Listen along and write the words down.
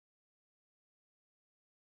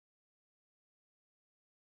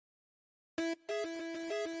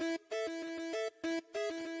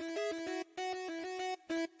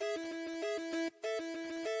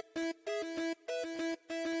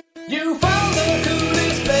You found the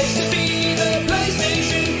coolest place to be, the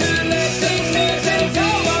PlayStation collecting stamps, and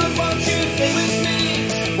come on, won't you stay with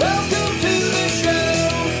me? Welcome to the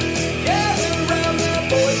show. Gather round the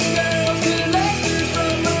boys and girls, collectors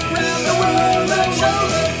from around the world. Let's show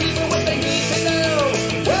the people what they need to know.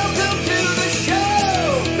 Welcome to the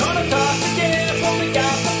show. Gonna talk to Jeff when we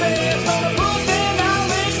got the fans. Gonna put their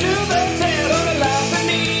knowledge to the test. Gonna laugh and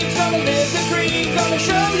meet, gonna live the dream. Gonna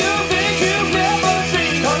show you things you've never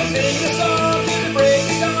seen. Gonna sing a song to the break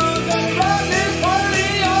of dawn. Gonna rock this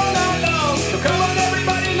party all night long. So come on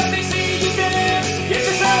everybody, let me see you dance. Get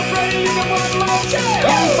yourself ready for one more chance.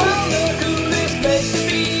 You found the coolest place to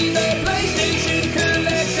be, the PlayStation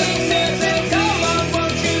collecting stamps, and come on,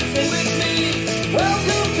 won't you stay with me?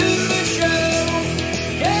 Welcome to the show.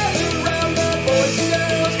 Gather round the boys and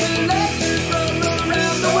girls, collectors from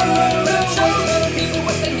around the world. Let's show the people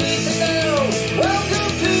what they need to know. Welcome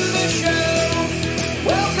to the show.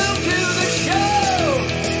 Welcome to the show.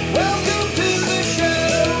 Welcome to the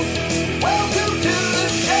show. Welcome to the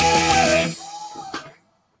show.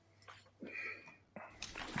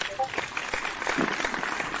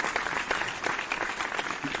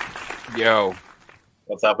 Yo,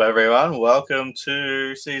 What's up, everyone? Welcome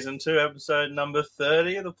to Season 2, Episode number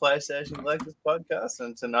 30 of the PlayStation Collectors Podcast.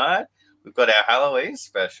 And tonight, we've got our Halloween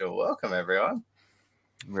special. Welcome, everyone.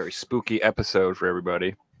 very spooky episode for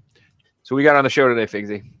everybody. So we got on the show today,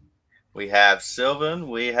 Figsy. We have Sylvan,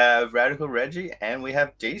 we have Radical Reggie, and we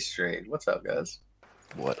have dStreet. What's up, guys?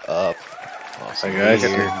 What up? Awesome. Hey guys,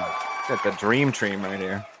 got the dream team right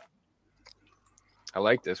here. I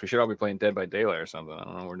like this. We should all be playing Dead by Daylight or something. I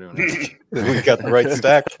don't know what we're doing. We got the right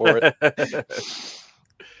stack for it.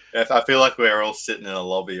 I feel like we're all sitting in a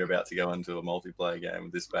lobby about to go into a multiplayer game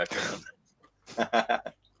with this background. I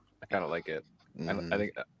kind of like it. I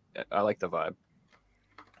think I like the vibe.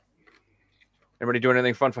 Anybody doing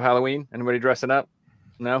anything fun for Halloween? Anybody dressing up?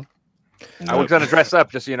 No? I was going to dress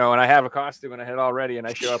up just, and I have a costume and I had it all ready and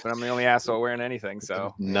I show up and I'm the only asshole wearing anything.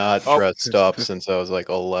 So Not dressed up since I was like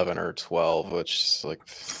 11 or 12, which is like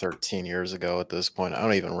 13 years ago at this point. I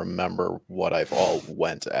don't even remember what I've all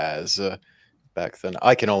went as back then.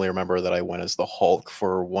 I can only remember that I went as the Hulk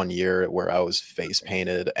for 1 year where I was face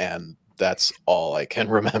painted, and that's all I can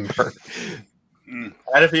remember. I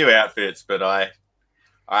had a few outfits, but I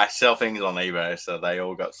sell things on eBay, so they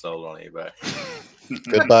all got sold on eBay.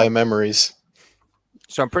 Goodbye memories.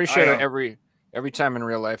 So I'm pretty sure that every time in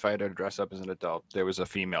real life I had to dress up as an adult, there was a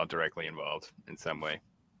female directly involved in some way,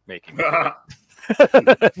 making me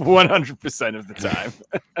 100% of the time.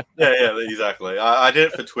 Yeah, exactly. I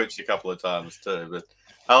did it for Twitch a couple of times too, but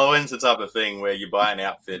Halloween's the type of thing where you buy an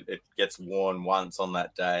outfit, it gets worn once on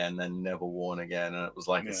that day and then never worn again, and it was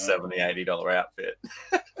like a $70, $80 outfit.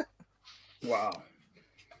 Wow.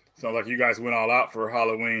 Sounds like you guys went all out for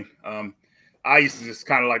Halloween. I used to just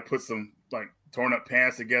kind of like put some like torn up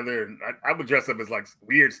pants together, and I would dress up as like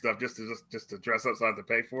weird stuff just to dress up so I had to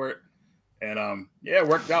pay for it. And it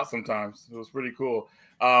worked out sometimes. It was pretty cool.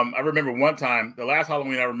 I remember one time, the last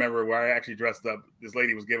Halloween I remember where I actually dressed up, this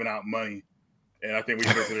lady was giving out money. And I think we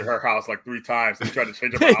visited her house like 3 times. And we tried to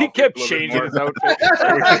change up her outfit. He kept changing his outfit.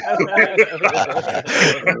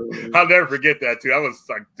 I'll never forget that too. I was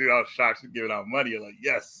like, dude, I was shocked she's giving out money. I'm like,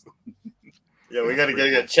 yes. Yeah, we got to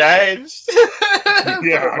get changed.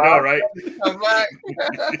 Yeah, I know, right? Come back.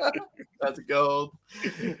 That's gold.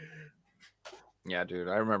 Yeah, dude.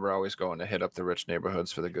 I remember always going to hit up the rich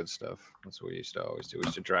neighborhoods for the good stuff. That's what we used to always do. We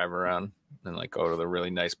used to drive around and like go to the really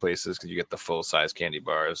nice places because you get the full size candy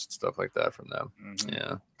bars and stuff like that from them. Mm-hmm.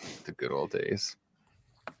 Yeah, the good old days.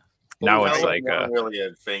 Now it's like really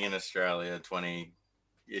a thing in Australia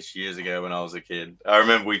 20-ish years ago when I was a kid. I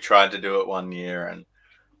remember we tried to do it one year and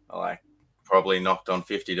like probably knocked on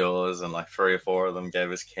 $50, and like 3 or 4 of them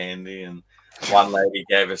gave us candy, and one lady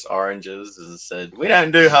gave us oranges and said, "We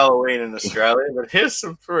don't do Halloween in Australia, but here's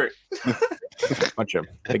some fruit."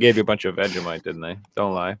 They gave you a bunch of Vegemite, didn't they?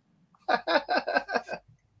 Don't lie.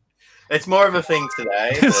 It's more of a thing today.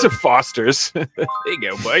 It's a Foster's. There you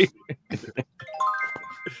go, boy.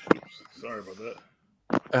 Sorry about that.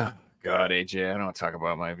 Oh, God, AJ, I don't want to talk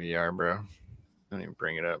about my VR, bro. Don't even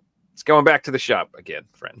bring it up. It's going back to the shop again,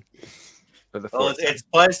 friend. Well, it's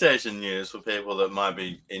PlayStation news for people that might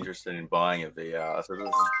be interested in buying a VR. So this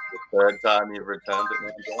is the 3rd time you've returned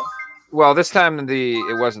it now. Well, this time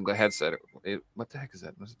it wasn't the headset. What the heck is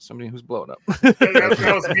that? Was it somebody who's blowing up?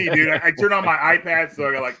 that was me, dude. I turned on my iPad so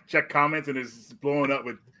I got like check comments, and it's blowing up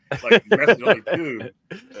with like message. Like, dude,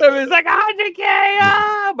 it was like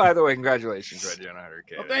 100K. By the way, congratulations, Reggie, on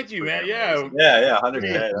 100K. Oh, thank you, man. Yeah,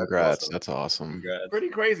 100K. Congrats. That's awesome. Congrats. Pretty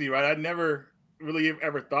crazy, right? I never really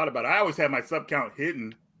ever thought about it. I always had my sub count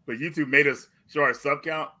hidden, but YouTube made us show our sub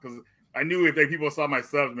count because I knew if people saw my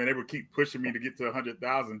subs, man, they would keep pushing me to get to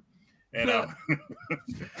 100,000. And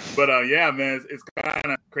but yeah, man, it's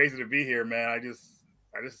kind of crazy to be here, man. I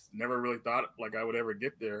just never really thought like I would ever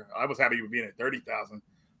get there. I was happy with being at 30,000.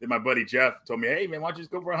 Then my buddy Jeff told me, "Hey, man, why don't you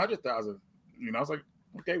just go for 100,000?" You know, I was like,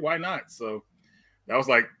 "Okay, why not?" So that was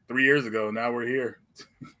like 3 years ago. Now we're here.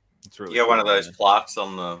 It's really you got one cool, of those man. plaques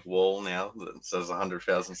on the wall now that says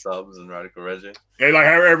 100,000 subs and Radical Reggie. Yeah, like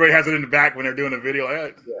how everybody has it in the back when they're doing a video.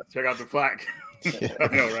 Like, hey, check out the plaque. I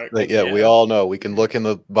know, right? Like, yeah, we all know. We can look in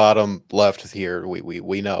the bottom left here.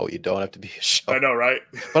 We know. You don't have to be shocked. I know, right?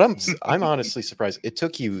 But I'm honestly surprised it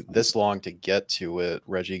took you this long to get to it,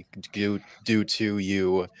 Reggie, due to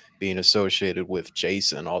you being associated with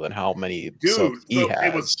Jason. All that, how many subs he so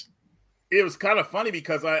has. it was kind of funny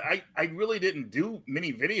because I really didn't do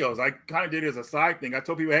many videos. I kind of did it as a side thing. I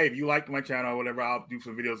told people, hey, if you like my channel or whatever, I'll do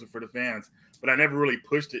some videos for the fans. But I never really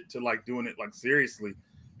pushed it to like doing it like seriously.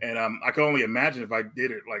 And I can only imagine if I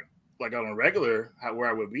did it like on a regular, where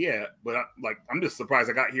I would be at. But I'm just surprised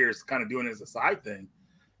I got here as kind of doing it as a side thing.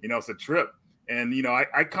 You know, it's a trip. And you know,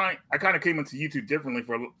 I kind of came into YouTube differently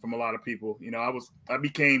from a lot of people. You know, I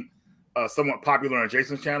became somewhat popular on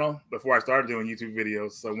Jason's channel before I started doing YouTube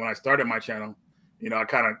videos. So when I started my channel, you know, I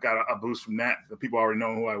kind of got a boost from that. The people already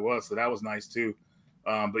know who I was, so that was nice too.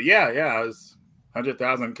 But yeah, it was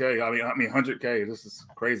 100,000 K. I mean 100K. This is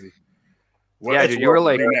crazy. Yeah, dude, you were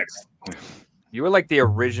like next. You were like the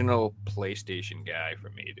original PlayStation guy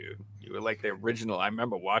for me, dude. You were like the original. I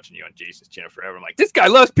remember watching you on Jason's channel forever. I'm like, this guy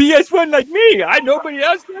loves PS1 like me. Nobody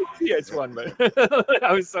else likes PS1, but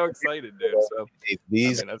I was so excited, dude. So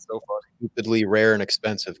These that's so funny. stupidly rare and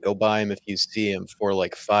expensive. Go buy them if you see them for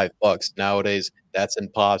like $5. Nowadays, that's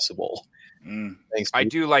impossible. Thanks. I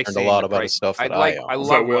do like learned seeing a lot the about the price. stuff that I own.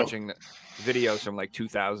 love watching the videos from like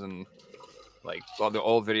 2000, like all the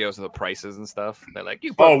old videos of the prices and stuff. They're like,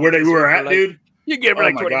 you. Oh, where they were at, dude. You get it for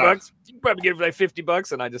like my $20. God. You can probably get it for like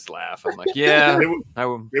 $50, and I just laugh. I'm like, yeah,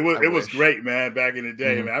 it was great, man. Back in the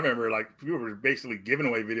day, Mhm. man, I remember like people were basically giving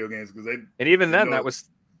away video games because and even then, know, that was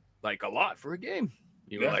like a lot for a game.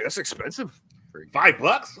 You were like, that's expensive. For a game.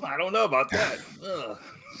 $5? I don't know about that.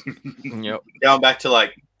 Yep. Going back to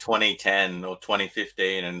like 2010 or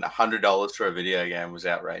 2015, and $100 for a video game was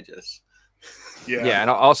outrageous. Yeah, and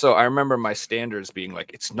also I remember my standards being like,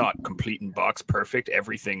 it's not complete in box perfect,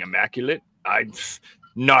 everything immaculate. I'm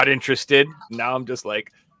not interested. Now I'm just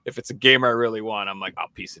like, if it's a game I really want, I'm like, I'll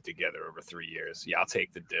piece it together over 3 years. Yeah, I'll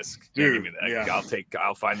take the disc. Dude, give me that.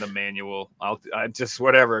 I'll find the manual. I just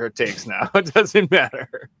whatever it takes now. It doesn't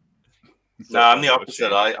matter. No, I'm the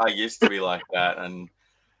opposite. I used to be like that, and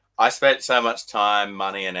I spent so much time,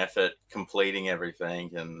 money, and effort completing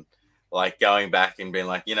everything, and like going back and being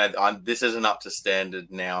like, you know, this isn't up to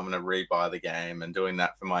standard now. I'm going to rebuy the game, and doing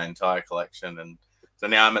that for my entire collection. And so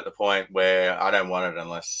now I'm at the point where I don't want it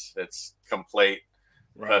unless it's complete,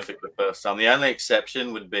 perfect the first time. The only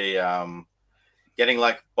exception would be getting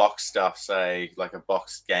like box stuff, say like a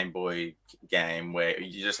boxed Game Boy game where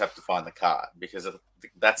you just have to find the card because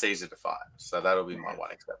that's easy to find. So that'll be my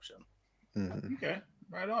one exception. Mm-hmm. Okay,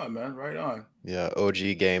 right on, man, right on. Yeah,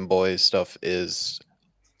 OG Game Boy stuff is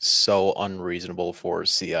so unreasonable for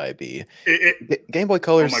CIB. Game Boy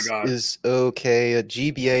Colors is okay.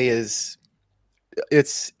 GBA is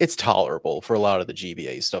it's tolerable for a lot of the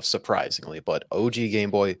GBA stuff, surprisingly, but OG Game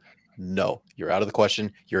Boy, no, you're out of the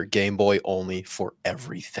question. You're Game Boy only for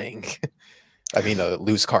everything. I mean,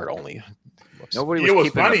 loose card only. Nobody was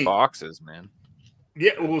keeping the boxes, man.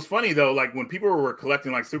 Yeah, it was funny though. Like when people were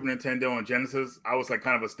collecting like Super Nintendo and Genesis, I was like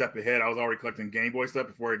kind of a step ahead. I was already collecting Game Boy stuff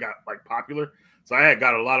before it got like popular. So I had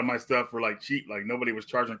got a lot of my stuff for like cheap. Like nobody was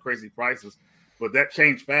charging crazy prices. But that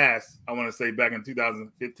changed fast. I want to say back in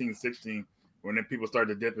 2015, 16, when then people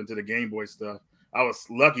started to dip into the Game Boy stuff. I was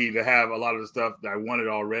lucky to have a lot of the stuff that I wanted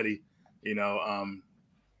already. You know,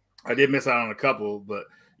 I did miss out on a couple, but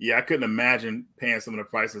yeah, I couldn't imagine paying some of the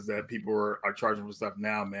prices that people are charging for stuff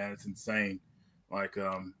now, man. It's insane. Like,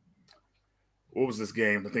 what was this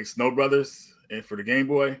game? I think Snow Brothers, and for the Game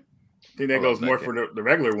Boy. I think that goes more for the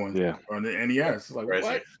regular one. Yeah. Or the NES. It's like, Crazy.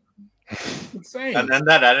 what? Insane. And then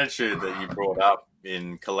that attitude that you brought up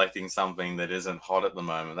in collecting something that isn't hot at the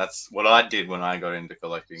moment. That's what I did when I got into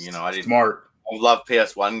collecting. You know, I love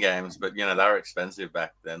PS1 games, but you know, they were expensive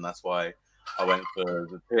back then. That's why I went for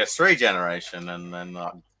the PS3 generation. And then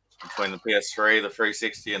between the PS3, the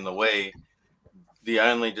 360, and the Wii, the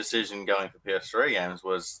only decision going for PS3 games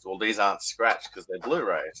was, well, these aren't scratched because they're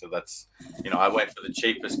Blu-ray. So that's, you know, I went for the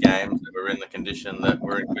cheapest games that were in the condition that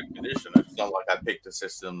were in good condition. It's not like I picked a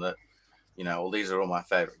system that you know, well, these are all my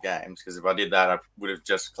favorite games. Because if I did that, I would have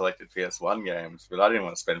just collected PS1 games. But I didn't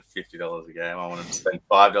want to spend $50 a game. I wanted to spend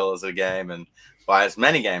 $5 a game and buy as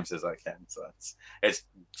many games as I can. So it's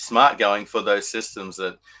smart going for those systems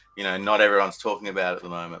that, you know, not everyone's talking about at the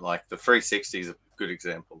moment. Like the 360 is a good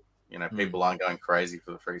example. You know, people aren't going crazy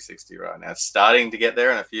for the 360 right now. It's starting to get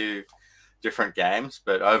there in a few different games,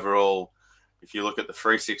 but overall, if you look at the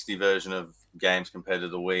 360 version of games compared to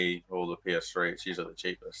the Wii or the PS3, it's usually the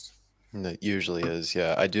cheapest. And it usually is,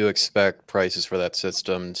 yeah. I do expect prices for that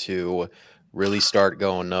system to really start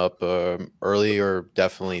going up early or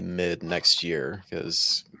definitely mid next year,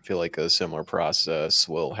 because I feel like a similar process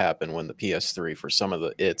will happen when the PS3 for some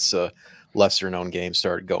of its lesser known games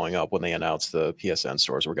started going up when they announced the PSN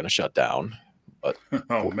stores were going to shut down. But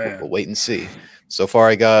we'll wait and see. So far,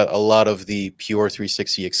 I got a lot of the pure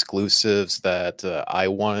 360 exclusives that I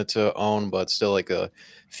wanted to own, but still like a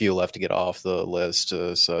few left to get off the list.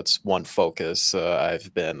 So it's one focus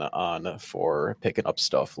I've been on for picking up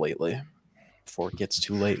stuff lately before it gets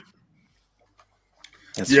too late.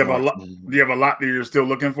 Do you have a lot that you're still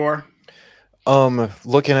looking for?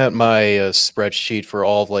 Looking at my spreadsheet for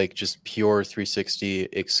all of like just pure 360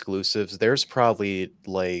 exclusives, there's probably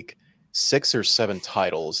like 6 or 7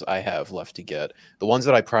 titles I have left to get. The ones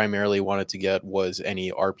that I primarily wanted to get was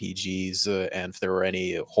any RPGs and if there were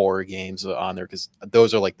any horror games on there, because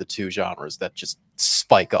those are like the two genres that just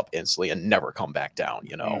spike up instantly and never come back down,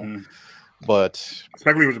 you know. Mm-hmm. But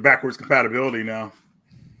especially with the backwards compatibility now.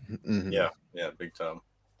 Mm-hmm. Yeah, big time.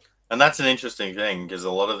 And that's an interesting thing, because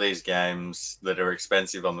a lot of these games that are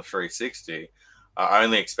expensive on the 360 are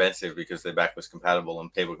only expensive because they're backwards compatible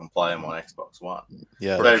and people can play them on Xbox One.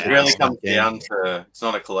 Yeah, but it really comes down to, it's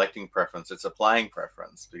not a collecting preference, it's a playing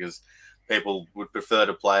preference, because people would prefer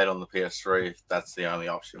to play it on the PS3 if that's the only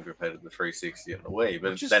option compared to the 360 and the Wii.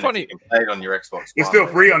 But then if you can play it on your Xbox One, it's still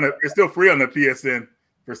free on the PSN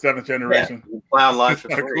for 7th generation. Yeah, you play online for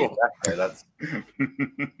free. Cool. Exactly. That's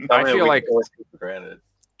I feel like, granted.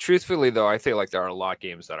 Truthfully, though, I feel like there are a lot of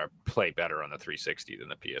games that play better on the 360 than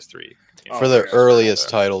the PS3. For the earliest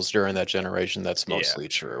titles during that generation, that's mostly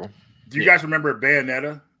true. Do you guys remember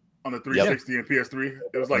Bayonetta on the 360 and PS3?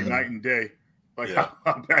 It was like night and day. Like how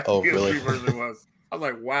bad the PS3 version was. I was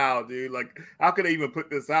like, wow, dude. Like, how could they even put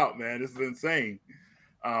this out, man? This is insane.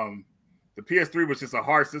 The PS3 was just a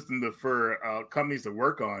hard system for companies to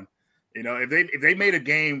work on. You know, if they made a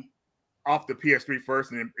game off the PS3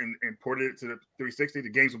 first and ported it to the 360, the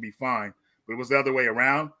games would be fine. But it was the other way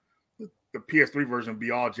around. The PS3 version would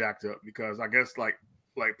be all jacked up, because I guess like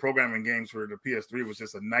programming games for the PS3 was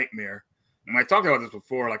just a nightmare. And I talked about this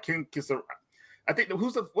before. Like Ken Kisaragi, I think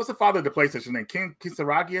what's the father of the PlayStation name? Ken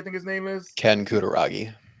Kisaragi, I think his name is. Ken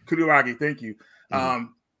Kutaragi. Kutaragi, thank you.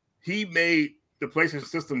 Mm-hmm. He made the PlayStation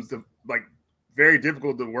systems like very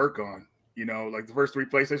difficult to work on. You know, like the first 3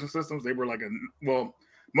 PlayStation systems, they were like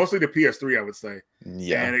mostly the PS3, I would say.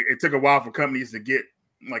 Yeah. And it took a while for companies to get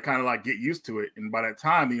used to it. And by that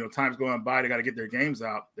time, you know, time's going by, they got to get their games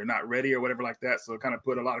out. They're not ready or whatever like that. So it kind of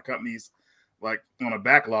put a lot of companies like on a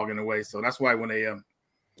backlog in a way. So that's why when the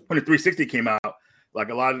 360 came out, like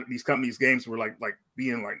a lot of these companies' games were like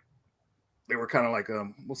being like, they were kind of like,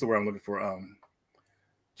 what's the word I'm looking for?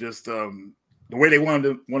 The way they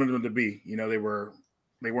wanted them to be. You know, they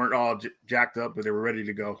weren't all jacked up, but they were ready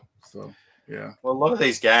to go. So. Yeah. Well, a lot of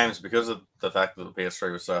these games, because of the fact that the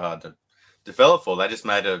PS3 was so hard to develop for, they just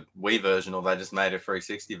made a Wii version, or they just made a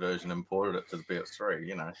 360 version and ported it to the PS3.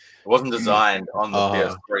 You know, it wasn't designed on the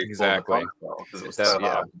PS3 exactly because it was so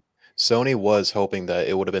hard. Sony was hoping that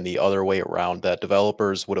it would have been the other way around, that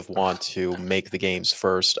developers would have wanted to make the games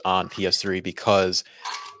first on PS3, because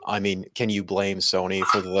I mean, can you blame Sony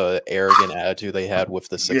for the arrogant attitude they had with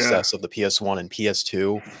the success of the PS1 and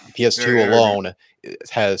PS2? PS2 alone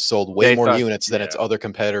has sold way more units than its other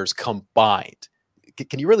competitors combined.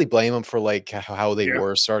 Can you really blame them for like how they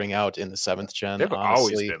were starting out in the 7th gen? They've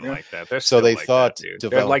honestly? always been like that. They're so they like thought that,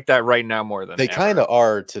 they're like that right now more than they kind of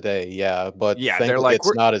are today. Yeah, but they're like,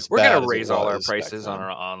 it's not as we're bad gonna as raise it all our was prices back on then.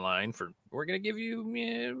 our online we're gonna give you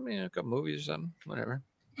a couple movies or something, whatever.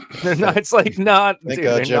 It's like not. I think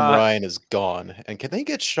dude, Jim not... Ryan is gone, and can they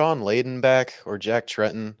get Sean Layden back or Jack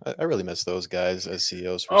Tretton? I really miss those guys as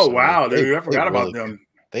CEOs. For Sony. Wow, dude, I forgot about them.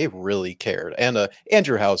 They really cared, and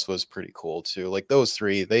Andrew House was pretty cool too. Like those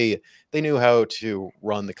three, they knew how to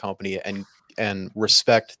run the company and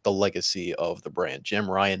respect the legacy of the brand. Jim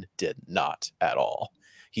Ryan did not at all.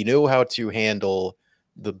 He knew how to handle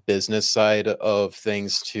the business side of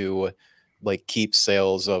things to like keep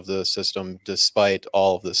sales of the system despite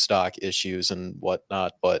all of the stock issues and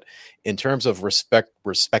whatnot. But in terms of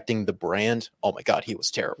respecting the brand, oh my God, he was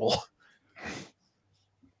terrible.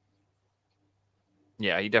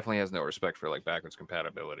 Yeah, he definitely has no respect for like backwards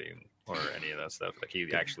compatibility or any of that stuff. Like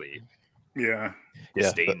he actually Yeah.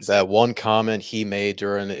 disdains that it. one comment he made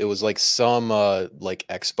during it was like some like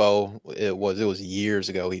expo. It was years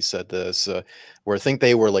ago. He said this where I think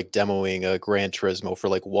they were like demoing a Gran Turismo for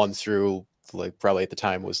like 1 through like probably at the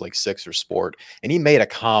time was like 6 or Sport, and he made a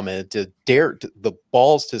comment to the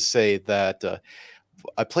balls to say that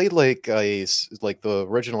I played like like the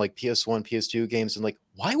original like PS1, PS2 games, and like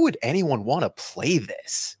why would anyone want to play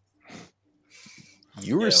this?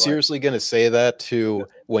 You were Yeah, like- seriously going to say that to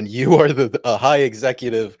when you are a high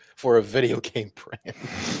executive for a video game brand?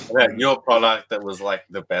 Yeah, your product that was like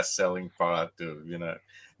the best selling product of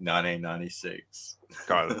 1996.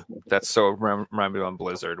 God, that's so remind me on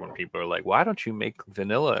Blizzard when people are like, "Why don't you make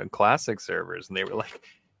vanilla and classic servers?" And they were like,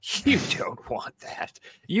 "You don't want that.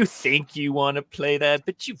 You think you want to play that,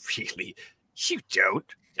 but you don't.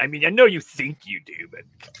 I mean, I know you think you do, but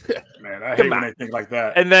Man, I hate Come when on. they think like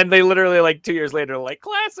that. And then they literally like 2 years later, like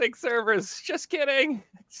classic servers. Just kidding.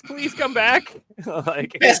 Please come back.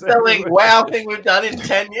 Like Best selling WoW thing we've done in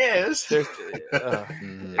 10 years. There's,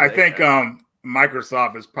 I think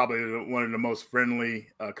Microsoft is probably one of the most friendly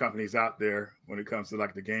companies out there when it comes to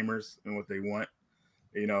like the gamers and what they want.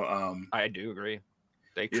 I do agree.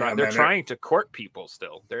 They're man, trying to court people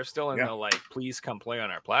still. They're still in Yeah. the like, please come play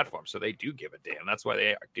on our platform. So they do give a damn. That's why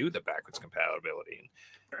they do the backwards compatibility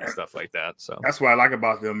and stuff like that. So that's what I like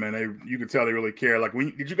about them, man. You can tell they really care. Like,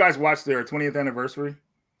 did you guys watch their 20th anniversary?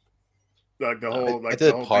 Like the whole, I the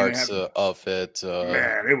did whole parts thing they had? of it.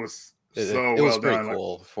 Man, it was so It was well pretty done.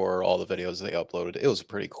 cool for all the videos they uploaded. It was a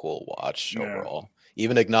pretty cool watch Yeah. overall.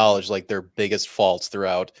 Even acknowledged like their biggest faults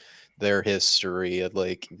throughout their history, and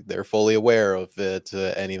like they're fully aware of it,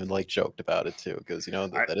 and even like joked about it too, because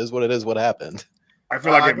that is what it is. What happened? I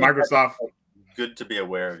feel like I if think that's Microsoft, good to be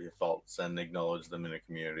aware of your faults and acknowledge them in a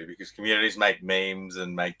community, because communities make memes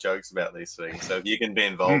and make jokes about these things. So if you can be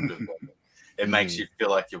involved with them, it makes you feel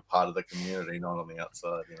like you're part of the community, not on the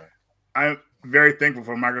outside. I'm very thankful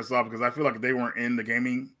for Microsoft because I feel like if they weren't in the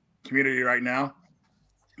gaming community right now,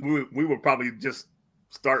 we would probably just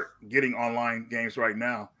start getting online games right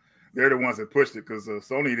now. They're the ones that pushed it because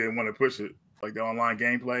Sony didn't want to push it, like the online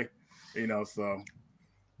gameplay, So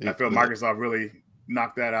I feel Microsoft really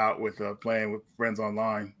knocked that out with playing with friends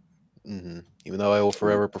online. Even though I will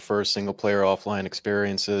forever prefer single player offline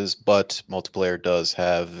experiences, but multiplayer does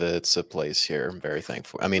have its place here. I'm very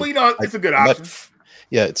thankful. I mean, it's a good option.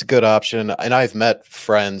 Yeah, it's a good option, and I've met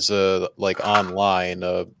friends like online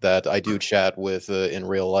that I do chat with in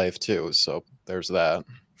real life too. So there's that.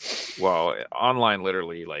 Well, online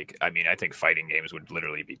literally, like, I mean, I think fighting games would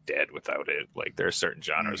literally be dead without it. Like, there are certain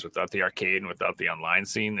genres without the arcade and without the online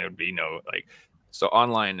scene, there would be no like. So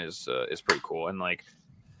online is pretty cool, and like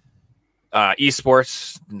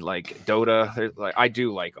esports, like Dota, like I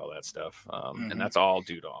do like all that stuff, and that's all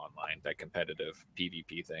due to online, that competitive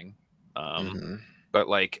PvP thing. But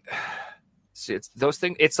like, see, it's those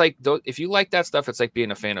things. It's like if you like that stuff, it's like being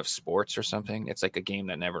a fan of sports or something. It's like a game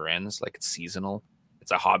that never ends. Like it's seasonal. It's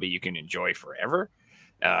a hobby you can enjoy forever.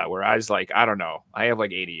 Whereas, like, I don't know, I have like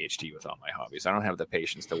ADHD with all my hobbies. I don't have the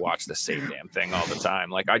patience to watch the same damn thing all the time.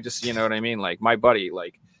 Like, I just, you know what I mean? Like, my buddy,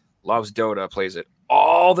 like, loves Dota, plays it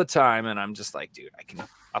all the time, and I'm just like, dude,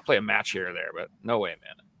 I'll play a match here or there, but no way,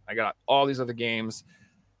 man. I got all these other games.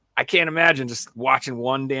 I can't imagine just watching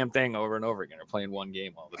one damn thing over and over again or playing one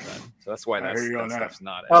game all the time. So that's why that stuff's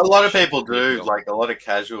not. A lot of people do, like a lot of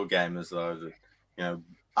casual gamers, though, that,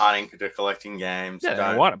 aren't into collecting games.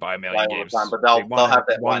 Yeah, they want to buy a million games, but they'll have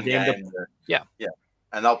that one game. Yeah,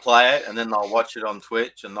 and they'll play it, and then they'll watch it on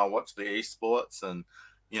Twitch, and they'll watch the esports, and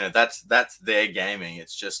that's their gaming.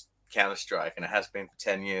 It's just Counter-Strike, and it has been for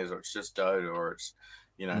 10 years, or it's just Dota, or it's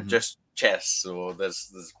just chess, or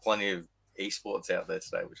there's plenty of esports out there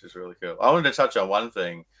today, which is really cool. I wanted to touch on one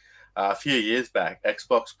thing. A few years back,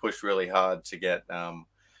 Xbox pushed really hard to get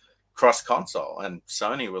cross console, and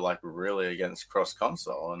Sony were like really against cross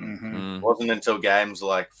console, and it wasn't until games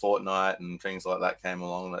like Fortnite and things like that came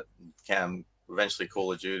along that came eventually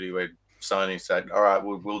Call of Duty, where Sony said, all right,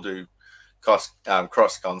 we'll do cross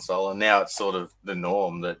console, and now it's sort of the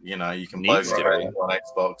norm that you can play with your friends on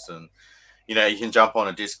Xbox, and you can jump on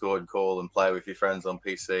a Discord call and play with your friends on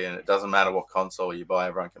PC, and it doesn't matter what console you buy,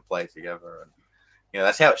 everyone can play together, and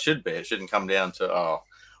that's how it should be. It shouldn't come down to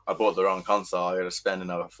I bought the wrong console, I got to spend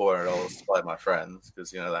another $400 to play with my friends, because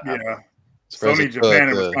that happens. Yeah, Sony Japan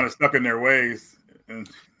was kind of stuck in their ways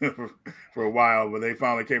for a while, but they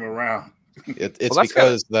finally came around. It's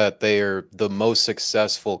because that they are the most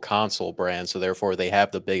successful console brand, so therefore they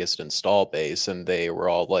have the biggest install base, and they were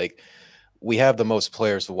all like, we have the most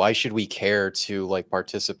players. Why should we care to like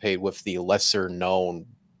participate with the lesser known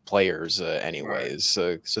players anyways?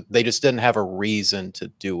 So they just didn't have a reason to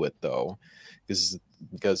do it though, because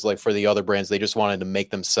like for the other brands, they just wanted to make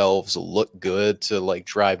themselves look good to like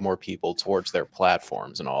drive more people towards their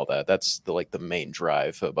platforms and all that. That's the main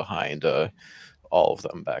drive behind all of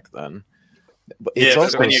them back then. But it's but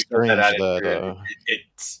also when you put that strange attitude, that it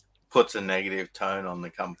puts a negative tone on the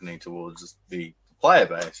company towards the player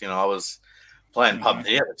base. I was playing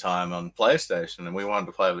PUBG at the time on PlayStation, and we wanted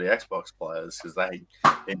to play with the Xbox players because they'd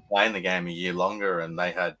been playing the game a year longer and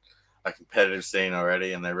they had a competitive scene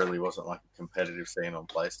already, and there really wasn't like a competitive scene on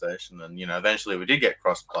PlayStation. And eventually we did get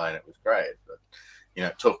cross-play, and it was great, but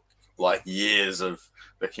it took like years of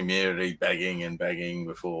the community begging and begging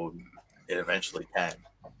before it eventually came.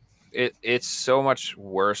 It's so much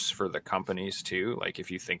worse for the companies too. Like if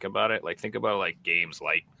you think about it, like games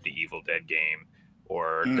like the Evil Dead game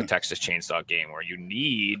or the Texas Chainsaw game, where you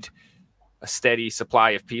need a steady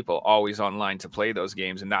supply of people always online to play those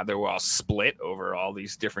games, and not that we're all split over all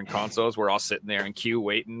these different consoles. We're all sitting there in queue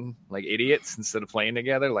waiting like idiots instead of playing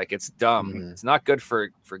together. Like it's dumb. It's not good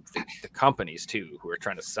for the companies too, who are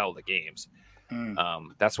trying to sell the games.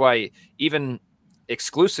 That's why even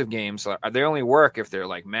exclusive games they only work if they're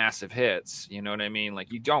like massive hits. You know what I mean? Like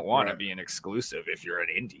you don't want to be an exclusive if you're an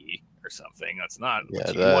indie or something. That's not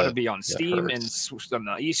what you want to be on Steam and on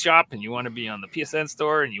the eShop, and you want to be on the PSN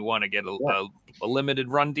store, and you want to get a limited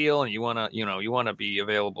run deal, and you want to be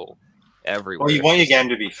available everywhere. Well, you want your game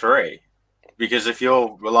to be free, because if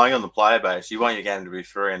you're relying on the player base, you want your game to be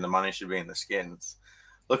free, and the money should be in the skins.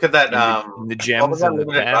 Look at that the gems, what was that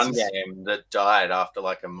limited run game that died after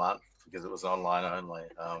like a month because it was online only.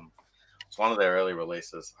 It's one of their early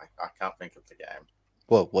releases. I can't think of the game.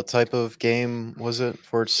 Well, what type of game was it?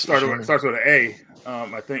 Starts with an A.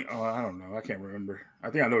 I think. Oh, I don't know. I can't remember. I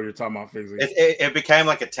think I know what you're talking about. Physically, it became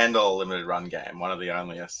like a $10 limited run game. One of the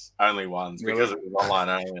only ones because it was online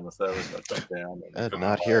only, and the servers got shut down. I did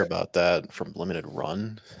not hear about that from limited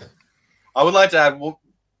run. I would like to add,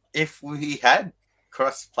 if we had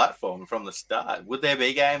cross-platform from the start, would there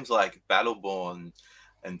be games like Battleborn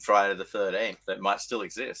and Friday the 13th that might still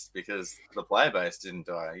exist because the player base didn't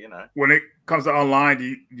die, When it comes to online,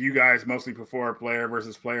 do you guys mostly prefer player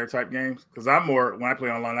versus player type games? Because when I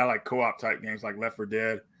play online, I like co-op type games like Left 4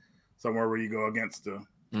 Dead, somewhere where you go against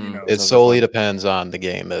It solely depends on the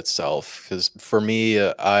game itself. Because for me,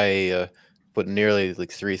 I put nearly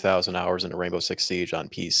like 3,000 hours into Rainbow Six Siege on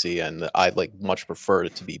PC, and I'd like much prefer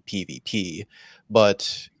it to be PvP.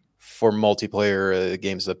 But for multiplayer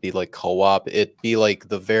games that be like co-op, it'd be like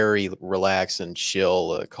the very relax and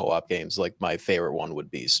chill co-op games. Like my favorite one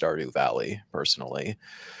would be Stardew Valley, personally.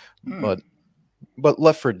 But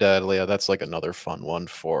Left 4 Dead, that's like another fun one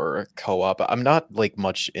for co-op. I'm not like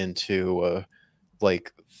much into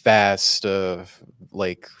like fast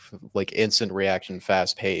like instant reaction,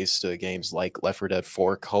 fast paced games like Left 4 Dead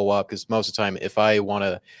 4 co-op, because most of the time if I want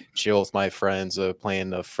to chill with my friends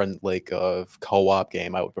playing a co-op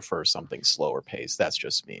game, I would prefer something slower paced. That's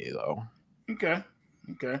just me though. Okay.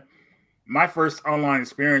 My first online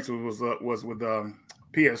experience was with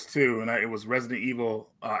PS2, and it was Resident Evil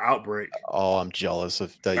Outbreak. Oh, I'm jealous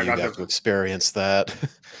of that you got to experience that.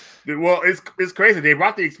 Well, it's crazy. They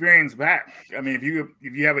brought the experience back. I mean, if you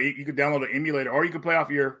could download an emulator, or you could play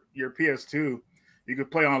off your PS2. You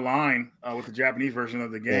could play online with the Japanese version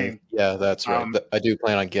of the game. Yeah, that's right. I do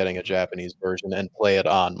plan on getting a Japanese version and play it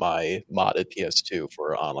on my modded PS2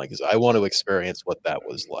 for online, because I want to experience what that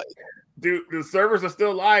was like. Dude, the servers are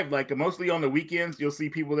still live. Like mostly on the weekends, you'll see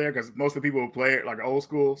people there because most of the people will play it like old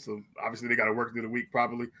school. So obviously they got to work through the week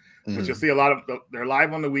probably. But you'll see a lot of they're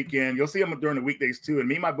live on the weekend. You'll see them during the weekdays too. And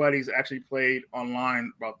me and my buddies actually played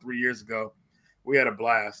online about 3 years ago. We had a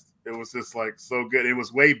blast. It was just like so good. It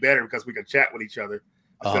was way better because we could chat with each other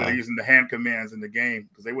instead of using the hand commands in the game,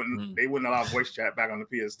 because they wouldn't allow voice chat back on the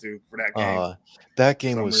PS2 for that game. That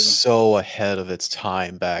game was so ahead of its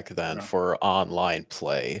time back then for online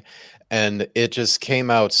play. And it just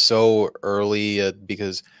came out so early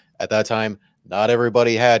because at that time, not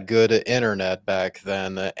everybody had good internet back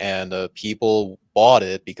then, and people bought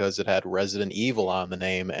it because it had Resident Evil on the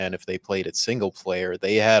name. And if they played it single player,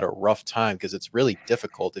 they had a rough time because it's really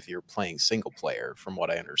difficult if you're playing single player, from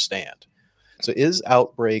what I understand. So is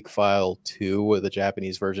Outbreak File 2, the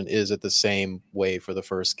Japanese version, is it the same way for the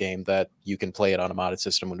first game that you can play it on a modded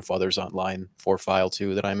system with others online for File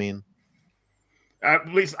 2 that I mean? At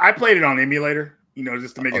least I played it on emulator,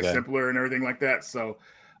 just to make it simpler and everything like that. So,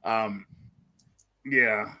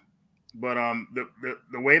 yeah. But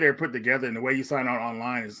the way they're put together and the way you sign out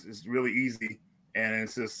online is really easy, and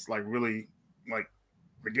it's just like really like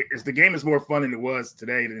the game is more fun than it was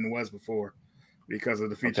today than it was before because of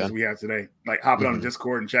the features we have today. Like hopping on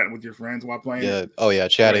Discord and chatting with your friends while playing. Yeah. Oh yeah,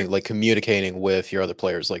 chatting, like communicating with your other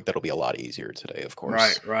players, like that'll be a lot easier today, of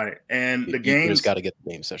course. Right. And the You games just got to get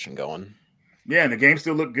the game session going. Yeah, and the game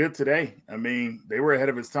still looked good today. I mean, they were ahead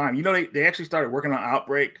of its time. You know, they actually started working on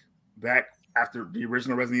Outbreak back after the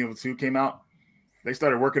original Resident Evil 2 came out. They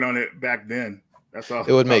started working on it back then. That's all.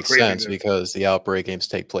 It would make sense because the Outbreak games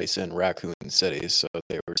take place in Raccoon City, so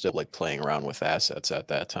they were still like playing around with assets at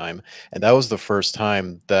that time. And that was the first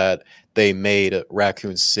time that they made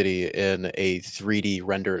Raccoon City in a 3D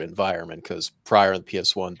rendered environment, because prior to the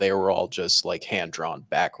PS1, they were all just like hand-drawn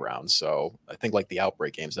backgrounds. So I think like the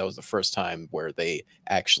Outbreak games, that was the first time where they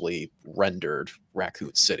actually rendered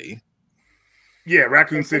Raccoon City. Yeah,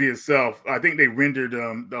 Raccoon City itself. I think they rendered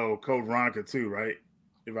though Code Veronica too, right?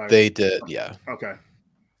 They did, yeah. Okay.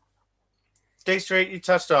 dStreet, you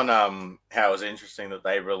touched on how it was interesting that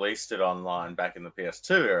they released it online back in the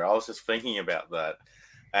PS2 era. I was just thinking about that.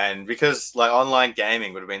 And because like online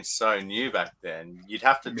gaming would have been so new back then, you'd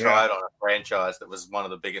have to try it on a franchise that was one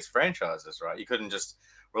of the biggest franchises, right? You couldn't just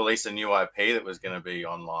release a new IP that was going to be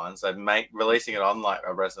online. So releasing it on like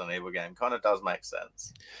a Resident Evil game kind of does make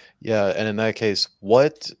sense. Yeah, and in that case,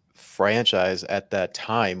 what franchise at that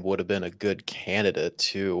time would have been a good candidate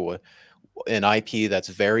to an IP that's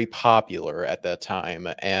very popular at that time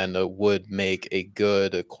and would make a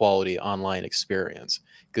good quality online experience?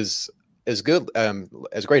 Because as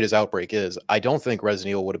great as Outbreak is, I don't think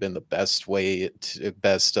Resident Evil would have been the best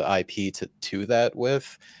IP to do that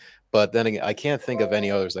with. But then again, I can't think of any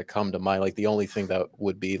others that come to mind. Like the only thing that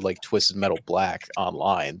would be like Twisted Metal Black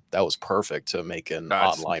online. That was perfect to make an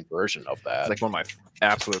online version of that. It's like one of my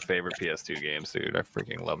absolute favorite PS2 games, dude. I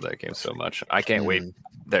freaking love that game so much. I can't wait.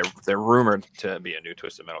 They're rumored to be a new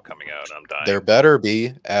Twisted Metal coming out. I'm dying. There better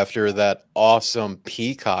be after that awesome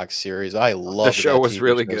Peacock series. I love the show. Was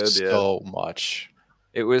really good. So much.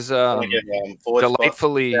 It was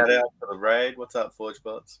delightfully. Shout out to the raid. What's up, Forge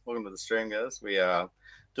Bots? Welcome to the stream, guys. We are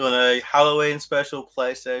doing a Halloween special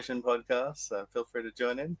PlayStation podcast, so feel free to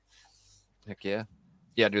join in. Heck yeah.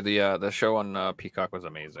 Yeah, dude, the show on Peacock was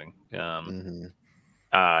amazing.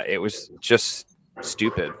 It was just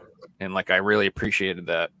stupid. And like I really appreciated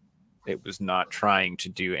that it was not trying to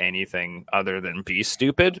do anything other than be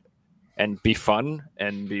stupid and be fun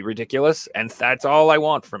and be ridiculous. And that's all I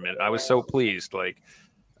want from it. I was so pleased. Like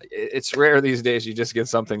it's rare these days you just get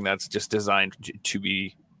something that's just designed to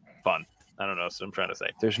be fun. I don't know. So I'm trying to say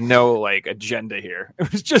there's no like agenda here.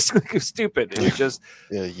 It was just like, stupid. It was just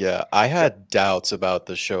yeah. I had doubts about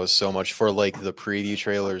the show so much for like the preview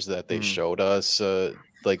trailers that they showed us.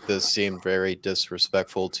 Like this seemed very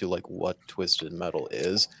disrespectful to like what Twisted Metal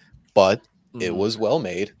is, but it was well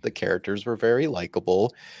made. The characters were very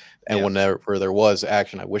likable, and whenever there was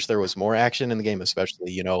action, I wish there was more action in the game,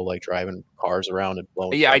 especially like driving cars around and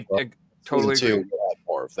blowing. Yeah, I totally agree.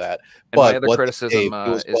 More of that. And but my other criticism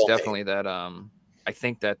is definitely that I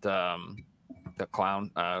think that the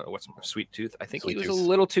clown, Sweet Tooth, I think he was a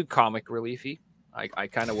little too comic reliefy. I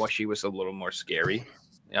kind of wish he was a little more scary.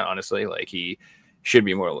 Yeah, honestly, like he should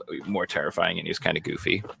be more terrifying, and he was kind of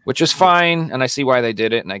goofy, which is fine, and I see why they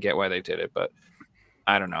did it, and I get why they did it, but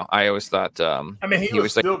I don't know. I always thought he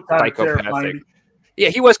was like still kind of psychopathic. terrifying. Yeah,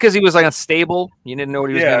 he was, because he was like unstable. You didn't know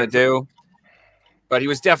what he was going to do. But he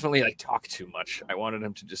was definitely like talk too much. I wanted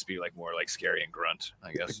him to just be like more like scary and grunt,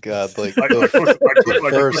 I guess. God, like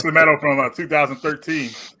Twisted Metal from 2013.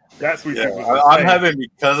 That's what I'm having,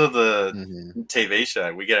 because of the TV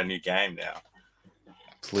show, we get a new game now.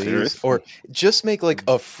 Please, or just make like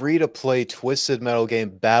a free-to-play Twisted Metal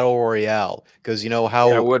game battle royale, because you know how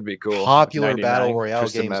that would be cool. Popular battle royale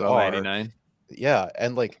Twisted games Metal are. 99. Yeah,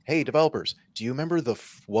 and like, hey, developers, do you remember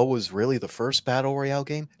what was really the first battle royale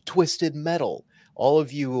game? Twisted Metal. All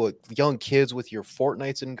of you young kids with your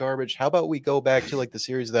Fortnites and garbage, how about we go back to like the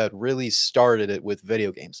series that really started it with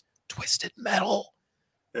video games? Twisted Metal.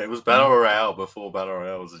 Yeah, it was battle royale before battle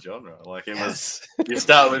royale was a genre. Like it was, you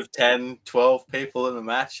start with 10, 12 people in the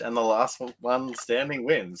match, and the last one standing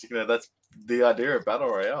wins. That's the idea of battle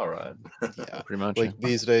royale, right? Yeah, pretty much. Like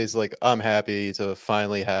these days, like I'm happy to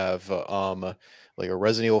finally have like a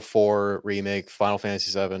Resident Evil 4 remake, Final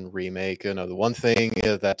Fantasy 7 remake. The one thing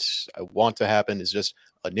that I want to happen is just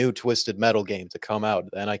a new Twisted Metal game to come out.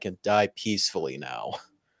 Then I can die peacefully now.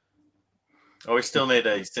 Oh, we still need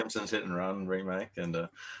a Simpsons Hit and Run remake and a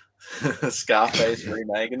Scarface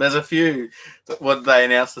remake. And there's a few. What they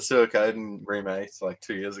announced the Suikoden remakes like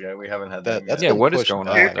 2 years ago. We haven't had that. That's what is going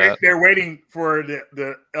on with that? They're waiting for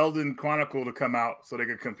the Elden Chronicle to come out so they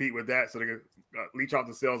could compete with that. So they could leech off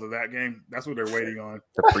the sales of that game. That's what they're waiting on.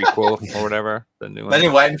 The prequel or whatever. The new one. Then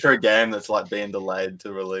you're waiting for a game that's like being delayed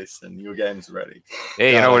to release, and your game's ready.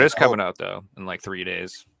 Hey, you God, know what I is coming hope- out though in like 3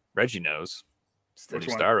 days? Reggie knows. It's the Which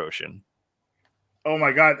new one? Star Ocean. Oh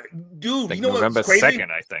my god, I dude! think You know November what's crazy?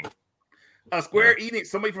 2nd, I think. Square Enix,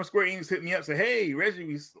 somebody from Square Enix hit me up, said, "Hey, Reggie,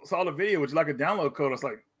 we saw the video. Would you like a download code?" I was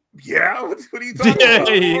like, "Yeah." What are you talking about?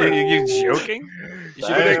 You joking? You should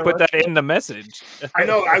have just put that in the message. I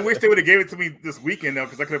know. I wish they would have gave it to me this weekend though,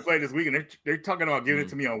 because I could have played this weekend. They're talking about giving it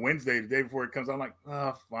to me on Wednesday, the day before it comes out. I'm like,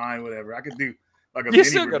 oh, fine, whatever. I could do like a You mini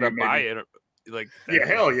still gotta review, buy maybe. it. Like Yeah,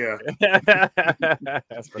 hell yeah.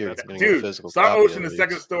 That's Dude, that's getting a Dude, physical Star copy Ocean: at The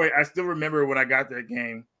Second least. Story. I still remember when I got that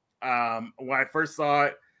game. When I first saw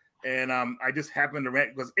it, and I just happened to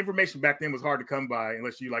rent because information back then was hard to come by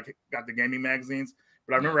unless you like got the gaming magazines.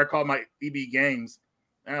 But I remember I called my EB Games,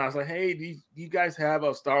 and I was like, "Hey, do you guys have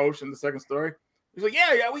a Star Ocean: The Second Story?" He's like,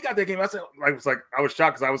 "Yeah, we got that game." I said, I was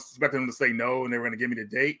shocked because I was expecting them to say no, and they were going to give me the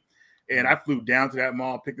date. And I flew down to that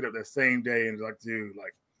mall, picked it up that same day, and was like, dude,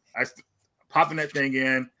 like popping that thing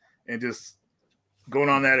in and just going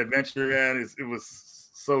on that adventure, man. It was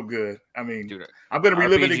so good. I mean, Dude, I'm going to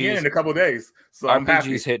relive it RPGs again in a couple of days. So I'm happy.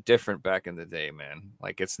 RPGs hit different back in the day, man.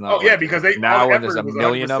 Like it's not. Oh, yeah, like because all now the when there's a effort was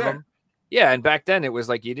million of 100%. them. Yeah, and back then it was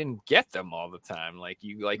like you didn't get them all the time. Like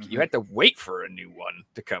you Mm-hmm. had to wait for a new one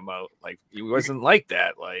to come out. Like it wasn't like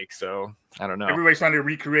that. Like so, I don't know. Everybody's trying to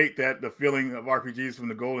recreate the feeling of RPGs from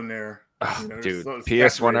the golden era. Ugh, You know, dude, so it's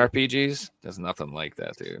PS1 saturated. RPGs, there's nothing like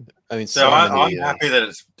that, dude. I mean, So I'm many, happy that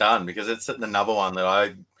it's done because it's another one that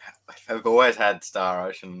I've always had Star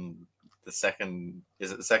Ocean. The second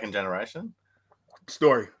generation?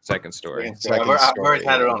 Story. Second story. Second I've always story,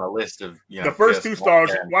 had it yeah. on a list of The first two Star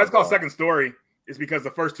Ocean. Why it's called second. Second Story is because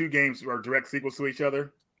the first two games are direct sequels to each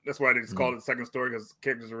other. That's why they just called it Second Story because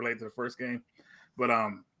characters are related to the first game. But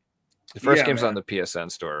The first yeah, game's man. on the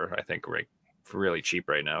PSN store, I think, right for really cheap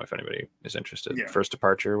right now. If anybody is interested, Yeah. First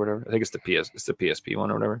Departure or whatever. I think it's the PSP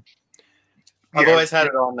one or whatever. I've Yeah. always had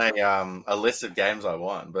it on a list of games I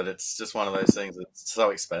want, but it's just one of those things that's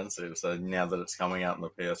so expensive. So now that it's coming out on the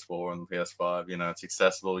PS4 and the PS5, it's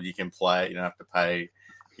accessible. You can play it. You don't have to pay,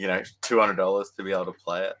 $200 to be able to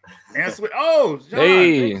play it. and oh, John,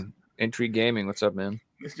 Hey, thanks. Entry Gaming, what's up, man?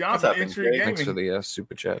 It's John What's from up, Entry Entry? Gaming. Thanks for the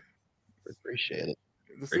super chat. appreciate it.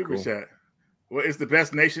 The Very super cool. chat. Well, it's the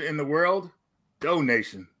best nation in the world.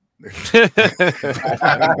 Donation.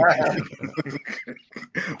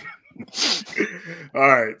 All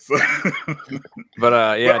right. So, But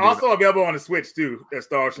yeah, but dude, also available on the Switch too. That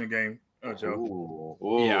Star Ocean game. Oh, Joe.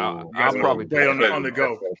 Ooh. Yeah, You guys I'll probably play it play on the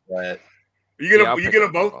go. Play it. You get I'll them. You pick get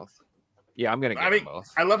up them both. Yeah, I'm gonna get I mean, them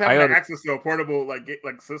both. I love having ordered- access to a portable like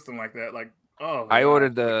system like that. Like, oh, I wow.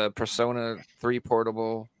 ordered the Persona 3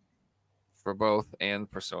 portable for both and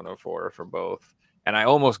Persona 4 for both. And I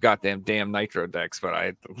almost got them damn Nitro decks, but I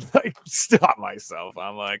had to like stop myself.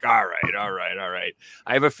 I'm like, all right.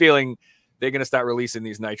 I have a feeling they're gonna start releasing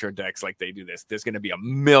these Nitro decks like they do this. There's gonna be a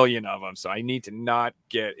million of them, so I need to not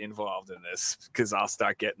get involved in this because I'll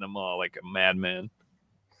start getting them all like a madman.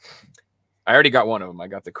 I already got one of them. I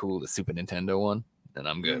got the Super Nintendo one, and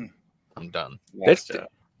I'm good. I'm done. Nice They're- job.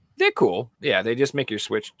 They're cool. Yeah, they just make your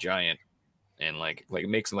Switch giant and like it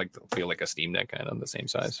makes them like feel like a Steam Deck kind of the same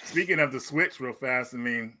size. Speaking of the Switch, real fast. I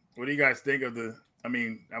mean, what do you guys think of the? I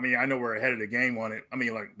mean, I know we're ahead of the game on it. I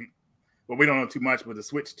mean, but we don't know too much. But the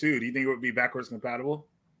Switch 2, do you think it would be backwards compatible?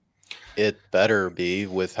 It better be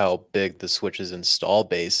with how big the Switch's install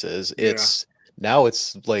base is. Yeah. It's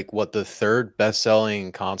like what the third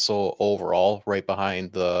best-selling console overall, right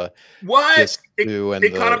behind the What? PS2 and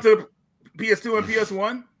It caught up the to the PS2 and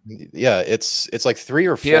PS1. yeah. It's like 3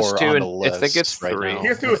 or 4 PS2 on and the I list. think it's right 3. now.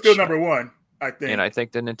 PS2 is still number one, I think. And I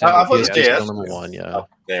think the I Nintendo thought the PS2 DS, is DS still number was one. Yeah. up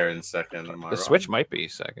there in second. Am I the right? Switch might be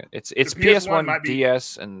second. It's PS1 PS1, might be-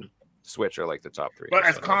 DS, and Switch are like the top 3. But or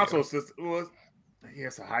as so, console system, yeah,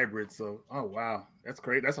 it's a hybrid. So, oh wow, that's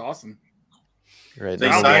great. That's awesome. Right They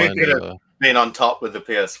now, say one, that been on top with the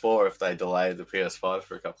PS4 if they delayed the PS5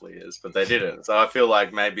 for a couple of years, but they didn't. So I feel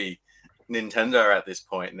like maybe Nintendo are at this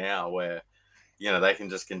point now where they can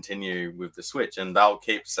just continue with the Switch and they'll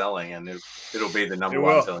keep selling and it'll be the number It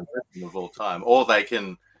one will. selling system of all time. Or they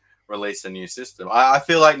can release a new system. I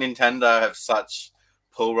feel like Nintendo have such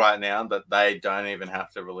pull right now that they don't even have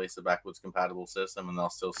to release a backwards compatible system and they'll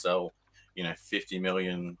still sell 50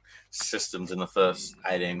 million systems in the first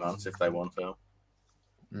 18 months if they want to.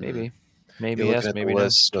 Maybe You're yes, looking at maybe the not.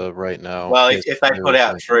 list right now. Well, if they put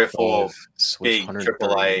out 3 or 4 Switch big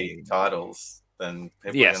 130. AAA titles, then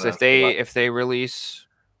people are Yes, gonna if they release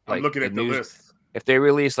I'm like looking at the new- list. if they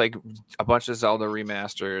release like a bunch of Zelda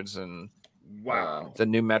remasters and Wow. the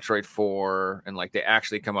new Metroid 4, and like they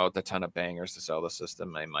actually come out with a ton of bangers to sell the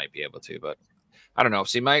system, they might be able to, but I don't know.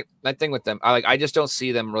 See, my thing with them, I just don't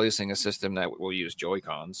see them releasing a system that will use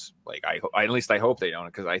Joy-Cons. Like at least I hope they don't,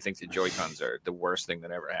 because I think the Joy-Cons are the worst thing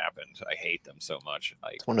that ever happened. I hate them so much.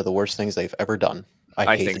 Like, It's one of the worst things they've ever done.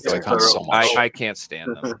 I hate think the so. Joy-Cons so much. I can't stand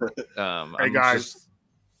them. Hey guys,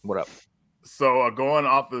 what up? so going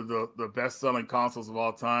off of the best-selling consoles of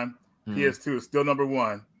all time, PS2 is still number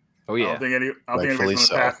one. Oh yeah, I don't think Rightfully anybody's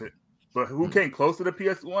so. gonna pass it. But who came close to the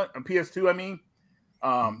PS1 and PS2? I mean,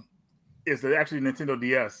 is actually Nintendo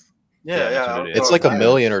DS. Yeah. It's like $1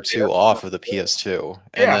 million or $2 million off of the PS2,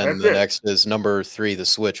 and Yeah, then that's the it. next is number 3, the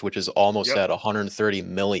Switch, which is almost Yep. at 130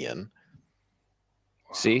 million.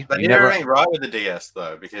 see, They you did never. everything right with the DS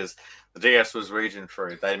though, because the DS was region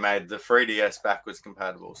free. They made the 3DS backwards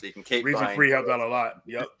compatible, so you can keep Region buying. free helped out a lot.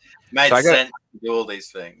 Yep. Made So I got- sense to do all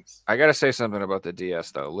these things. I gotta say something about the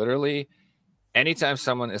DS though. Literally, anytime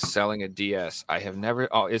someone is selling a DS, I have never.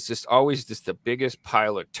 Oh, it's just always just the biggest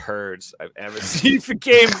pile of turds I've ever seen for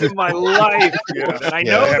games in my life. Yeah. And I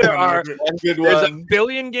Yeah. know Yeah, there kinda are. like it. One good There's a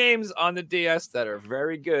billion games on the DS that are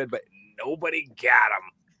very good, but nobody got them.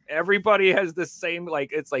 Everybody has the same,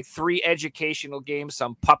 like, it's like 3 educational games,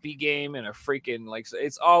 some puppy game, and a freaking, like,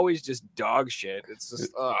 it's always just dog shit. It's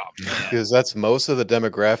just, oh, man. Because that's most of the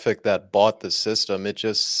demographic that bought the system. It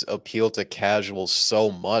just appealed to casuals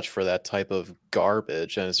so much for that type of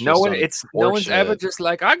garbage, and it's just No one's ever unfortunate. just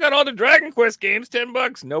like, I got all the Dragon Quest games,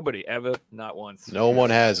 $10. Nobody ever, not once. No one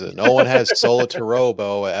has it. No one has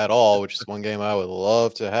Solitarobo at all, which is one game I would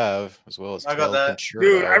love to have, as well as I got 12 that.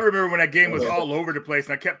 Dude, I remember when that game was all over the place,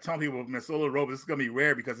 and I kept telling people, "Man, Solo Robo, this is gonna be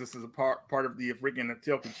rare because this is a part of the freaking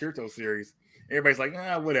Tail Concerto series." Everybody's like,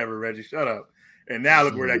 whatever, Reggie, shut up. And now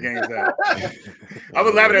look where that game's at. I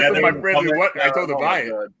was laughing at some of my friends who I told to buy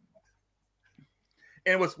it.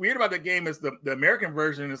 And what's weird about that game is the American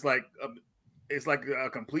version is like it's like a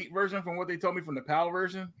complete version from what they told me from the PAL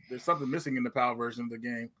version. There's something missing in the PAL version of the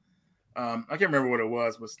game. I can't remember what it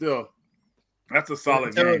was, but still, that's a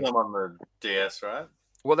solid Two of game. them on the DS, right?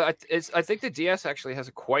 Well, I think the DS actually has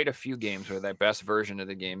quite a few games where that best version of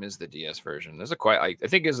the game is the DS version. There's I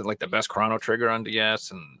think isn't like the best Chrono Trigger on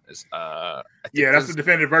DS, and Yeah, that's the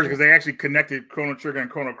definitive version because they actually connected Chrono Trigger and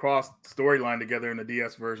Chrono Cross storyline together in the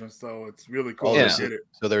DS version, so it's really cool. Yeah. They did it.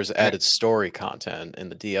 So there's added story content in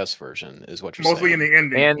the DS version, is what you're Mostly saying. in the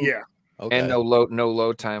ending, And- yeah. Okay. and no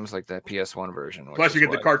load times like that PS1 version. which Plus, you is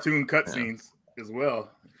get the why- cartoon cutscenes as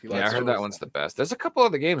well. If you Yeah, I like heard that those. one's the best. There's a couple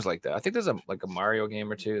other games like that. I think there's a Mario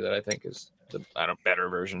game or two that I think is the better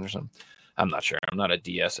version or something. I'm not sure. I'm not a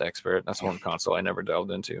DS expert. That's one console I never delved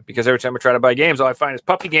into because every time I try to buy games, all I find is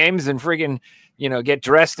puppy games and friggin', get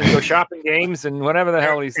dressed and go shopping games and whatever the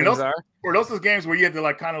hell these And things those- are. Or those are games where you had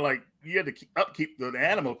to you had to upkeep the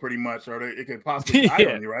animal pretty much, or it could possibly die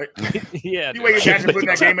Yeah. on you, right? Yeah. You wait, imagine putting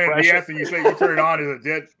that game in a Pressure. DS and you say you turn it on as a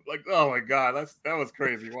dead, like, oh my god, that was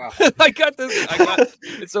crazy. Wow.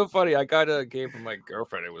 It's so funny. I got a game from my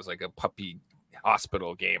girlfriend. It was like a puppy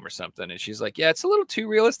hospital game or something. And she's like, yeah, it's a little too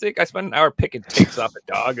realistic. I spent an hour picking ticks off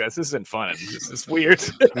a dog. This isn't fun. This is weird.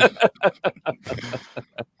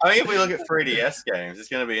 I think if we look at 3DS games, it's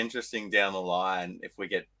going to be interesting down the line if we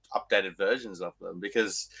get updated versions of them,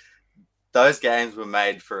 because those games were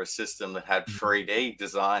made for a system that had 3D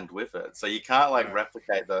designed with it. So you can't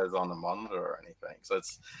replicate those on the monitor or anything. So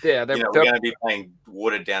it's, Yeah, we're going to be playing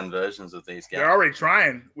watered down versions of these games. They're already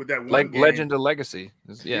trying with that one like game. Legend of Legacy.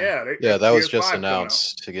 Yeah. Yeah, that was just PS5 coming out.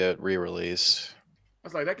 announced to get re-released. I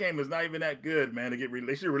was like, that game is not even that good, man.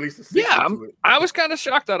 They should release the sequel Yeah, to it. I was kind of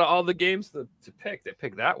shocked out of all the games to pick. They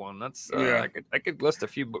picked that one. That's Yeah. I could list a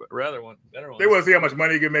few better ones. They want to see how much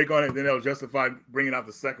money you can make on it, then they'll justify bringing out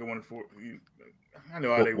the second one for. I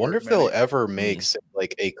know how they Wonder work, if they'll man. ever make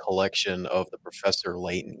like a collection of the Professor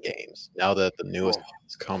Layton games now that the newest one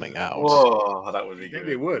is coming out. Whoa, that would be I think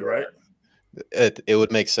good. they would, right? It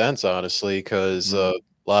would make sense, honestly, because a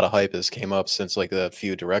lot of hype has came up since like a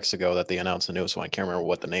few directs ago that they announced the newest one. I can't remember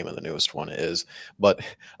what the name of the newest one is, but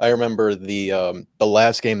I remember the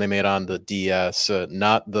last game they made on the DS,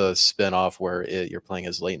 not the spin-off where you're playing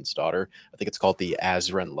as Layton's daughter. I think it's called the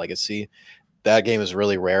Azren Legacy. That game is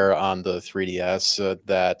really rare on the 3DS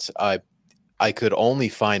that I could only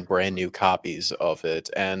find brand new copies of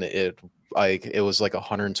it, and it was like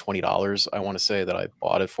 $120, I want to say, that I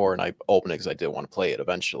bought it for, and I opened it because I did want to play it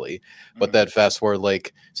eventually. But that fast forward,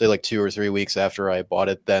 like 2 or 3 weeks after I bought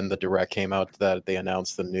it, then the direct came out that they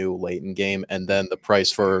announced the new Layton game, and then the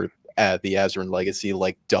price for the Azren Legacy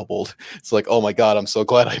like doubled. It's like, oh my god, I'm so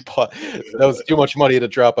glad I bought. That was too much money to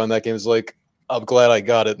drop on that game. It's like, I'm glad I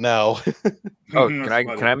got it now. Oh, That's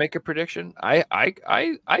can I make a prediction? I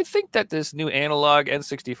think that this new analog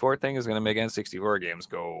N64 thing is going to make N64 games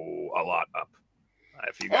go a lot up.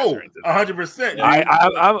 If you guys are into that. 100%.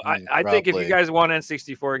 I think if you Probably. guys want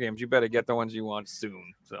N64 games, you better get the ones you want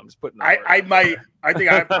soon. So I'm just putting. That word I out might. there. I think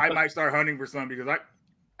I might start hunting for some because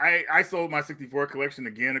I sold my 64 collection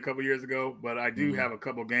again a couple years ago, but I do have a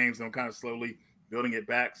couple games and I'm kind of slowly building it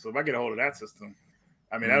back. So if I get a hold of that system,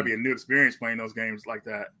 I mean that'll be a new experience playing those games like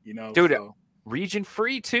that, you know. Dude, so. region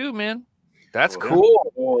free too, man. That's Yeah.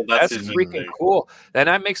 cool. Oh, That's his freaking music. cool. And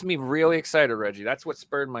that makes me really excited, Reggie. That's what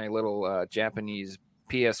spurred my little Japanese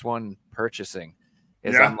PS1 purchasing.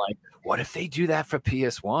 Is Yeah. I'm like, what if they do that for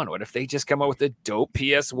PS1? What if they just come out with a dope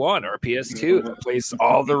PS1 or PS2 that plays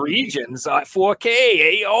all the regions 4K?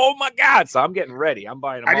 Hey, oh my God! So I'm getting ready. I'm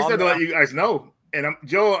buying them. I just all had to now. let you guys know, and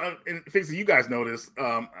Joe and Fixie, you guys know this.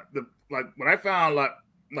 Like when I found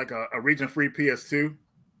like a region free PS2,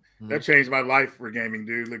 that changed my life for gaming,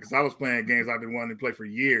 dude. Because I was playing games I've been wanting to play for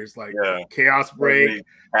years, like Chaos Break,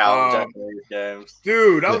 Japanese games.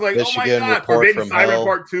 dude. I was The like, oh my Michigan God, Report Forbidden from Cyber Hell.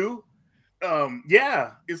 Part 2.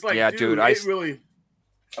 Yeah, it's like, dude, it really.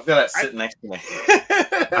 I've got that sitting next to me.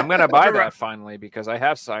 I'm gonna buy that finally because I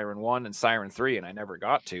have Siren 1 and Siren 3, and I never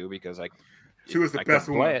got 2 because 2 is the I best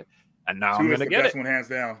couldn't one. play it, and now 2 I'm is gonna the get best it. one, hands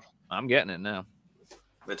down. I'm getting it now.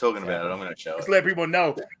 We're talking about it. I'm going to show Just it. let people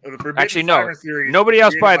know. The Forbidden Actually, no. Siren series Nobody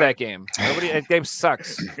else created buy by- that game. That game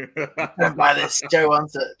sucks. Don't buy this. Joe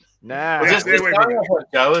wants it. Nah. Yeah, Just stay away from starting it. off what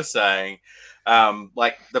Joe was saying,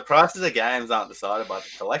 like the prices of games aren't decided by the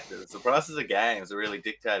collectors. The prices of games are really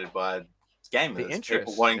dictated by gamers, The interest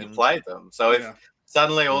people wanting to in- play them. So if Yeah.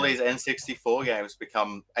 suddenly all these N64 games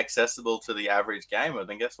become accessible to the average gamer,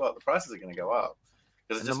 then guess what? The prices are going to go up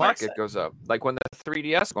because And the market goes up. Like when the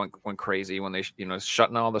 3DS went crazy, when they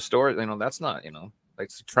shutting all the stores. That's not like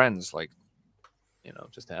trends. Like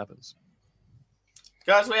just happens.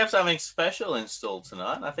 Guys, we have something special installed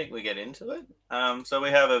tonight. I think we get into it. So we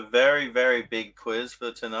have a very, very big quiz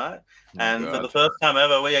for tonight. And for the first time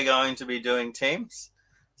ever, we are going to be doing teams.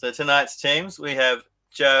 So tonight's teams, we have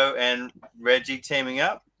Joe and Reggie teaming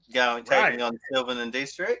up, taking on Sylvan and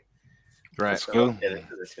dStreet. Right. So let's get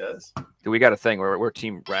into this, guys. We got a thing where we're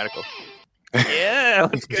Team Radical. Yeah,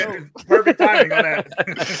 let's go. Perfect timing on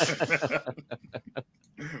that.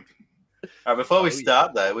 All right, before we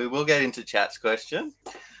start, though, we will get into chat's question.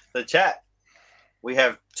 The chat, we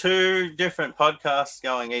have 2 different podcasts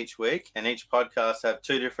going each week, and each podcast have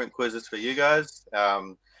 2 different quizzes for you guys.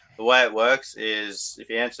 The way it works is if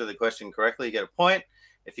you answer the question correctly, you get a point.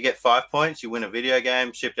 If you get 5 points, you win a video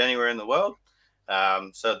game shipped anywhere in the world.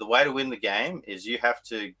 So the way to win the game is you have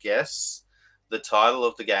to guess the title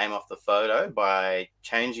of the game off the photo by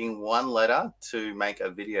changing one letter to make a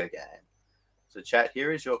video game. So chat,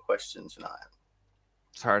 here is your question tonight.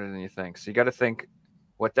 It's harder than you think. So you got to think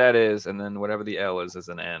what that is, and then whatever the L is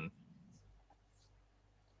an N.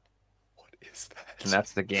 What is that? And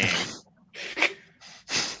that's the game.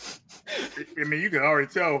 I mean, you can already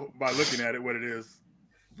tell by looking at it what it is,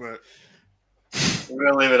 but We're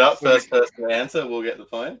going to leave it up. First person to answer, we'll get the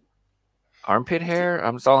point. Armpit hair?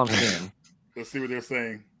 That's all I'm seeing. let's see what they're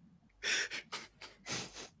saying.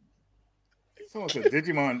 Someone said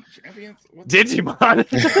Digimon Champions? What the- Digimon.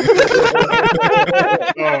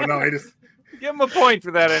 Oh, no, he just... Give him a point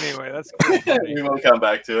for that anyway. That's cool. We will come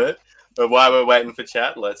back to it. But while we're waiting for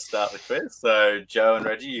chat, let's start the quiz. So Joe and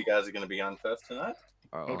Reggie, you guys are going to be on first tonight.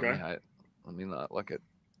 Okay. Let me not look at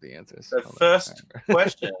the answers. So Hold on. first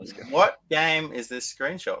question, what game is this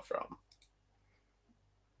screenshot from?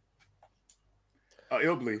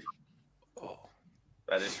 Illbleed.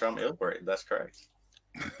 That is from Illbreed. That's correct.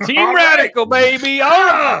 Team All right. Radical, baby.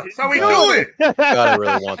 Ah, Oh, so we do it. God, I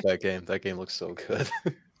really want that game. That game looks so good.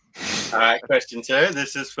 All right, question 2.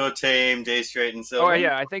 This is for Team dStreet and Sylvan. Oh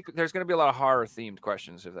yeah, I think there's going to be a lot of horror themed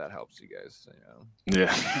questions if that helps you guys.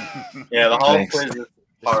 Yeah. Yeah, the whole Thanks. quiz is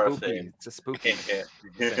horror Spooky. themed. It's a spooky. Yeah.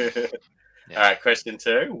 Yeah. All right, question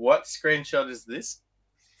 2. What screenshot is this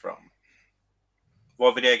from?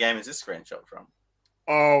 What video game is this screenshot from?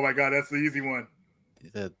 Oh, my God, that's the easy one.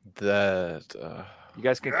 You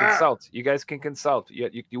guys can consult. You guys can consult.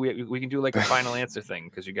 We can do like a final answer thing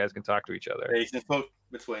because you guys can talk to each other. You can talk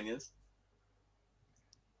between you.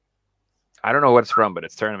 I don't know what it's from, but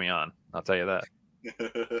it's turning me on. I'll tell you that.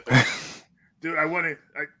 Dude, I want it.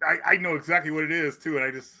 I know exactly what it is, too, and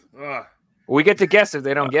I just... We get to guess if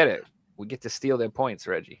they don't get it. We get to steal their points,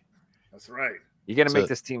 Reggie. That's right. You're gonna So- make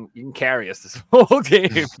this team. You can carry us this whole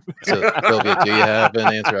game. So, Sylvia, do you have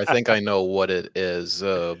an answer? I think I know what it is,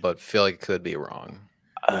 but feel like it could be wrong.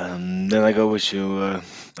 Then I go with you.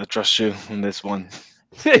 I trust you on this one.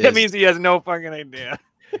 That means he has no fucking idea.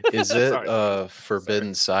 Is it Sorry.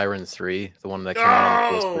 Forbidden Siren 3, the one that came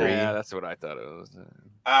out on Oh! PS3? Yeah, that's what I thought it was.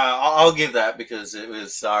 I'll give that because it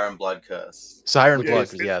was Siren Blood Curse. Siren Yeah, Blood,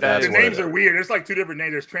 it's- yeah, that that's The is what names it are is. weird. There's like two different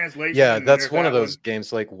names. There's translation. Yeah, and that's there's one of that those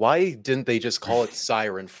games. Like, why didn't they just call it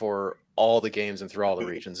Siren for all the games and through all the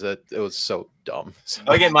regions? That it was so dumb. So-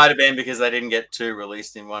 I think it might have been because they didn't get two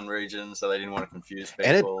released in one region, so they didn't want to confuse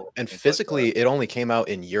and people. and things like physically, that. it only came out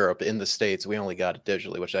in Europe. In the States, we only got it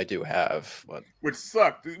digitally, which I do have. But Which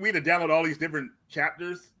sucked. We had to download all these different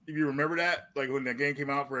chapters. If you remember that, like when the game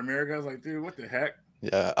came out for America, I was like, dude, what the heck?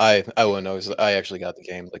 yeah, I wouldn't know. 'Cause I actually got the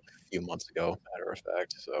game like a few months ago, matter of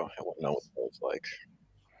fact. So I wouldn't know what it was like.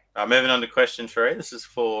 Moving on to question 3. This is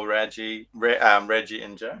for Reggie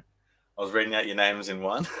and Joe. I was reading out your names in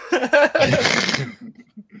one.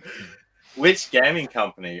 Which gaming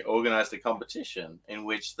company organized a competition in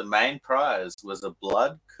which the main prize was a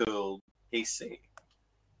blood-cooled PC?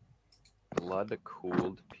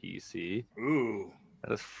 Blood-cooled PC. Ooh,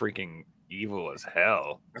 That is freaking evil as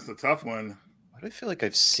hell. that's a tough one. Why do I feel like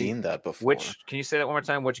I've seen that before? Which? Can you say that one more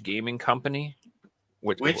time? Which gaming company?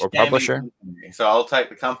 Which or gaming publisher? company? So I'll take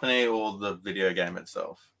the company or the video game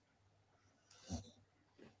itself.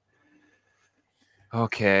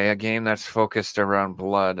 Okay, a game that's focused around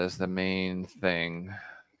blood as the main thing.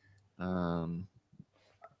 I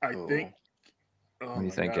Oh. think. Oh What are you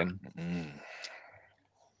my God. thinking?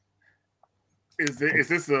 Is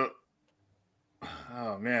this a?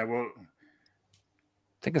 Oh man, well,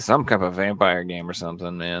 Think of some kind of a vampire game or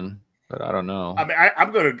something, man. But I don't know. I mean,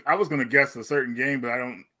 I was gonna guess a certain game, but I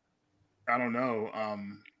don't know.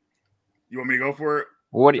 You want me to go for it?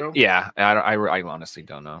 What? Joe? Yeah, I honestly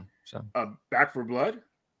don't know. So Back for Blood.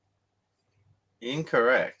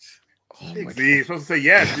 Incorrect. Oh Big my Z, you're supposed to say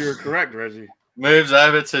yes. You're correct, Reggie. Moves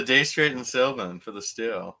over to dStreet and Sylvan for the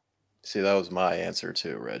steal. See, that was my answer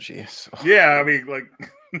too, Reggie. So. Yeah, I mean, like,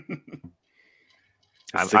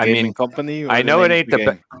 It's the I gaming mean, company. Or I the know it name ain't of the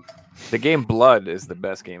game? the game Blood is the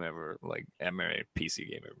best game ever, like PC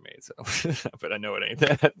game ever made. So, but I know it ain't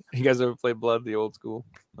that. You guys ever play Blood, the old school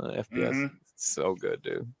FPS? Mhm. It's so good,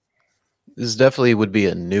 dude. This definitely would be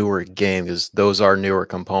a newer game because those are newer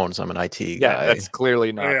components. I'm an IT Yeah, guy. that's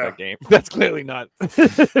clearly not Yeah. that game. That's clearly not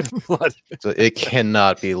Blood. So it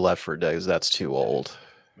cannot be Left 4 Dead 'cause that's too old.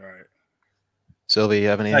 all right. Sylvie, you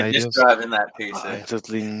have any No, ideas? just driving that I'm PC.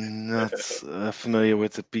 totally not familiar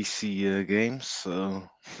with the PC games, so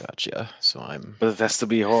Gotcha. So I'm. but it has to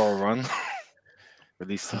be a horror run.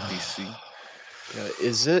 Released on PC. Yeah,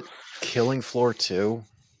 is it Killing Floor 2?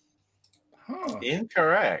 Huh.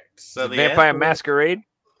 Incorrect. So the Vampire answer Masquerade.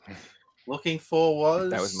 looking for was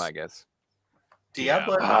That was my guess.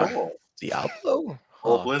 Diablo Ah. 4 Diablo?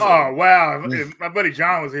 or Huh. Blizzard. Oh wow! If my buddy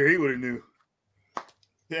John was here, he would have knew.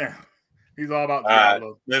 Yeah, he's all about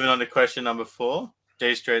Diablo. Moving on to question number 4.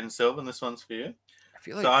 dStreet and Sylvan, this one's for you. I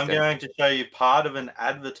feel So I'm going to show you part of an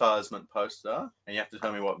advertisement poster, and you have to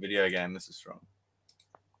tell me what video game this is from.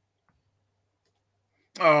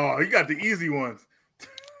 Oh, he got the easy ones.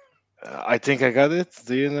 I think I got it.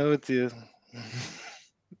 Do you know it?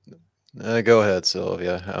 Go ahead,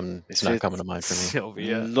 Sylvia. It's Is not it coming to mind for me.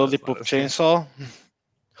 Sylvia. Lollipop Chainsaw.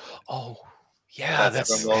 Oh, yeah,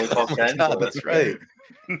 that's from Lollipop oh my Chainsaw, God, that's that's right.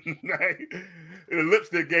 The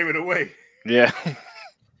lipstick gave it away. Yeah.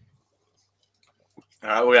 All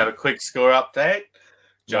right, we have a quick score update.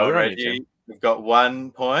 Joe we're on Reggie, we've got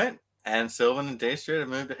 1 point, and Sylvan and dStreet have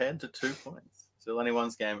moved ahead to 2 points. Still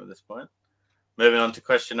anyone's game at this point. Moving on to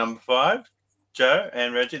question number 5. Joe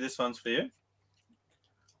and Reggie, this one's for you.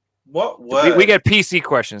 What word? We get PC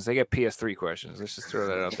questions. They get PS3 questions. Let's just throw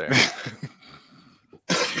that out there.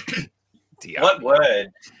 What word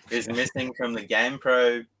is missing from the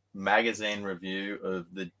GamePro magazine review of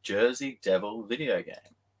the Jersey Devil video game?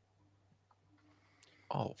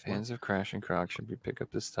 Oh, Fans of Crash and Croc should be pick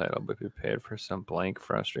up this title, but be prepared for some blank,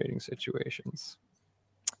 frustrating situations.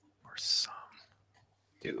 Or some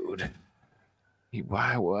dude.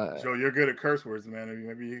 Why what? Joe, you're good at curse words, man.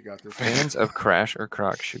 Maybe you got this. Fans of Crash or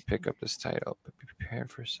Croc should pick up this title, but be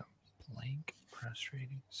prepared for some blank,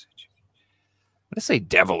 frustrating situation. I'm gonna say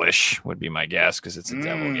devilish would be my guess because it's a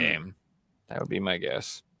devil game. That would be my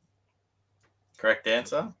guess. Correct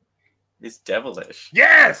answer is devilish.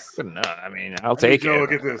 Yes. Good enough. I mean, I'll take Joe, it.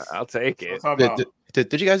 look at this. I'll take That's it. what I'm talking about.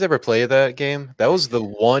 Did you guys ever play that game? That was the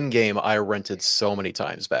one game I rented so many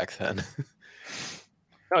times back then.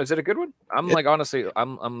 No, is it a good one? I'm like honestly,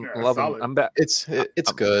 I'm Yeah, loving. solid. I'm back. It's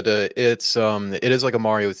good. It is like a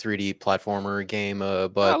Mario 3D platformer game,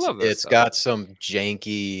 but love that it's stuff. got some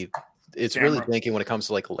janky. It's really Camera. janky when it comes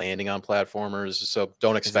to like landing on platformers. So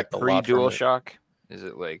don't Is it expect a lot from pre-Dual it. Shock? Is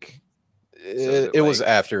it like It was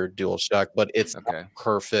after DualShock, but it's not Okay. a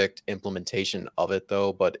perfect implementation of it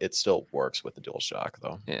though. But it still works with the DualShock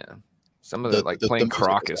though. Yeah. Some of the like the playing music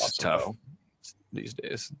Croc is is awesome, tough though. these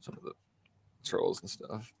days. Some of the trolls and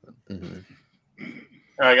stuff. But... Mhm.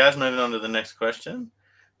 All right, guys, moving on to the next question.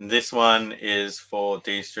 This one is for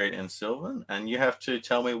D Street and Sylvan, and you have to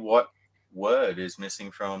tell me what word is missing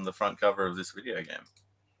from the front cover of this video game.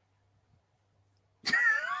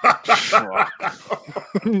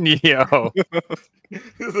 Yo,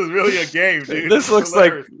 This is really a game, dude. this It's looks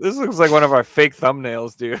hilarious. like one of our fake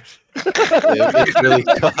thumbnails, dude. It really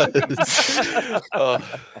does. Oh.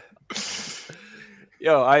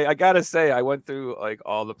 Yo, I gotta say, I went through like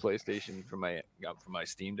all the PlayStation for my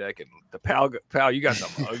Steam Deck, and the pal, you got some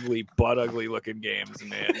ugly looking games,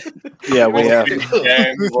 man. Yeah, we have. Dude,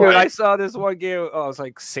 I saw this one game. Oh, it's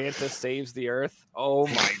like Santa Saves the Earth. Oh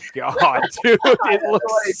my god, dude, it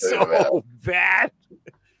looks so bad.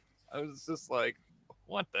 I was just like,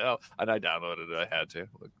 what the hell? And I downloaded it. I had to.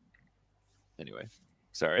 Anyway,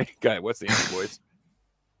 sorry, guy. What's the answer, boys?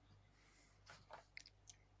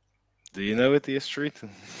 Do you know it, dStreet?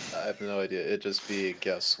 I have no idea. It'd just be a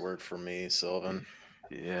guesswork for me, Sylvan.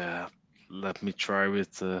 Yeah. Let me try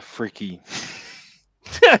with Freaky.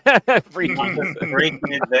 Freaking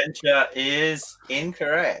Adventure is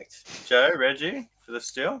incorrect. Joe, Reggie, for the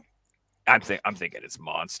steal. I'm thinking it's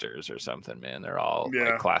monsters or something, man. They're all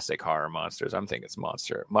like classic horror monsters. I'm thinking it's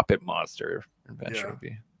Muppet Monster Adventure would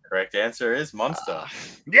be. Correct answer is Monster.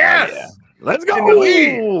 Yes! Oh, yeah. Let's In the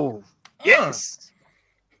lead. go! Yes.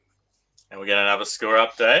 And we get another score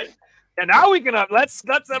update. And now we can let's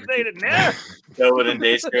update it now. Sylvan and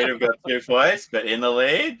D-Street have got 2 points, but in the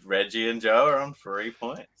lead, Reggie and Joe are on 3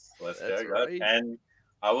 points. Let's That's go, right. guys. And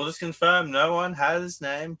I will just confirm no one has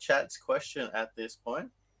named chat's question at this point.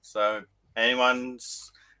 So anyone's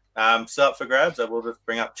still up for grabs, I will just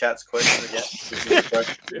bring up chat's question again.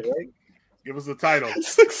 Give us the title. And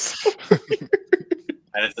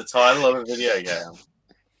it's the title of a video game.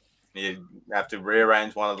 You have to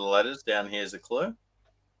rearrange one of the letters. Down here is a clue.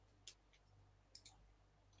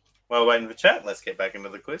 While waiting for chat, let's get back into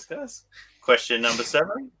the quiz, guys. Question number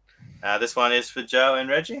 7. This one is for Joe and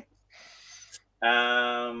Reggie.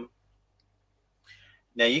 Now,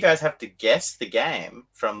 you guys have to guess the game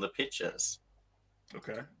from the pictures.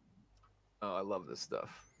 Okay. Oh, I love this stuff.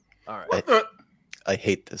 All right. I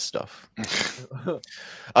hate this stuff.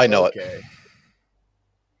 I know it.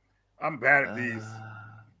 I'm bad at these.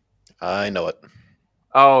 I know it.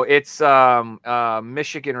 Oh, it's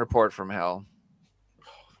Michigan Report from Hell.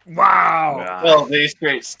 Wow. Well,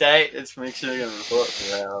 D-Street State, it's Michigan Report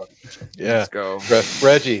from Hell. Yeah. Let's go.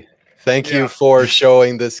 Reggie, thank you for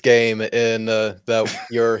showing this game in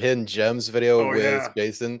your Hidden Gems video with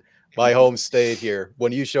Jason. My home stayed here.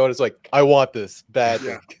 When you showed it, it's like, I want this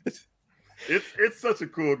badly. Yeah. It's such a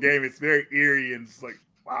cool game. It's very eerie and it's like,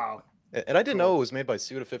 wow. And I didn't know it was made by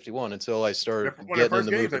Suda 51 until I started getting in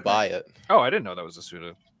the mood to buy it. Oh, I didn't know that was a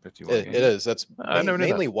Suda 51 game. It is. That's I never knew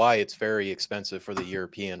mainly that. why it's very expensive for the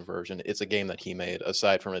European version. It's a game that he made,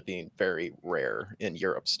 aside from it being very rare in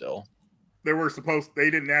Europe still. They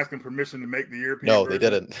didn't ask him permission to make the European No, version. they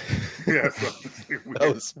didn't. Yeah, so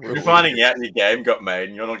That was You're really finding out your game got made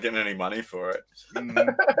and you're not getting any money for it.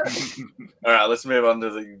 All right, let's move on to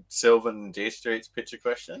the Sylvan D Street's picture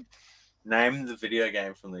question. Name the video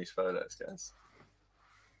game from these photos, guys.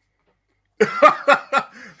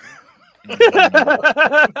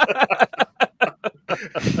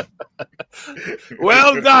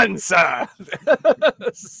 Well done, sir.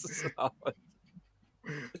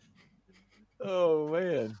 Oh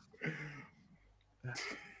man.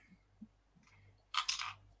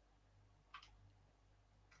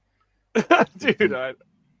 Dude,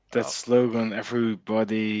 That slogan,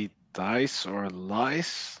 everybody dies or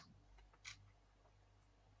lies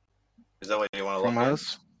Is that what you want to from look at?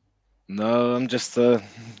 us. No, I'm just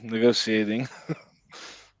negotiating.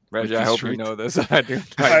 Reggie, With I the hope you street. know this. I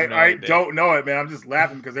I don't know it, man. I'm just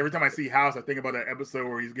laughing because every time I see House, I think about that episode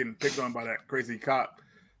where he's getting picked on by that crazy cop.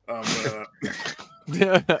 Dude,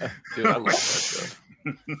 I love that stuff.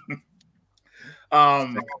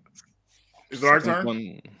 Is it our turn?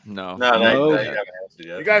 No. No, No. they haven't answered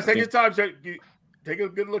yet. You guys take your time. Take a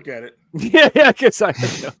good look at it. Yeah, because I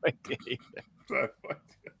have no idea.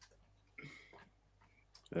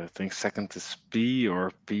 I think second is P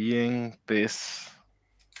or peeing, piss.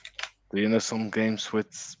 Do you know some games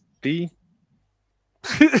with P?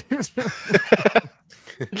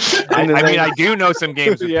 I mean, I do know some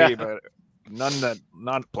games with Yeah. P, but none that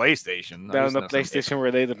not PlayStation. I No, just not know PlayStation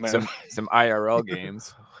related, man. some IRL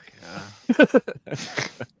games. I'll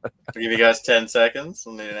give you guys 10 seconds.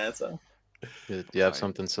 We'll need an answer. Do you have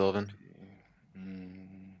something, Sylvan?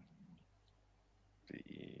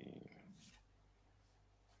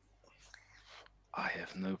 I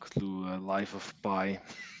have no clue. Life of Pi.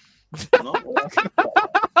 No?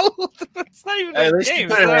 It's not even Hey, a at least you game.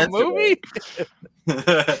 put It's an not a answer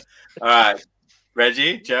movie. All right,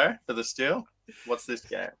 Reggie, Joe, for the steal. What's this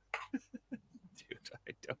game? Dude,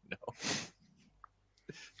 I don't know.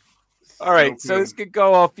 All right, so this could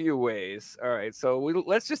go a few ways. All right, so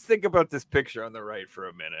let's just think about this picture on the right for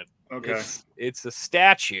a minute. Okay. It's a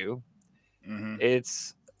statue. Mhm.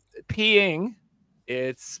 It's peeing.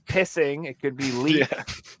 It's pissing. It could be leak. Yeah.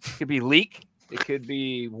 It could be leak. It could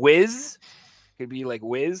be whiz. It could be like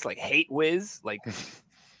whiz, like hate whiz, like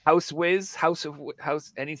house whiz, house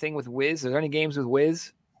anything with whiz. Are there any games with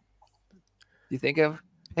whiz? You think of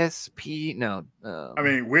SP? No. I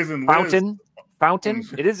mean, Wiz and Wiz. Fountain.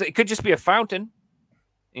 It is. It could just be a fountain.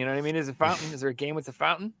 You know what I mean? Is a fountain? Is there a game with a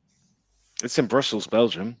fountain? It's in Brussels,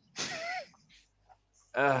 Belgium.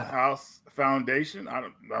 House Foundation. I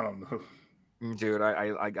don't know. Dude,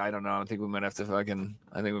 I don't know. I think we might have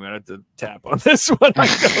to tap on this one. I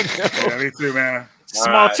don't know. Yeah, me too, man.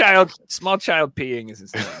 Small child peeing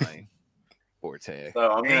is not my forte.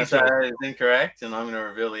 So I'm going to say it's incorrect, and I'm going to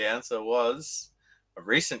reveal the answer was a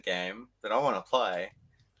recent game that I want to play.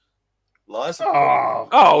 Lies of P.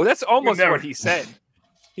 Oh, that's almost never- what he said.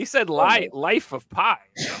 He said life of Pi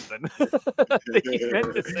or something. I think he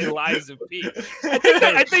meant to say lies of P.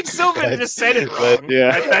 I think Sylvan just said it wrong.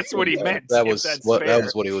 Yeah. That's what he meant. That if was that's what fair.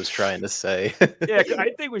 he was trying to say. Yeah,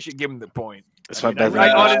 I think we should give him the point. That's I my mean, bad.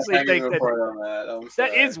 I honestly I'll give think you a that point on that. I'm that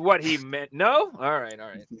sorry. is what he meant. No? All right.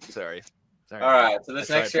 Sorry. All right, so this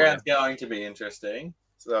I tried next for you. round's going to be interesting.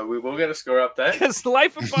 So we will get a score update. Because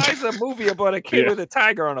Life of Pi is a movie about a kid Yeah. with a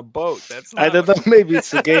tiger on a boat. That's I not don't know. Maybe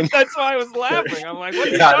it's a game. That's why I was laughing. I'm like, what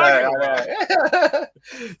are you Yeah, talking about? I know.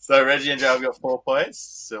 So Reggie and Joe have got 4 points.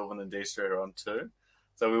 Sylvan and dStreet are on 2.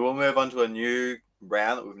 So we will move on to a new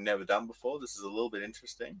round that we've never done before. This is a little bit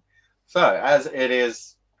interesting. So as it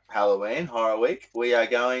is Halloween, Horror Week, we are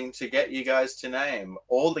going to get you guys to name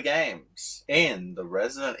all the games in the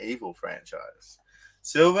Resident Evil franchise.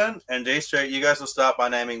 Sylvan and dStreet, you guys will start by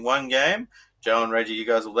naming one game. Joe and Reggie, you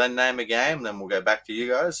guys will then name a game. Then we'll go back to you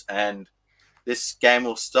guys. And this game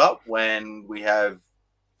will stop when we have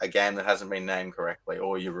a game that hasn't been named correctly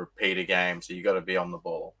or you repeat a game. So you got to be on the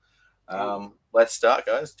ball. Let's start,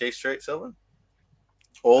 guys. dStreet, Sylvan.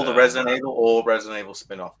 All the Resident Evil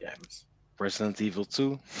spin-off games. Resident Evil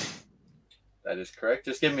 2. That is correct.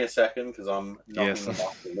 Just give me a second because I'm knocking Yes. them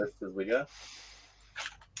off the list as we go.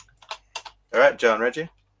 All right, Joe and Reggie.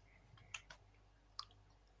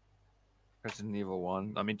 Resident Evil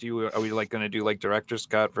 1. I mean, are we like going to do like director's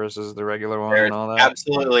cut versus the regular one There and is all that?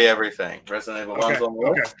 absolutely everything. Resident Evil 1's on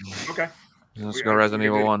the list. Okay. Let's go Resident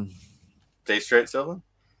Evil 1. dStreet, Sylvan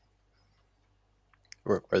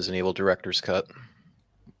Resident Evil Director's Cut.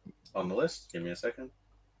 on the list. Give me a second.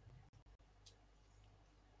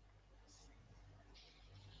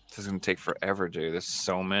 This is going to take forever, dude. There's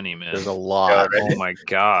so many, man. There's a lot. Oh my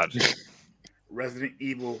god. Resident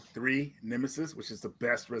Evil 3 Nemesis, which is the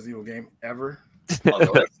best Resident Evil game ever. On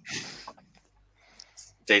the list.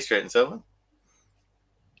 dStreet and Sylvan.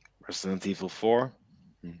 Resident Evil 4.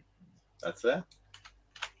 That's there.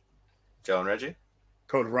 Joe and Reggie.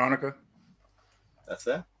 Code Veronica. That's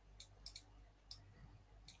there.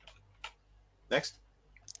 Next.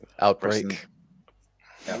 Outbreak.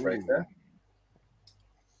 Outbreak there.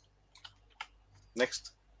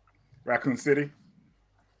 Next. Raccoon City.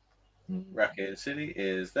 Raccoon City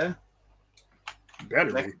is there.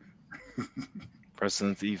 Better Next. be.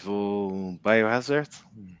 Resident Evil Biohazard.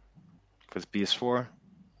 For the PS4.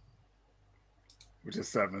 Which is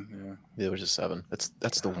 7, Yeah, which is 7.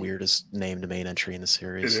 That's the weirdest named main entry in the yeah.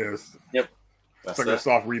 series. It is. That's It's like there. a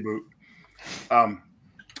soft reboot.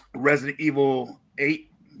 Resident Evil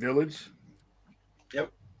 8 Village.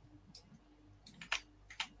 Yep.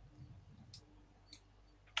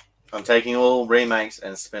 I'm taking all remakes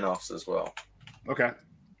and spin-offs as well. Okay.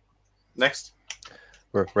 Next.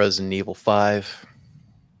 Resident Evil 5.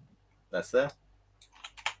 That's there.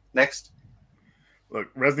 Next. Look,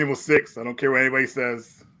 Resident Evil 6. I don't care what anybody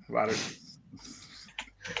says about it.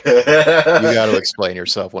 You got to explain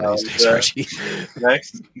yourself one of these days, Reggie.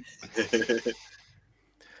 Next.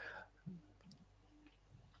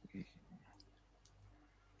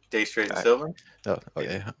 dStreet and Silver. Oh,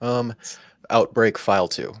 okay. Outbreak File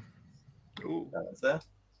 2. Ooh. That's there.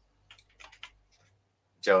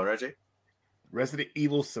 Joe and Reggie. Resident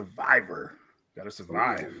Evil Survivor. Gotta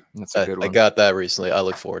survive. That's a good I one. got that recently. I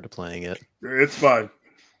look forward to playing it. It's fun.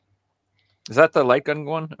 Is that the light gun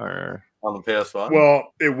one or? On the PS1.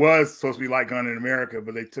 Well, it was supposed to be Light Gun in America,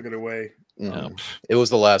 but they took it away. Mm. It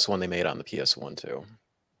was the last one they made on the PS1 too.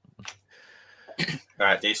 All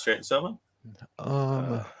right, dStreet and Silver.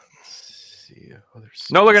 Let's see. Oh,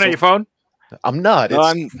 No looking at your phone. I'm not.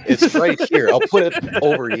 No, It's right here. I'll put it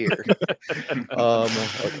over here.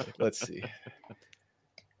 Okay, let's see.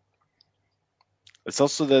 It's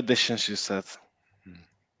also the editions you said.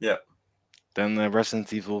 Yeah. Then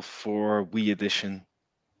Resident Evil 4 Wii Edition.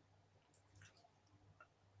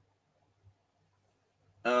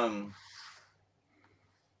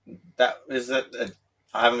 That is that.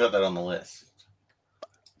 I haven't got that on the list.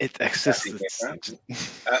 It exists. different?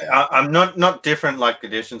 I'm not different like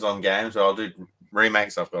editions on games, but I'll do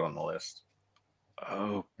remakes I've got on the list.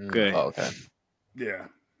 Okay. Oh, okay. Yeah.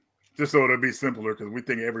 Just so it'll be simpler because we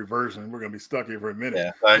think every version we're gonna be stuck here for a minute.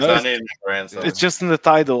 Yeah, so No, I need another answer. It's just in the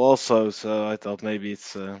title also, so I thought maybe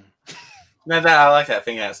it's. No, I like that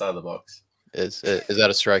thing outside the box. Is that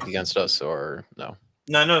a strike against us or no?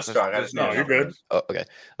 No, no strike. I just No, need you're another good. Oh, okay.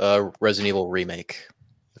 Resident Evil remake,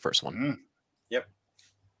 the first one. Mm. Yep.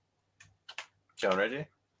 John, Reggie?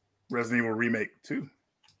 Resident Evil Remake 2.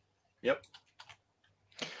 Yep.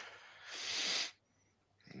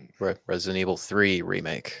 Resident Evil 3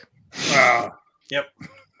 remake. Yep.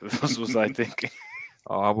 This was I thinking.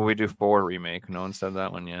 Oh, how about we do 4 remake? No one said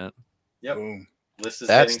that one yet. Yep. Boom. List is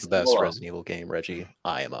That's getting the best smaller. Resident Evil game, Reggie.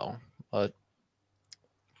 IMO.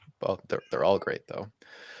 Well, they're all great though.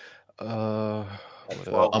 That's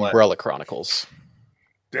well played. Umbrella Chronicles.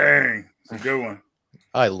 Dang. It's a good one.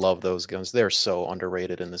 I love those guns. They're so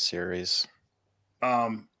underrated in the series.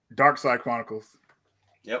 Dark Side Chronicles.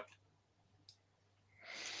 Yep.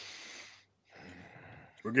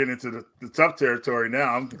 We're getting into the tough territory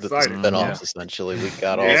now. I'm The excited. spin-offs, essentially. We've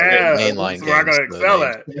got all Yeah, the mainline that's where I'm games. gonna excel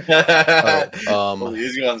at. Well,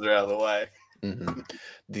 these ones are out of the way. Mhm.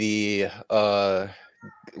 The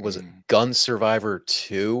was it Gun Survivor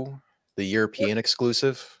 2, the European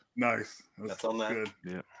exclusive? Nice. That's on there.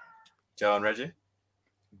 Good. Joe and Reggie?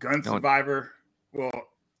 Gun No. Survivor. Well,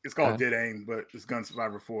 it's called Okay. Dead Aim, but it's Gun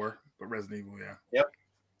Survivor 4. But Resident Evil, yeah.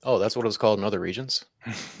 Oh, that's what it was called in other regions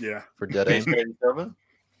Yeah. for Dead Aim. dStreet319?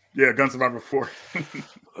 Yeah, Gun Survivor 4.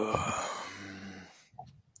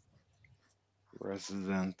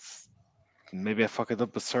 Resident. Maybe I fuck it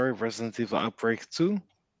up, but sorry. Resident Evil Outbreak 2.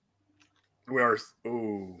 We are.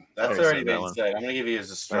 Ooh. That's Okay, already so that been one. said. I'm going to give you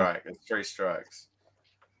as a strike. It's 3 strikes.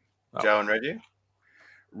 Oh. Joe and Reggie?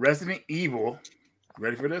 Resident Evil.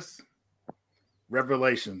 Ready for this?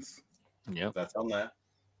 Revelations. Yep. That's on there.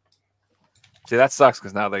 See, that sucks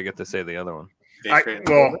because now they get to say the other one.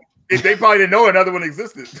 Well, they probably didn't know another one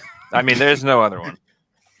existed. I mean, there's no other one.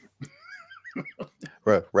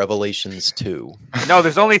 Revelations 2. No,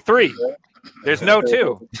 there's only 3. There's no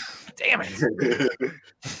 2. Damn it.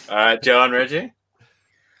 All right, Joe and Reggie?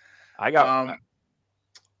 I got.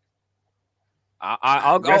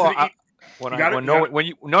 I'll go. Resident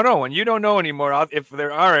When you don't know anymore, if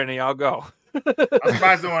there are any, I'll go. I'm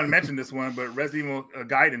surprised no one mentioned this one, but Resident Evil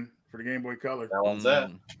Gaiden for the Game Boy Color. That one's there.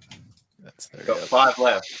 That's there. Got 5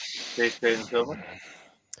 left. dStreet319?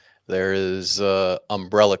 There is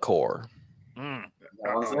Umbrella Corps. Mm.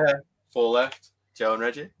 That one's there. 4 left. Joe and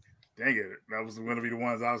Reggie? Dang it! That was going to be the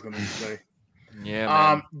ones I was going to say. Yeah.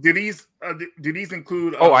 Man. Do these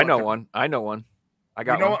include? Oh, I know one. I know one. I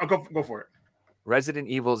got You know one. what? Go for it. Resident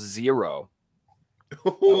Evil 0.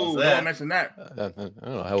 Ooh, no that? one mentioned that. I don't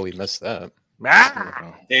know how we missed that.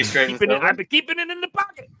 Ah, dStreet319? I've been keeping it in the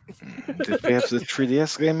pocket. Did we have the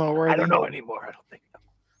 3DS game already? I don't know anymore. I don't think.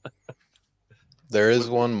 There is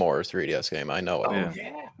one more 3DS game. I know it. Yeah.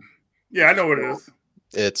 Yeah. Yeah, I know what it is.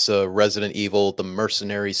 It's Resident Evil: The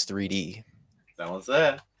Mercenaries 3D. That one's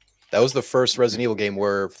there. That was the first Resident Evil game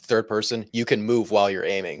where third person you can move while you're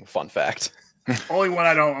aiming. Fun fact. Only one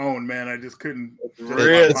I don't own, man. I just couldn't.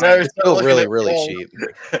 Really, It's still really cheap.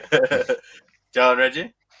 Joe and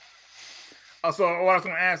Reggie? Also, what I was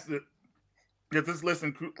going to ask, does this list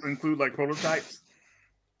include like prototypes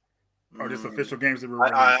or just official games that were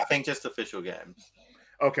released? I think just official games.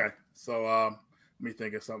 Okay, so let me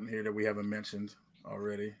think of something here that we haven't mentioned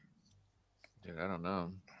already. Dude, I don't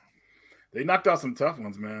know. They knocked out some tough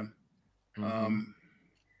ones, man. Mhm.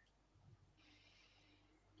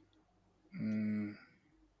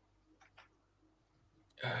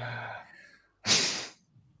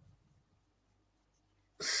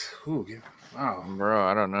 Wow. Bro,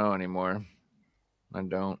 I don't know anymore. I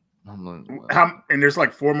don't. And there's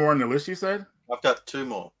like 4 more on the list, you said? I've got 2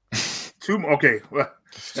 more. 2 more. Okay, well,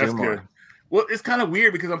 that's Two more. good. Well, it's kind of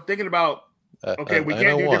weird because I'm thinking about, okay, we I can't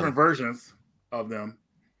know do one. different versions of them.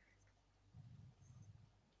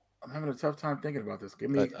 I'm having a tough time thinking about this.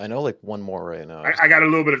 Give me. I know like one more right now. I got a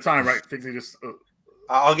little bit of time, right? Fixing just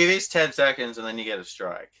I'll give you 10 seconds and then you get a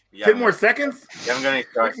strike. 10 more seconds. You haven't got any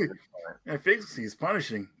strikes. Man, Fixie's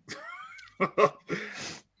punishing.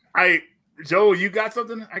 Joe, you got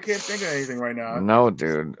something? I can't think of anything right now. No,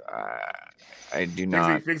 dude. I do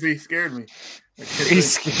not. Fixie scared me.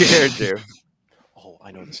 He's scared, dude. Oh,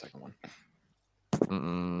 I know the second one.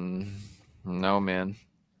 No, man.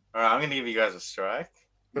 All right, I'm gonna give you guys a strike.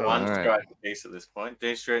 One All right. strike apiece at this point.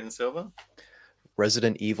 dStreet and Silver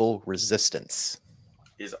Resident Evil Resistance.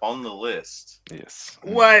 is on the list. Yes.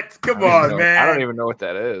 What? Come on, man. I don't even know what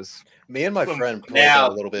that is. Me and my Some- friend played Now,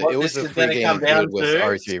 that a little bit. what It was this a is free gonna game come down included with to,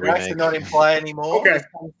 R3 strikes are remake. not in play anymore. Okay. This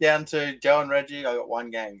comes down to Joe and Reggie. I got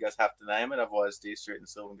one game. You guys have to name it, otherwise dStreet and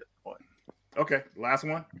Silver get the point. Okay, last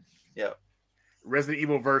one. Yep. Resident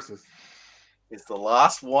Evil Versus. It's the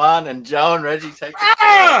last one, and Joe and Reggie take the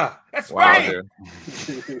Ah, that's Wow, right.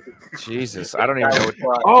 dude. Jesus, I don't even know.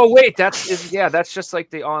 point. Oh wait, that's just like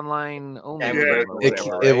the online only. Yeah, game or It,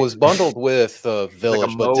 whatever, it right? was bundled with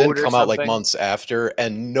Village, but mode didn't or come out like something? months after,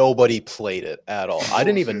 and nobody played it at all. I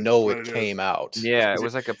didn't even know Bullshit, it but it came out. Yeah, it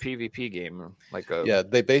was like a PvP game, like a Yeah,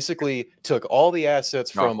 they basically took all the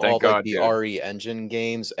assets Oh, from thank all God, like the dude. RE Engine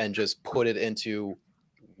games and just put it into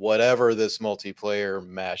whatever this multiplayer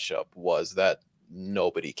mashup was that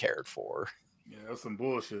nobody cared for. Yeah, that's some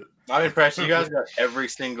bullshit. I'm impressed. You guys got every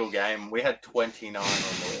single game. We had 29 on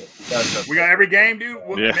the list. You guys We got every game, dude.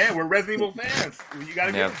 Well, Yeah. Man, we're Resident Evil fans. You got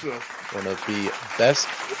to Yeah. give it to us. One of the best.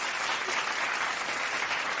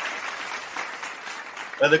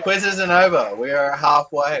 But the quiz isn't over. We are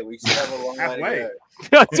halfway. We still have a long way Halfway? to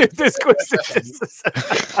go. dude, this quiz is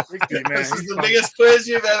Ricky, man, This is he's the talking- biggest quiz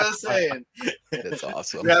you've ever seen. It's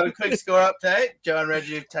awesome. We have a quick score update. Joe and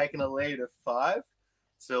Reggie have taken a lead of 5.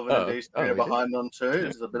 Silver and dStreet are we did. behind on 2.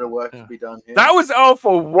 There's a bit of work to be done here. That was all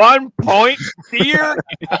for 1 point. Dear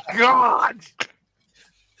God.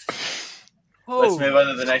 Let's move on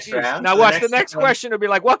to the next Jeez. round. Now watch the next question. Will be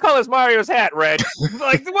like, "What color is Mario's hat? Red."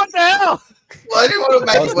 Like, what the hell? Well, I didn't want to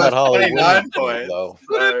make One's it not worth 29 Halloween, points. though.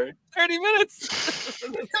 So, 30 minutes.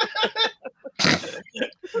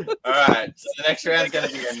 all right. So the next round is going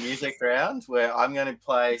to be a music round where I'm going to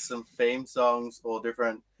play some theme songs or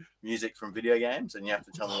different music from video games, and you have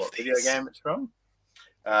to tell me what video game it's from.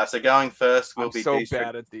 So going first will I'm be so dStreet.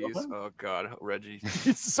 bad at these. Oh God, Reggie.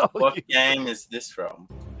 It's so What game is this from?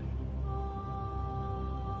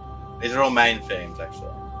 These are all main themes, actually.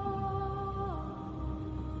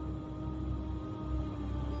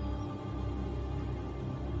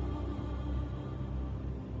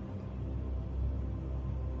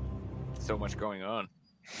 so much going on.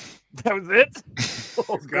 That was it.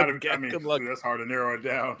 Oh, It's gotta, good, I mean, good luck. that's hard to narrow it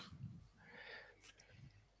down.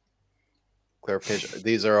 Clarification: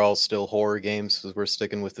 these are all still horror games because we're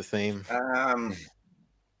sticking with the theme.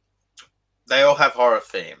 They all have horror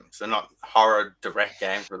themes. They're not horror direct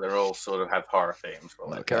games, but they're all sort of have horror themes.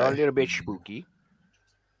 Okay, a little bit spooky.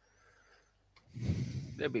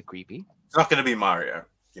 A bit creepy. It's not going to be Mario,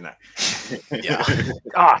 you know. Yeah.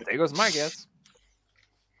 Ah, there goes my guess.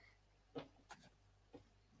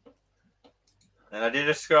 And I did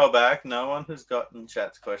just scroll back. No one has gotten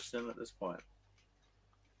chat's question at this point.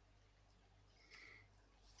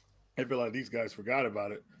 I feel like these guys forgot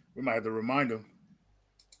about it. We might have to remind them.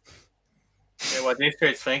 Yeah, while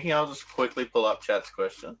dStreet's thinking, I'll just quickly pull up chat's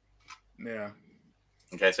question. Yeah.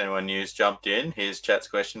 In case anyone new's jumped in, here's chat's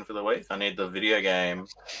question for the week. I need the video game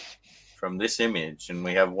from this image, and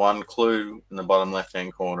we have one clue in the bottom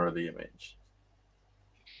left-hand corner of the image.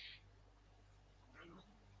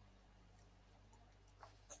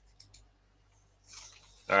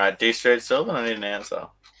 All right, dStreet Silver, I need an answer.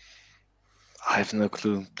 I have no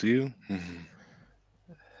clue. Do you?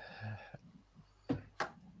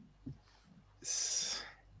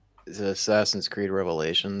 Is it Assassin's Creed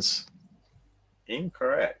Revelations?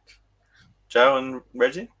 Incorrect. Joe and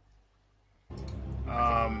Reggie?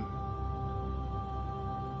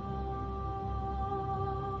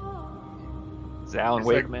 Is it Alan It's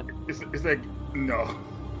Wake, like- man? It's like, no.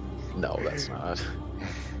 No, that's not.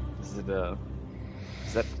 Is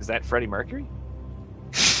it is that Freddie Mercury?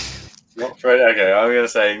 Not Fred. Okay, I'm going to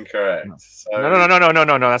say incorrect. So,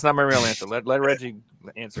 No. That's not my real answer. Let Reggie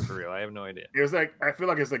answer for real. I have no idea. It was like, I feel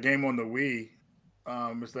like it's a game on the Wii.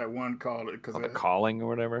 It's that one called, because The Calling or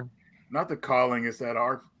whatever. not the Calling, it's that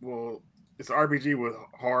it's an RPG with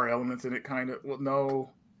horror elements in it, kind of. Well,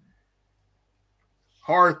 no.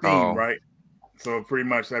 Horror theme, Oh. right? So pretty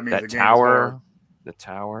much that means the That game is horror. tower. The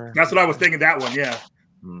tower. That's what I was thinking, that one, yeah.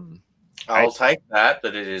 Hmm. I'll take that,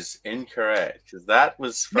 but it is incorrect because that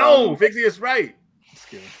was from, No, Fixie is right. Just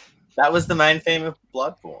kidding. that was the main theme of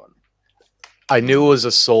Bloodborne. I knew it was a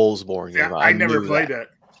Soulsborne game. Yeah, I never knew played that. that.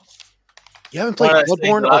 You haven't played Well, I think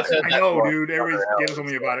Bloodborne? I've Okay. heard I that know, one. dude. Everybody's Somewhere getting else.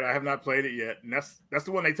 to me about it. I have not played it yet, and that's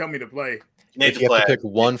the one they tell me to play. Need If you have to play pick it.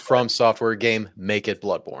 one From Software game, make it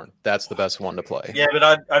Bloodborne. That's the best one to play. Yeah, but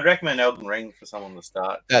I'd recommend Elden Ring for someone to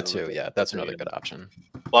start. That too, yeah. That's another good option.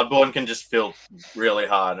 Bloodborne can just feel really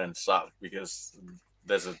hard and suck because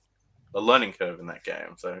there's a learning curve in that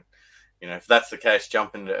game. So, if that's the case,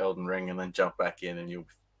 jump into Elden Ring and then jump back in and you'll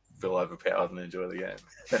feel overpowered and enjoy the game.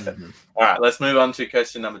 All right, let's move on to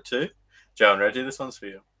question number 2. Joe and Reggie, this one's for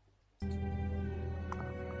you.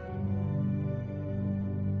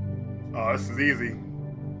 Oh, this is easy.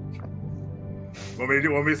 Want me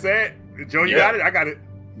to say it? Joe, you Yeah. got it? I got it.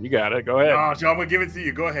 You got it. Go ahead. Oh, Joe, I'm going to give it to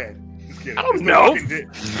you. Go ahead. Just kidding. I don't It's know. The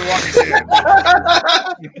Walking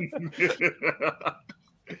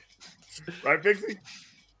Dead. Right, Pixie?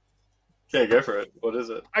 Okay, go for it. What is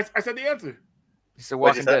it? I said the answer. You said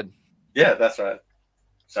What'd you Walking say? Dead. Yeah, that's right.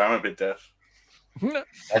 So I'm a bit deaf.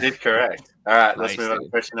 I did correct. All right, let's Nice, move on to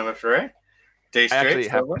dude. question number 3. I actually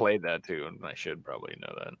have dStreet319. played that too, and I should probably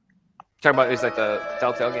know that. Talking about is like the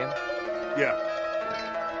Telltale game. Yeah.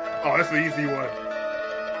 Oh, that's an easy one.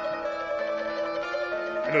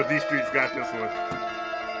 I know dStreet's got this one.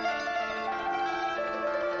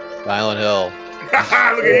 Silent Hill. Look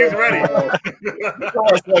at you, he's ready.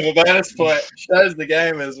 A bonus point shows the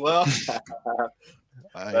game as well.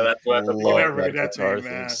 I So that's worth a love point. Never that forget that guitar thing,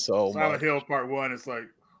 theme man. so Silent much. Hill Part 1 is like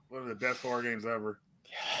one of the best horror games ever.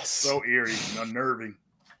 Yes. So eerie and unnerving.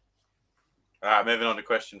 All right, moving on to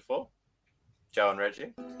question 4. Joe and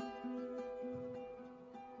Reggie.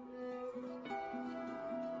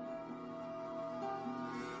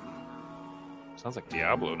 Sounds like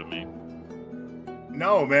Diablo to me.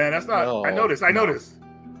 No, man, that's not. No, I noticed. I no. noticed.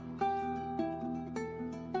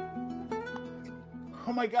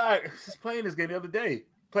 Oh my god, I was just playing this game the other day.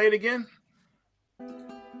 Play it again.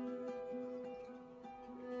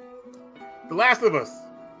 The Last of Us.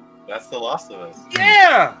 That's The Last of Us.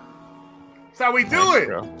 Yeah, that's how we do Nice, it.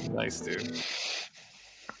 bro. Nice, dude.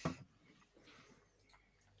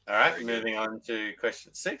 All right, moving on to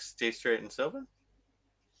question 6. dStreet and Silver.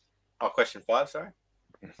 Oh, question 5, sorry.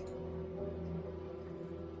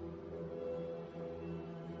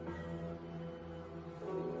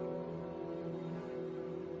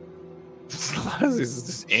 This is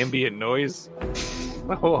this ambient noise.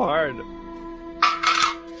 So hard.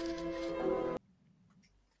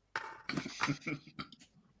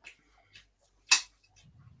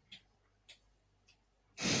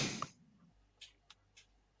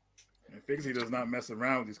 And Fixie does not mess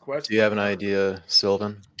around with these questions. Do you have an idea,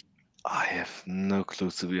 Sylvan? I have no clue,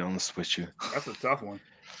 to be honest with you. That's a tough one.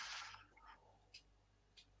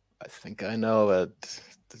 I think I know, but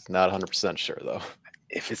it's not 100% sure, though.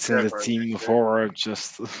 If it's in the team of horror,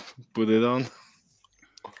 just put it on.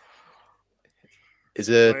 Is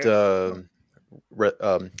it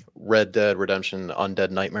Red Dead Redemption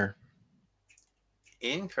Undead Nightmare?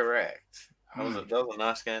 Incorrect. That was a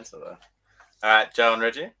nice answer, though. All right, Joe and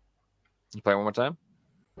Reggie. You play one more time?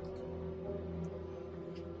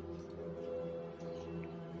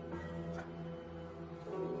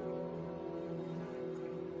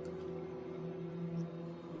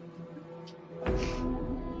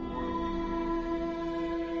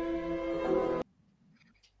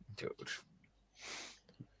 Dude.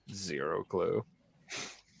 Zero clue.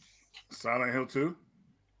 Silent Hill 2.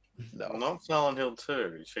 No. Not Silent Hill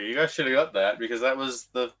 2. So you guys should have got that because that was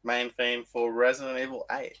the main theme for Resident Evil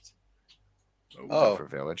 8. Oh. For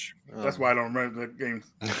Village. That's why I don't remember the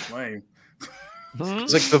game's name.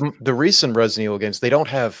 It's like the recent Resident Evil games, they don't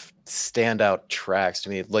have standout tracks to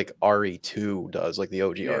me like RE2 does, like the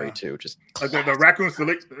OG Yeah. RE2. Just Like the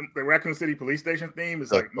Raccoon City Police Station theme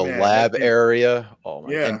is like like the man, lab that theme- area. Oh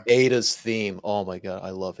my Yeah. And Ada's theme. Oh my god, I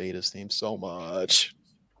love Ada's theme so much.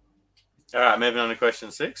 All right, moving on to question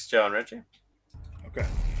 6. Joe and Reggie. Okay.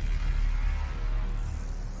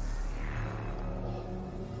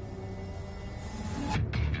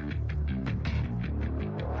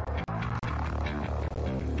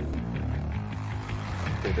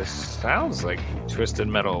 Dude, this sounds like Twisted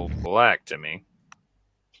Metal Black to me.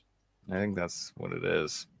 I think that's what it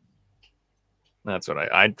is. That's what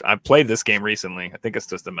I played this game recently. I think it's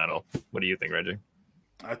Twisted Metal. What do you think, Reggie?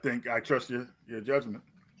 I think I trust your judgment.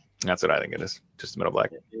 That's what I think it is. Twisted Metal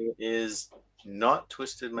Black. It is not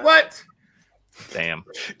Twisted Metal. What? Damn.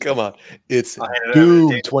 Come on. It's I had it Doom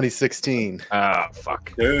over to 2016. Ah,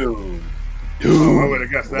 fuck. Doom. Oh, I would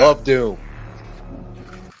have guessed that. Love Doom.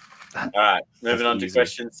 All right, moving That's on to easy.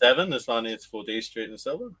 question 7. This one is for dStreet and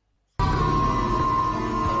Silver.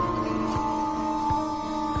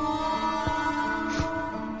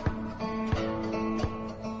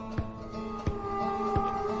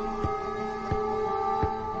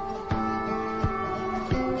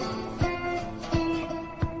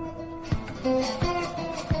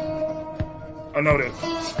 don't know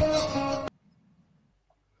this.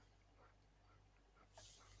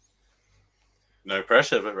 No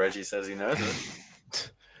pressure, but Reggie says he knows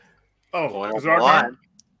it. Oh, Going is on it our the turn? line.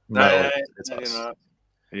 No, No, it's you're us. not.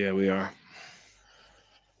 Yeah, we are.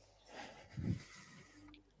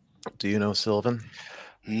 Do you know Sylvan?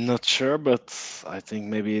 Not sure, but I think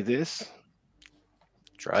maybe it is.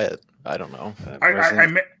 Try it. I don't know.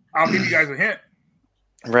 I'll give you guys a hint.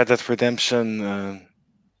 Red Dead Redemption,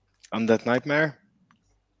 Undead Nightmare.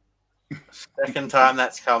 Second time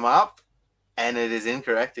that's come up, and it is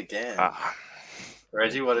incorrect again. Ah,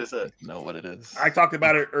 Reggie, what is it? Know what it is. I talked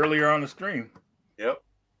about it earlier on the stream. Yep,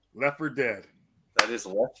 Left 4 Dead. that is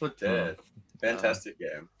Left 4 Dead. Fantastic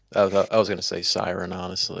game. I was going to say Siren,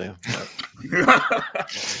 honestly. All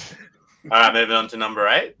right, moving on to number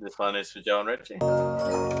 8. This one is for Joe and Reggie.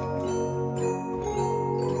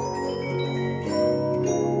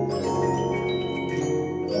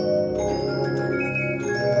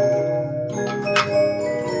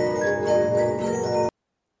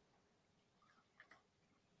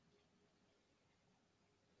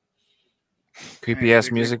 Creepy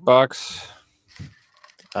ass music box.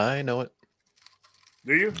 I know it.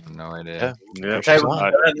 Do you? No idea. yeah. Okay, Come well,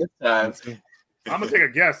 on. this time. I'm gonna take a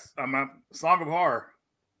guess. I'm a Song of Horror.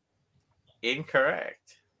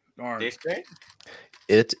 Incorrect. Darn. dStreet?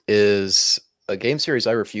 It is a game series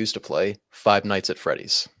I refuse to play. Five Nights at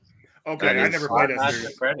Freddy's. Okay, That I is never Five played that Nights series.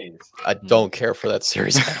 at Freddy's. I don't care for that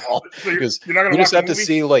series at all. So you're Because not gonna you watch just the have to movie?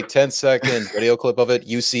 see like 10-second video clip of it.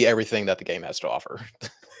 You see everything that the game has to offer. So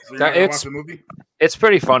you're not gonna watch It's- the movie? It's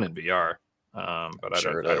pretty fun in VR. But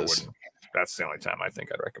Sure it I is. wouldn't. That's the only time I think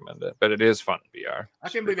I'd recommend it. But it is fun in VR. I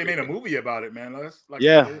can't believe they made a movie about it, man. That's like,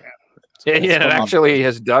 Yeah. Yeah, It's it fun. actually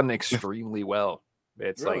has done extremely well.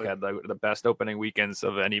 It's Really? like had the best opening weekends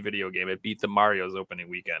of any video game. It beat the Mario's opening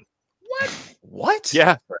weekend. What?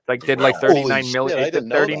 Yeah, like did like Holy 39 shit, million. I It didn't did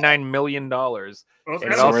know that. $39 million. Those And It's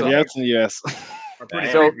it also- already out in the US. are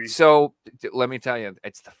pretty So- creepy. So let me tell you,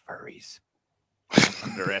 it's the furries. Don't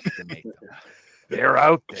underestimate them. They're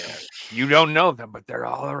out there. You don't know them, but they're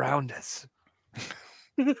all around us.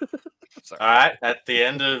 Sorry. All right, at the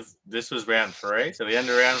end of this was round 3. So the end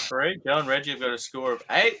of round 3, Joe and Reggie have got a score of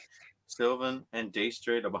 8. Sylvan and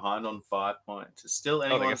dStreet are behind on 5 points. It's still Oh, they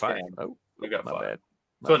got anyone's 5. game. Oh, We got my 5. bad.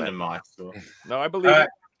 My Couldn't bad. in my score. No, I believe All right, it.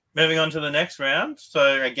 moving on to the next round.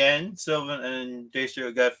 So again, Sylvan and dStreet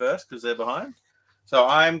will go first because they're behind. So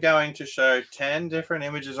I'm going to show 10 different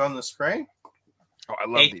images on the screen. Oh, I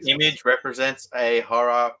love Each these. image represents a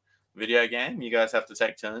horror video game. You guys have to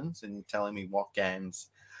take turns in telling me what games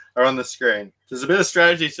are on the screen. There's a bit of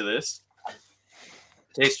strategy to this.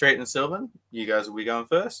 dStreet and Sylvan, you guys will be going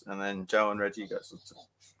first, and then Joe and Reggie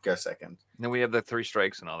go second. Then we have the 3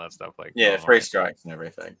 strikes and all that stuff. Like Yeah, oh, 3 strikes and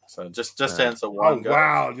everything. So just answer Oh, one. go.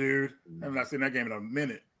 wow, dude. I have not seen that game in a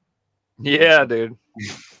minute. Yeah, dude.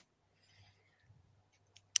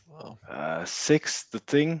 Wow. 6, The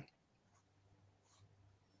Thing.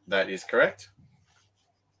 That is correct.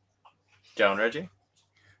 Joe and Reggie,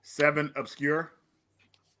 7, Obscure.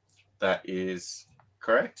 that is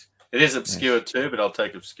correct. It is obscure too, but I'll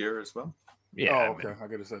take obscure as well. Yeah. Oh, I okay. mean, I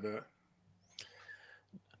could have said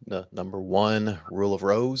that. Number 1, Rule of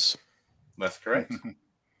Rose. That's correct.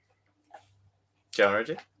 Joe and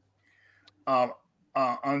Reggie,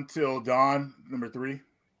 Until Dawn, number 3.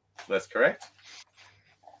 that's correct.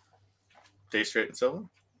 dStreet and Sylvan,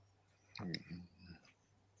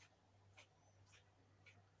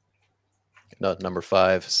 Number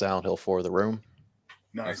 5, Silent Hill 4, The Room.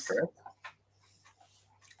 that's Nice. correct.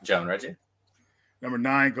 Joe and Reggie, Number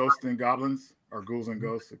 9, Ghosts and Goblins, or Ghouls and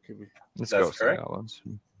Ghosts. It could be. let's That's go. correct. That ones.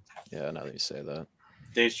 Yeah, now that you say that.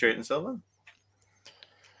 dStreet and Sylvan,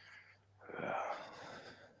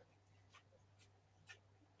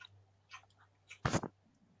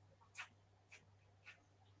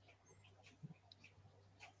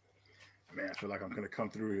 Man, I feel like I'm gonna come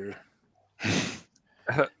through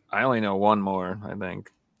here. I only know one more. I think.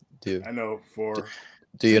 Do I know 4.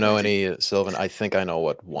 Do you know any, Sylvan? I think I know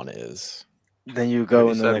what one is. Then you go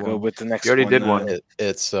already and then said I go one. with the next You already one. did one.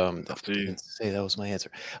 It's After I you. didn't say that was my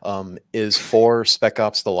answer. Is 4 Spec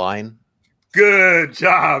Ops: The Line? Good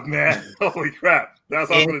job, man. Holy crap. That's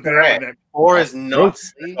what I was gonna do. Incorrect. That 4 is not.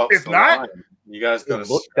 See? Ops It's the not? Line. You guys got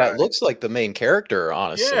to. That looks like the main character,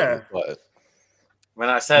 honestly. Yeah. But When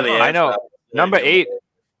I say the No, answer, I know. Number you'll- 8.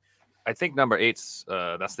 I think number 8's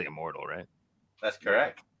that's the Immortal, right? That's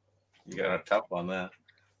correct. You got a tough one there.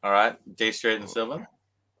 All right, dStreet and Sylvan.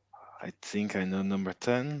 I think I know number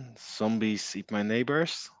 10. Zombies Eat My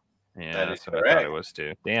Neighbors. Yeah, That that's is what I thought correct. it was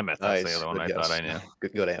too. Damn it, that's nice. the other one I Good thought guess. I knew.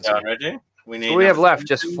 Good answer. John Reggie. We need. So we have number left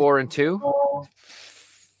just 4 and 2.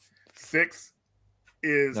 6,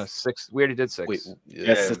 is. No, 6. We already did 6. Wait,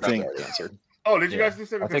 That's the yeah, thing. already answered. Oh, did you Yeah. guys do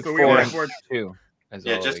 6? I Okay, think so 4 we and have 4. 2. Is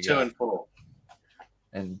Yeah, all just they 2 got. and 4.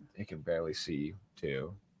 And it can barely see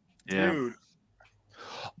 2. Yeah. Dude,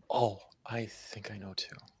 Oh, I think I know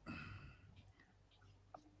too.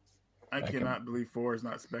 I can- cannot believe 4 is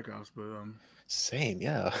not Spec Ops, but Same,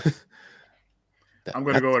 yeah. I'm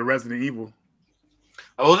gonna go with Resident Evil.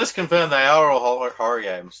 I will just confirm they are all horror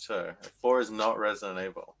games too. 4 is not Resident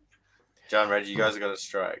Evil. John, Reggie, you guys have got a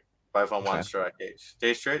strike. Both on 1 Okay. strike each.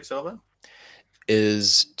 dStreet, Sylvan?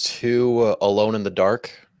 Is 2 Alone in the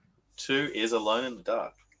Dark? 2 is Alone in the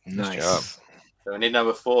Dark. Nice. job. So we need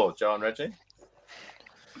number 4. John, Reggie?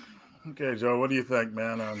 Okay, Joe, what do you think,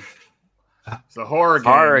 man? It's a horror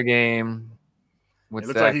game. Horror game. It What's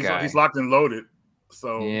looks that like guy? he's locked and loaded.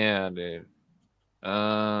 So Yeah, dude.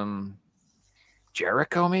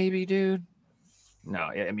 Jericho, maybe, dude. No,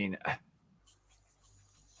 I mean, I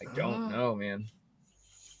don't know, man.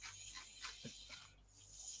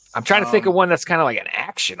 I'm trying to think of one that's kind of like an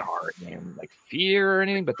action horror game, like Fear or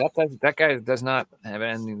anything. But that guy does not have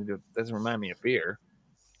anything to do. Doesn't remind me of Fear.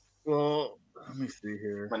 well, let me see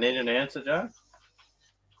here. I need an answer, John.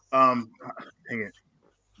 Dang it.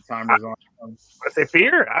 The timer's on. I say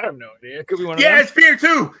Fear. I don't know. Dude. It could be one. Yeah, of it's Fear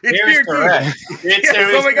 2. It's Fear is Fear 2. correct. Fear 2 Yes,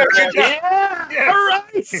 oh my is God, correct. good job. Yeah.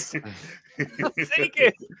 Yes. All right. I'll take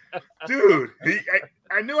it. Dude,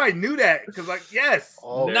 I knew that because, like, yes.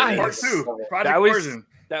 Oh, Nice. Part 2. Project That was- Origin.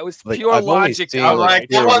 That was Like, pure I've only logic. seen, I'm like, like,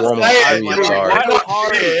 Fear that 1 was and late. 2 is hard. What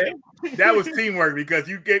hard. That was teamwork because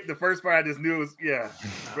you gave the first part I just knew was,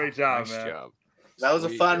 great job, Nice man. job. That was a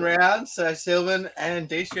Sweet fun job. round. So Sylvan and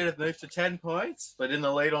dStreet have moved to 10 points, but in the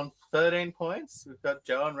lead on 13 points, we've got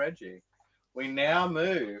Joe and Reggie. We now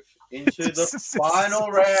move into the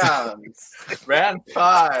final round, round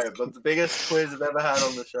 5 of the biggest quiz I've ever had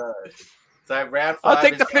on the show. So round 5. I'll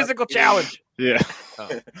take is the physical now- challenge. Yeah.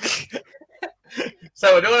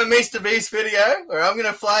 So we're doing a Mr. Beast video where I'm going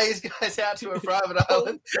to fly these guys out to a private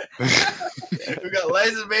island. We've got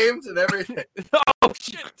laser beams and everything. Oh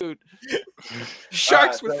shit, dude!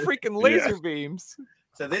 Sharks with so- freaking laser beams.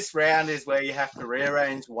 So this round is where you have to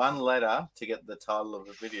rearrange one letter to get the title of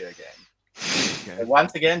the video game. So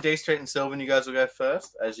once again, dStreet and Sylvan, you guys will go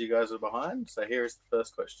first as you guys are behind. So here is the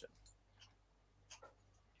first question.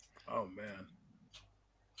 Oh, man.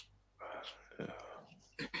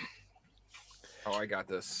 Oh, I got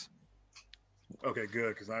this. Okay,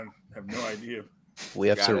 good, because I have no idea. We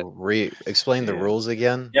have Got to it. explain the Yeah. rules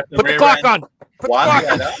again. You have to Put the clock rearrange on. Put the one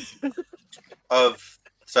clock on. letter of.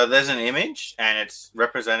 So there's an image and it's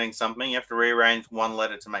representing something. You have to rearrange one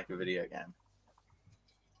letter to make a video game.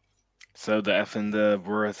 So the F in the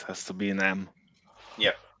word has to be an M.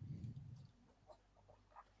 Yep.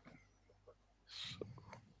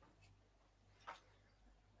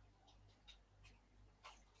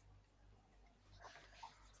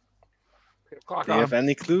 Put the clock Do you on. have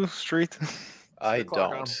any clue, Street? I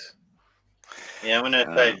clock on. don't. Yeah, I'm gonna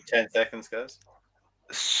say 10 seconds, guys.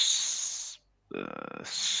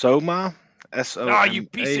 Soma. S-O-M-A. Oh, you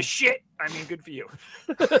piece of shit! I mean, good for you.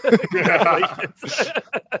 Congratulations.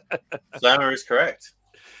 Soma is correct.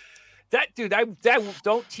 That dude, that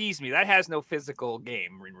don't tease me. That has no physical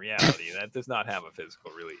game in reality. That does not have a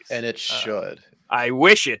physical release. And it should. I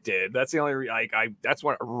wish it did. That's the only that's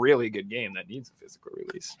one a really good game that needs a physical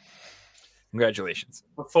release. Congratulations.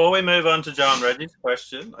 Before we move on to John Reggie's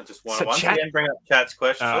question, I just want So to once chat- again bring up chat's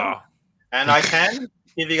question. Oh, And I can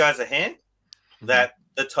give you guys a hint that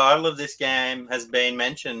the title of this game has been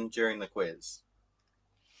mentioned during the quiz.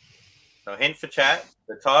 So hint for chat,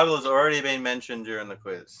 the title has already been mentioned during the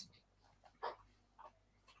quiz.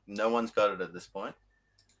 No one's got it at this point.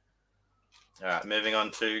 All right, moving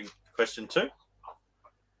on to question 2.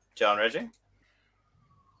 John Reggie.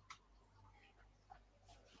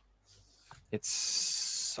 it's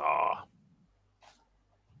Saw.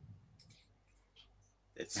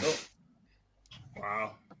 It's all.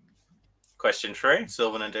 Wow. Question 3,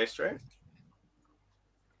 Sylvan and dStreet.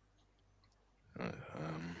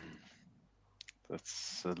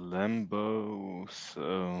 That's a Limbo.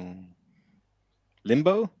 So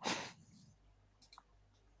Limbo.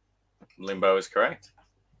 Limbo is correct.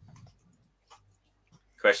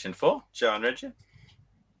 Question 4, John Reggie.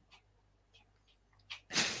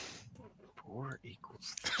 4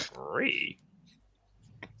 equals 3.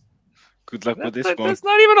 Good luck with this one. That's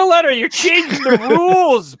not even a letter. You're changing the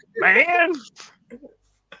rules, man.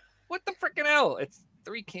 What the freaking hell? It's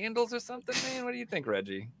 3 candles or something, man. What do you think,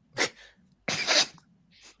 Reggie?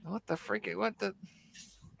 What the freaking? What the?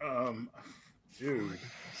 Dude,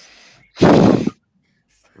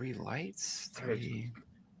 3 lights. 3.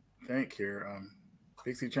 think here.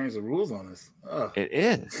 Fixie changed the rules on us. Ugh. It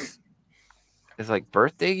is. It's like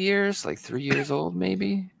birthday years, like 3 years old,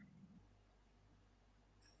 maybe.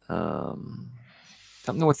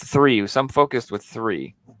 Something with 3. Some focused with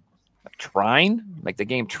 3. Trine, like the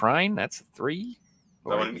game Trine. That's 3.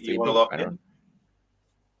 That one you want to lock in?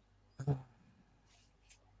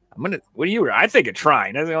 I'm gonna. What do you? I think of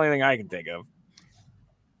Trine. That's the only thing I can think of.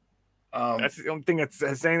 That's the only thing that's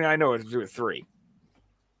anything I know is to do with 3.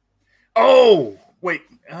 Oh wait,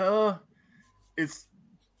 it's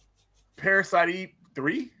Parasite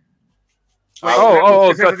 3.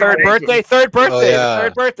 It's the third birthday. Third birthday. Oh, yeah. The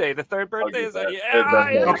third birthday. The third birthday is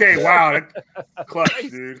birthday. Okay, wow, clutch,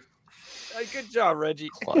 dude. Good job, Reggie.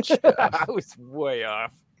 Clutch. I was way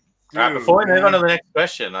off. All right, before we move on to the next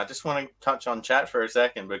question, I just want to touch on chat for a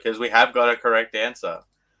second because we have got a correct answer.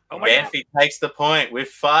 Oh my God. Banfi takes the point with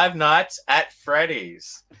Five Nights at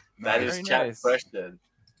Freddy's. That is Very chat's nice. question.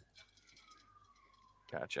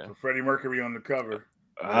 Gotcha. With Freddie Mercury on the cover.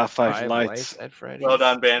 Five Lights. at Freddy's. Well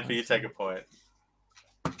done, Banfi. You take a point.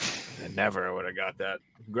 I never would have got that.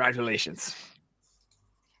 Congratulations.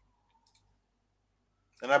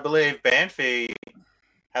 And I believe Banfi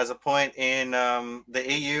has a point in the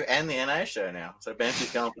EU and the NA show now. So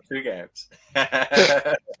Banfi's going for 2 games.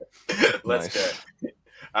 Let's go.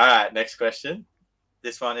 All right, next question.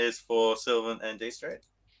 This one is for Sylvan and dStreet.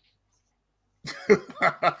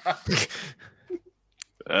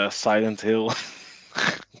 Silent Hill.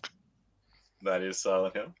 That is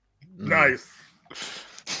Silent Hill. Nice.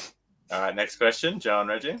 All right, next question. Joe and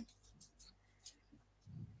Reggie.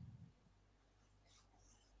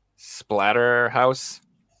 Splatterhouse.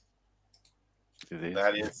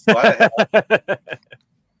 That is Splatterhouse.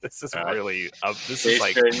 This is All right. really this is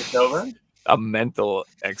like dStreet and Sylvan. a mental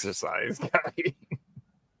exercise, guy.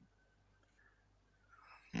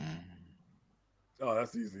 Oh,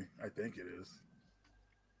 that's easy. I think it is.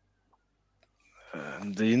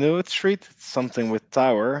 Do you know it's street? It's something with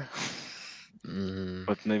tower, Mm.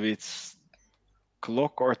 but maybe it's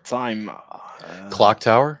clock or time. Clock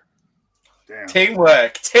Tower. Damn.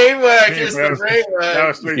 Teamwork is the great That word.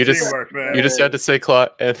 was straight You just- teamwork, man. You just had to say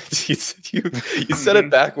clock, and you said it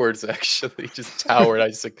backwards. Actually, just tower. And I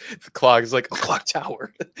just like the clock is like a clock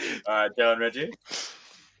tower. All right, Joe and Reggie.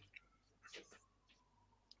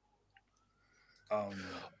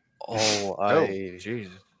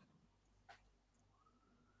 Jesus.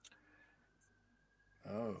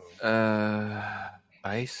 Oh.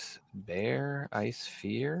 Ice bear, ice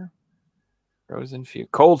fear, frozen fear,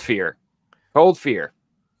 cold fear, cold fear.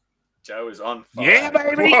 Joe is on fire. Yeah,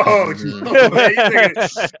 baby. Whoa, Mm. man, you thinking-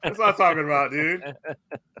 that's what I'm talking about, dude.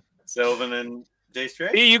 Sylvan and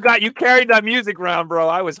dStreet. You carried that music round, bro.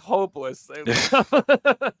 I was hopeless.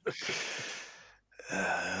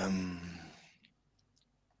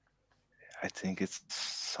 I think it's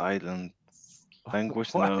silent language.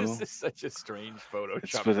 Why No, is this such a strange photo?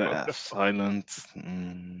 it's with silent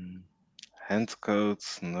hand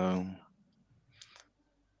codes. No.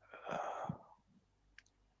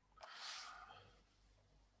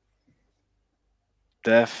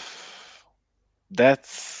 Death,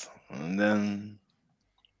 and then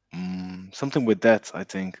something with that. I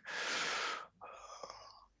think.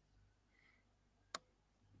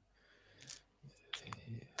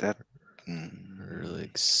 That. Or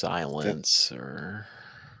like silence or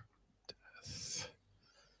death.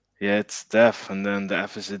 Yeah, it's deaf, and then the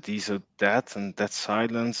F is a D, so that, and that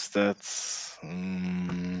silence, that's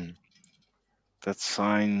that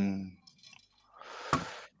sign,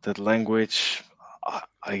 that language.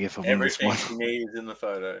 I give up on this Everything one. she needs in the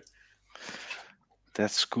photo.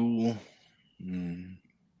 That school. Okay,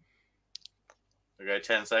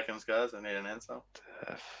 10 seconds, guys. I need an answer.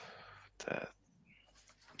 That.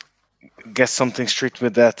 Guess something strict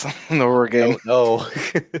with that. No game. No.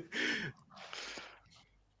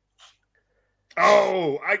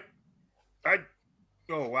 Oh, I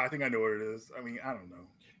think I know what it is. I mean, I don't know.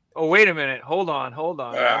 Oh, wait a minute. Hold on.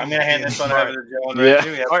 I'm going to hand this one over to Joe and Yeah. Reggie.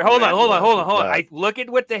 We have All right, hold on. Yeah. I look at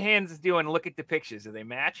what the hands is doing. Look at the pictures. Do they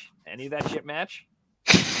match? Any of that shit match?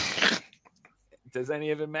 Does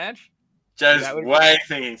any of it match? Joe's That would- way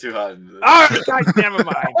thinking too hard. All right, guys, never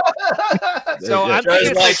mind. So Yeah, I'm Joe's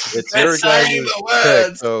thinking like, It's they're your saying guys' the pick,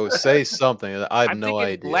 words. so say something. I have I'm no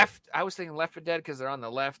thinking idea. left. I was thinking Left 4 Dead because they're on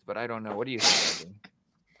the left, but I don't know. What do you think?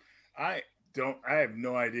 I have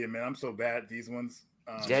no idea, man. I'm so bad at these ones.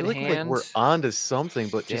 I Dead feel like we're hands. onto something,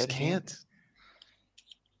 but just Dead can't.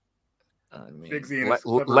 I mean, Figsy and his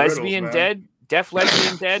clever lesbian riddles, man. dead, deaf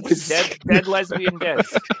lesbian dead, dead lesbian dead.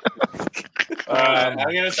 I'm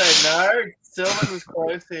going to say no. Sylvan was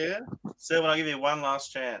close here. Sylvan, I'll give you one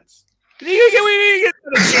last chance. We get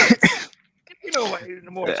another chance. You know what?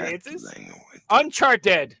 More Dead chances. language.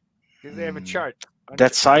 Uncharted. Because they have a chart.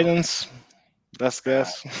 Dead Silence. Best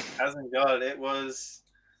guess. Hasn't got it. Was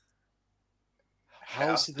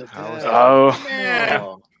House of the House. Dead. Oh, Man,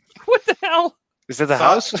 Oh. what the hell? is that the So-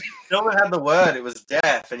 house? Silver had the word. It was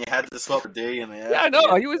death, and you had to swap a D in the F. Yeah, I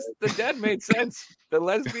know. He was the dead made sense. The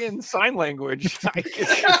lesbian sign language. All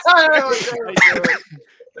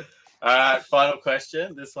right, final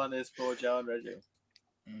question. This one is for Joe and Reggie.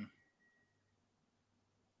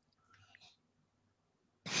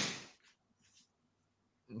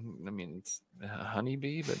 I mean, it's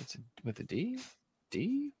honeybee, but it's with a D.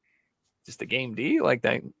 D. Just the game D, like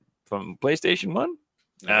that from PlayStation 1.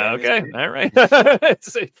 Okay, all right.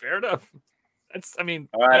 It's fair enough. That's. I mean,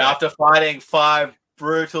 All right, yeah. after fighting 5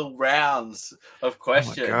 brutal rounds of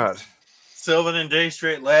questions, God. Sylvan and D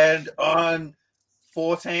Street land on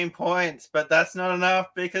 14 points, but that's not enough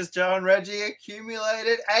because Joe and Reggie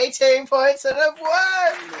accumulated 18 points and have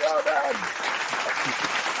won. Well done.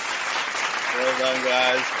 Well done,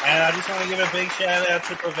 guys. And I just want to give a big shout out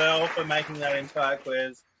to Pavel for making that entire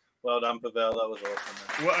quiz. Well done, Pavel. That was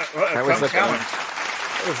awesome. What That a was tough like challenge.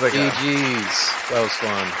 It was like GG's. That was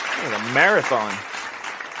fun. it was a marathon.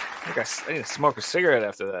 I need to smoke a cigarette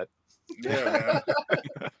after that. Yeah,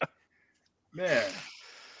 man.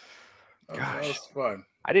 That Gosh. was fun.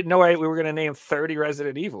 I didn't know we were going to name 30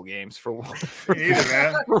 Resident Evil games for one, Me either,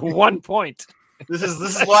 man. for 1 point. This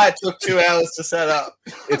is why it took 2 hours to set up.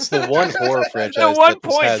 It's the one horror franchise one that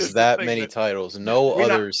point has is the that thing many that- titles. No We're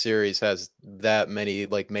not- other series has that many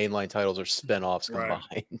like mainline titles or spin-offs Right.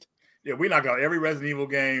 combined. Yeah, we knocked out every Resident Evil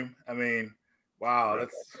game. I mean, wow,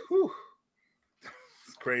 that's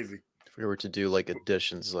it's crazy. If we were to do like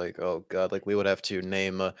additions, like oh god, like we would have to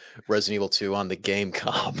name Resident Evil 2 on the game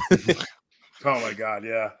comp. Oh my god,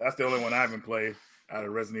 yeah, that's the only one I haven't played out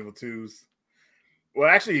of Resident Evil 2s. Well,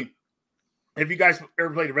 actually, have you guys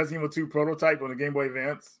ever played the Resident Evil 2 prototype on the Game Boy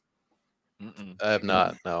Advance? I have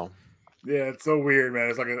not. No. Yeah, it's so weird, man.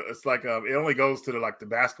 It's like it only goes to the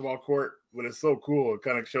basketball court, but it's so cool. It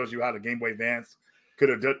kind of shows you how the Game Boy Advance could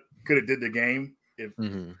have did the game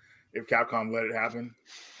if Capcom let it happen.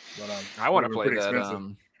 But I want to they were play pretty that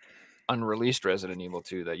expensive. unreleased Resident Evil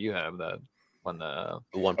 2 that you have. That one. The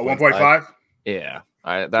A 1.5. 1.5. Yeah,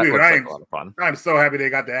 that Dude, looks I like am- a lot of fun. I'm so happy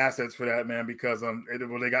they got the assets for that, man, because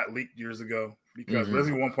they got leaked years ago. Because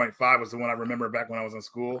Resident Evil 1.5 was the one I remember back when I was in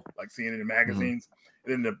school, like seeing it in magazines.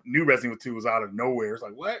 And then the new Resident Evil 2 was out of nowhere. It's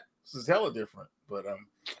like, what? This is hella different. But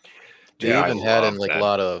They Yeah, I even had in love like that. a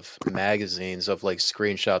lot of magazines of like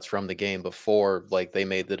screenshots from the game before like they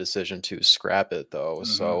made the decision to scrap it though.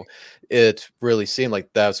 So it really seemed like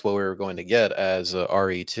that's what we were going to get as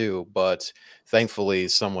RE2, but thankfully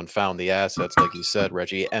someone found the assets like you said,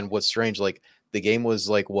 Reggie. And what's strange, like the game was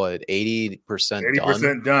like what 80%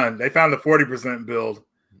 80% done. They found the 40% build.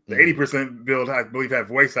 The 80% build, I believe, had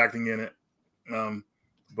voice acting in it.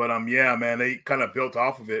 Yeah, man, they kind of built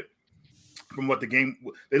off of it from what the game.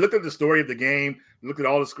 They looked at the story of the game, looked at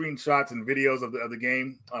all the screenshots and videos of the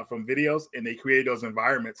game from videos, and they created those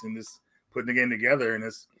environments and just putting the game together. And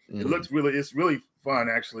it looks it's really fun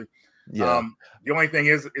actually. Yeah. The only thing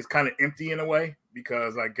is it's kind of empty in a way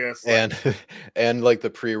because I guess and like the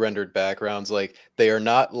pre-rendered backgrounds, like they are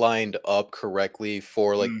not lined up correctly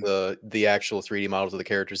for like the actual 3D models of the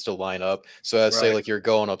characters to line up. So as say Right. like you're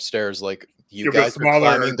going upstairs, like you You're a bit guys are smaller or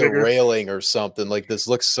climbing the bigger. railing or something. Like this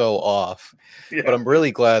looks so off. yeah. But I'm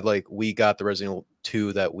really glad like we got the Resident Evil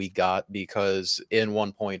 2 that we got because in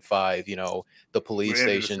 1.5, you know, the police We're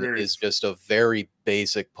into the station series. is just a very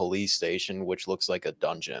basic police station, which looks like a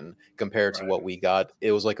dungeon compared to Right. what we got.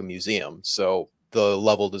 It was like a museum. So the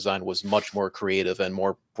level design was much more creative and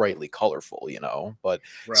more brightly colorful, you know, but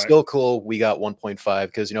Right. still cool. We got 1.5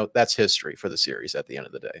 because, you know, that's history for the series at the end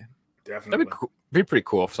of the day. Definitely. That'd be pretty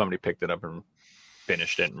cool if somebody picked it up and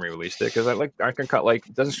finished it and re-released it because I can cut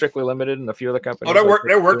like doesn't Strictly Limited and a few other companies.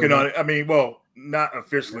 They're working on it. I mean, well, not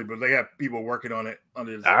officially, but they have people working on it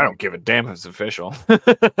under this. I don't give a damn if it's official.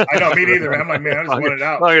 I know, me neither. Man. I'm like, man, I just want it As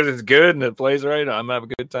out. long as it's good and it plays right, I'm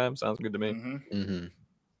having a good time. Sounds good to me. Mhm.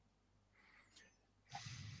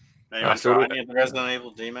 Now, you want to so try any of the Resident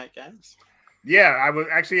Evil remake games? Yeah, I would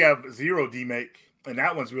actually have Zero demake, and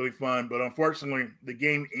that one's really fun. But unfortunately, the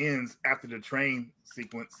game ends after the train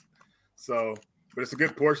sequence. So, but it's a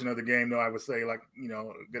good portion of the game, though. I would say, like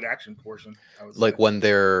a good action portion. I would Like say. when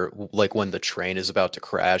the train is about to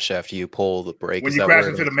crash after you pull the brake. When is you that crash where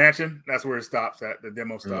it into the is? mansion, that's where it stops at. The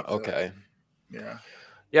demo stops. at. Okay. Yeah.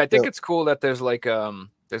 Yeah, I think Yeah. it's cool that there's like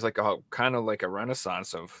there's like a kind of like a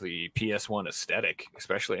renaissance of the PS1 aesthetic,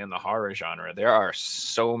 especially in the horror genre. There are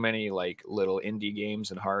so many like little indie games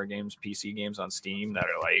and horror games, PC games on Steam that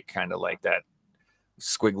are like kind of like that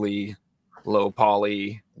squiggly, low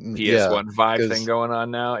poly PS1 vibe thing going on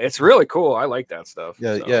now. It's really cool. I like that stuff.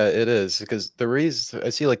 Yeah, so. yeah, it is, because the reason I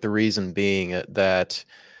see, like, the reason being that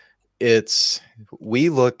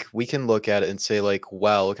we can look at it and say, like,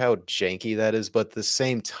 wow, look how janky that is, but at the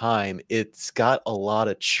same time, it's got a lot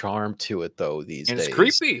of charm to it though these And days. it's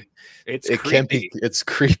creepy. It's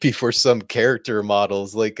creepy for some character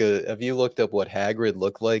models. Like, have you looked up what Hagrid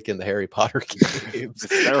looked like in the Harry Potter games? It's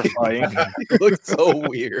terrifying. He looked so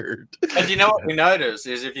weird. And you know what we noticed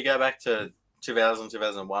is if you go back to 2000,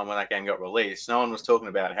 2001 when that game got released, no one was talking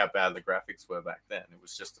about how bad the graphics were back then. It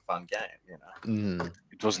was just a fun game, you know.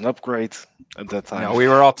 It was an upgrade at that time. No, we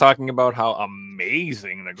were all talking about how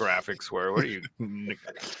amazing the graphics were. What are you?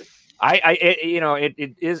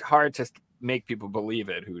 It is hard to make people believe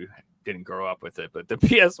it who didn't grow up with it, but the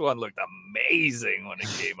PS1 looked amazing when it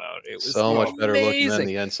came out. It was so much better looking than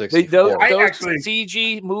the N64. Those actually-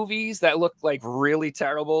 CG movies that looked like really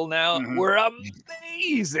terrible now were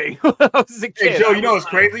amazing when I was a kid. Hey, Joe, I you know was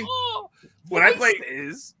what's crazy? Oh, When I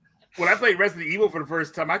voices. when I played Resident Evil for the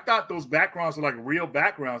first time, I thought those backgrounds were like real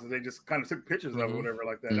backgrounds that they just kind of took pictures of or whatever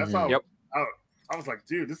like that. That's how Yep. I was like,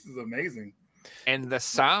 dude, this is amazing. And the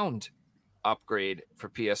sound upgrade for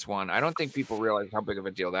PS1, I don't think people realize how big of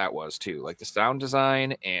a deal that was too. Like the sound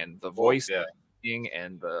design and the voice acting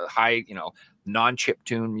and the high, non-chip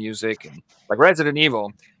tune music, and like Resident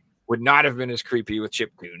Evil would not have been as creepy with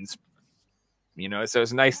chip tunes. So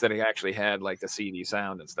it's nice that it actually had like the CD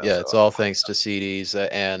sound and stuff. Yeah, it's all thanks to CDs,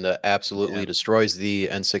 and absolutely destroys the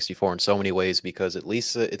N64 in so many ways, because at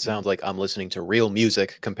least it sounds like I'm listening to real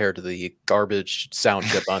music compared to the garbage sound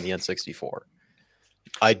chip on the N64.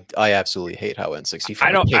 I absolutely hate how N64.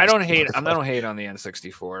 I don't hate on the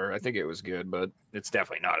N64. I think it was good, but it's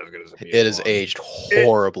definitely not as good as the PS1. It has aged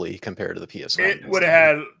horribly compared to the PS1. It would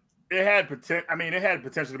have had potential. I mean, it had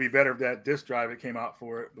potential to be better if that disc drive that came out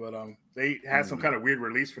for it, but they had some kind of weird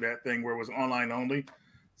release for that thing where it was online only,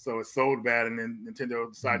 so it sold bad, and then Nintendo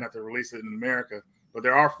decided not to release it in America. But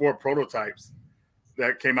there are 4 prototypes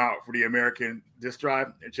that came out for the American disc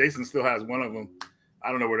drive, and Jason still has one of them.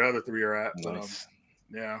 I don't know where the other 3 are at, but Nice.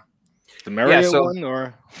 yeah. The Mario so- one,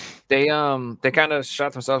 or They kind of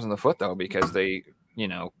shot themselves in the foot though, because they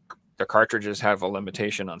the cartridges have a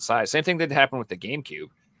limitation on size. Same thing that happened with the GameCube,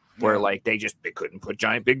 where like they couldn't put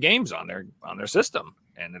giant big games on their system,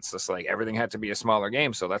 and it's just like everything had to be a smaller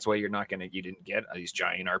game. So that's why you didn't get these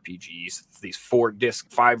giant RPGs, these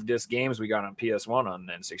 5 disc games we got on PS1 on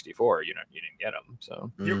N64. You didn't get them.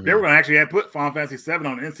 So They were going to actually put Final Fantasy 7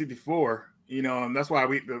 on N64. And that's why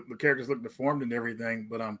the characters look deformed and everything.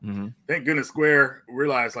 But thank goodness Square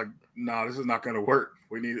realized, like, no, this is not going to work.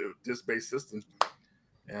 We need a disc-based system.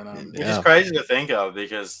 And Which is crazy to think of,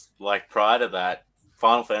 because like prior to that,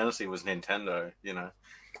 Final Fantasy was Nintendo.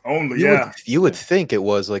 only You would think it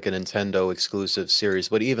was like a Nintendo exclusive series,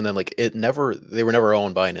 but even then, like, they were never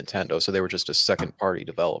owned by Nintendo, so they were just a second party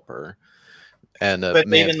developer. And but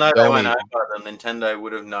even though they went over, then Nintendo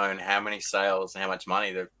would have known how many sales and how much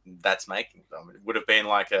money that's making them. It would have been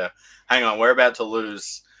like hang on, we're about to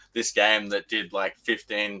lose this game that did like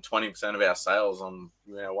 15-20% of our sales on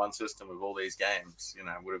one system of all these games. It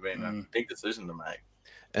would have been a big decision to make.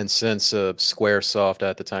 And since Squaresoft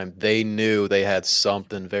at the time, they knew they had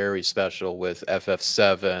something very special with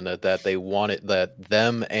FF7 that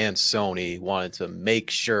them and Sony wanted to make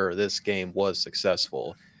sure this game was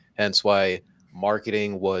successful. Hence why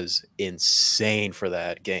marketing was insane for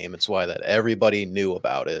that game. It's why that everybody knew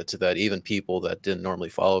about it, that even people that didn't normally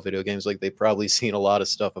follow video games, like, they've probably seen a lot of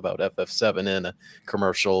stuff about FF7 in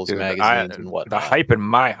commercials, magazines, and whatnot. The hype in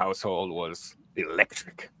my household was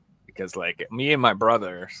electric, because like me and my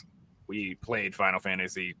brothers, we played Final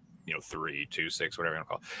Fantasy 3, 2, 6, whatever you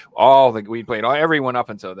want to call it. We played everyone up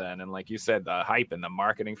until then, and like you said, the hype and the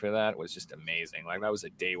marketing for that was just amazing. Like, that was a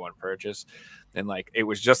day one purchase, and like it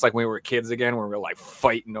was just like when we were kids again, where we were like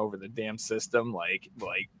fighting over the damn system, like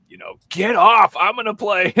get off, I'm gonna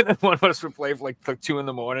play. And then one of us would play for like 2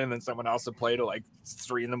 a.m, and then someone else would play till like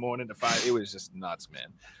 3 a.m. to 5. It was just nuts,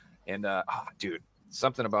 man. And dude,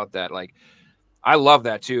 something about that, like, I love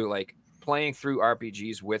that too, like playing through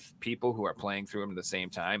RPGs with people who are playing through them at the same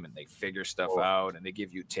time, and they figure stuff out, and they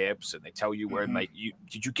give you tips, and they tell you where, like,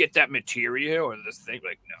 did you get that material or this thing?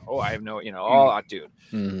 Like, no, I have no, dude.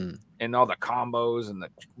 And all the combos and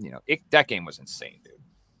that game was insane, dude.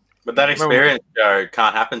 But that experience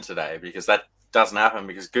can't happen today, because that doesn't happen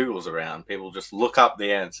because Google's around. People just look up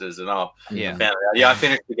the answers and Yeah. found it out. Yeah, I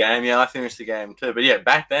finished the game. Yeah, I finished the game too. But yeah,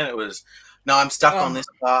 back then it was, no, I'm stuck on this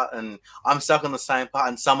part and I'm stuck on the same part.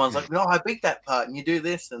 And someone's like, no, I beat that part and you do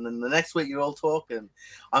this. And then the next week you all talk and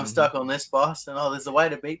I'm stuck on this boss. And there's a way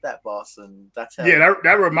to beat that boss. And that's how. Yeah,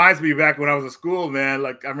 that reminds me back when I was in school, man.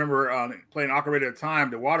 Like I remember playing Ocarina of Time,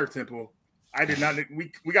 the Water Temple. I did not.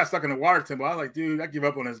 We got stuck in the Water Temple. I was like, dude, I give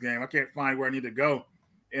up on this game. I can't find where I need to go.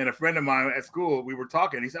 And a friend of mine at school, we were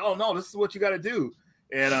talking. He said, "Oh no, this is what you got to do."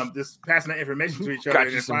 And just passing that information to each other. Got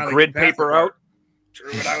and you some finally grid passed the paper part. out.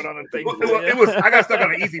 Drew it out on a thing. It was. I got stuck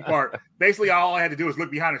on the easy part. Basically, all I had to do was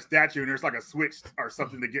look behind a statue, and there's like a switch or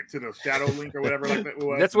something to get to the shadow link or whatever. Like that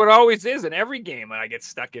was. That's what always is in every game. When I get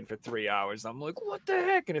stuck in for 3 hours, I'm like, what the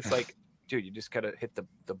heck? And it's like, dude, you just gotta hit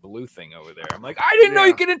the blue thing over there. I'm like, I didn't know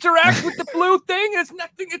you could interact with the blue thing. It's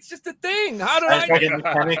nothing. It's just a thing. How did It's like I? a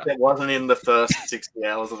mechanic that wasn't in the first 60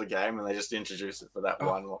 hours of the game, and they just introduced it for that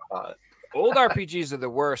one part. Old RPGs are the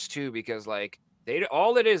worst too because like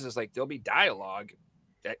all it is like there'll be dialogue,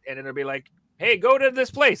 and it'll be like, hey, go to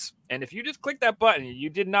this place. And if you just click that button, you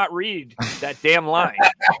did not read that damn line.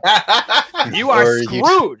 You are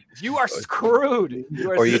screwed. You are screwed.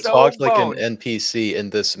 Or you talked like an NPC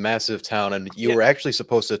in this massive town, and you were actually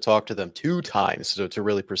supposed to talk to them 2 times to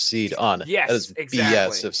really proceed on. Yes, that is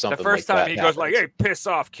exactly. BS if something the first like time that he happens. goes like, hey, piss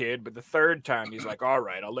off, kid. But the third time he's like, all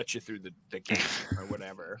right, I'll let you through the game or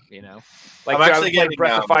whatever, you know? Like I'm actually getting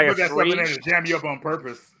Breath of Fire Look at something 3. in to jam you up on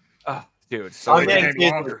purpose. Oh, dude, so I'm good. getting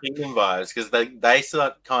Tears of Longer. the Kingdom vibes because they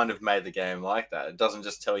sort of kind of made the game like that. It doesn't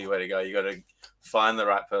just tell you where to go. You got to find the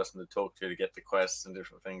right person to talk to get the quests and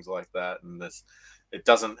different things like that. And it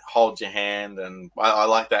doesn't hold your hand. And I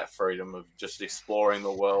like that freedom of just exploring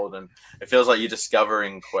the world. And it feels like you're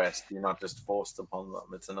discovering quests. You're not just forced upon them.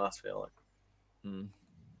 It's a nice feeling. Hmm.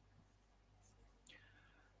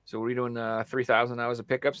 So what are we doing? 3,000 hours of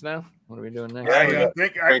pickups now? What are we doing next? I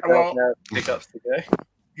think. Well, Pickups today.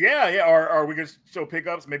 yeah. Or we could show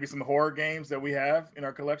pickups, maybe some horror games that we have in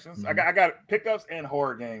our collections. Mhm. I got pickups and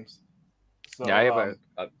horror games. So, Yeah, I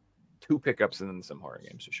have 2 pickups and then some horror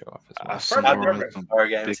games to show off as well. Perfect. Horror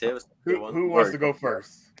games here. Who wants to go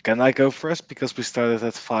first? Can I go first? Because we started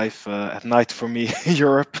at 5 at night for me in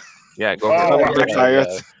Europe. Yeah, go Oh, for I'm it. a bit tired.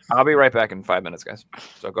 I'll be right back in 5 minutes, guys.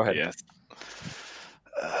 So go ahead. Yes.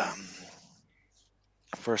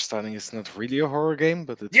 First starting is not really a horror game,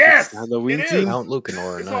 but it's Yes, Halloween it is. theme. Count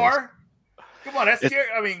Lucanor. It's Nice. hard. Come on, that's scary.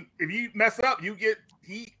 I mean, if you mess up, he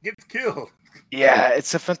gets killed. Yeah,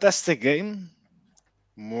 it's a fantastic game.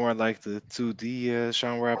 More like the 2D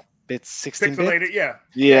genre, bit 16-bit. Pixelated, yeah.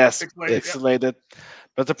 Yes, Pixelated, yeah. pixelated.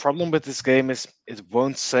 But the problem with this game is it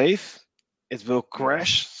won't save. It will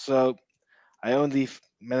crash. So I only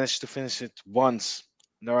managed to finish it once.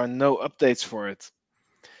 There are no updates for it.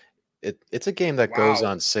 It's a game that goes Wow.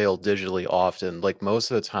 on sale digitally often. Like most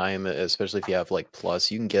of the time, especially if you have like Plus,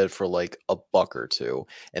 you can get it for like $1 or $2.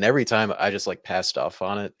 And every time I just like pass stuff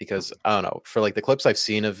on it because I don't know. For like the clips I've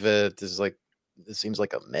seen of it, this seems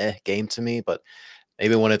like a meh game to me. But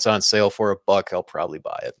maybe when it's on sale for $1, I'll probably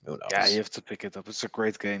buy it. Who knows? Yeah, you have to pick it up. It's a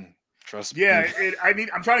great game. Trust me. Yeah,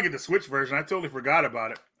 I'm trying to get the Switch version. I totally forgot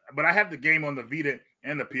about it. But I have the game on the Vita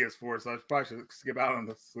and the PS4, so I probably should skip out on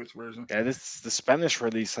the Switch version. Yeah, this is the Spanish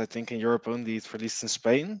release. I think in Europe only it's released in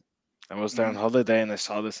Spain. I was there on holiday and I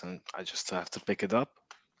saw this and I just have to pick it up.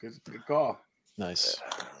 Good call. Nice.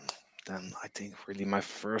 Then I think really my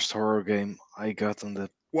first horror game I got on the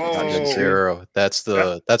Whoa. Dungeon Zero. That's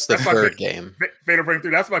the that's my third fa- game. Fatal Frame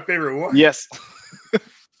 3, that's my favorite one. Yes.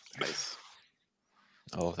 Nice.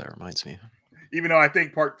 Oh, that reminds me. Even though I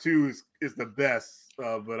think part 2 is the best.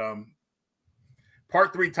 But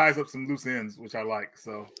part 3 ties up some loose ends, which I like.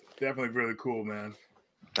 So definitely really cool, man.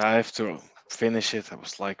 I have to finish it. I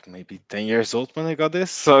was like maybe 10 years old when I got this.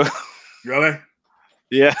 So Really?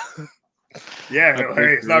 yeah. Yeah, I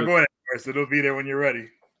hey, it's not think- going anywhere, so it'll be there when you're ready.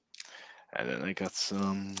 And then I got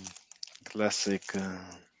some classic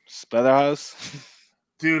Splatterhouse.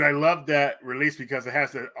 Dude, I love that release because it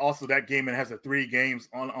has that game and has the 3 games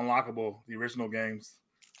unlockable, the original games.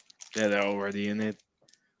 Yeah, they're already in it.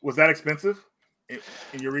 Was that expensive in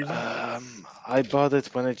your region? I bought it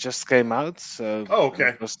when it just came out. So Oh, okay.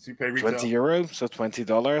 It was So you pay retail. €20, so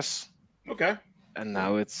 $20. Okay. And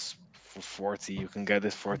now it's for 40. You can get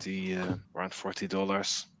it around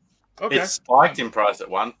 $40. Okay. It spiked in price at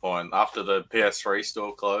one point after the PS3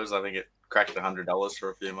 store closed. I think it cracked $100 for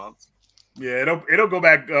a few months. Yeah, it'll go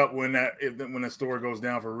back up when the store goes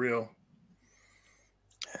down for real.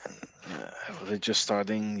 We're just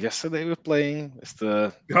starting yesterday with playing. It's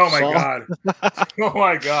the Oh my Saw. god. Oh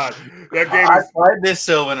my god. That game I is played this,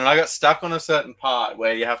 Sylvan, and I got stuck on a certain part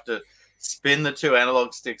where you have to spin the 2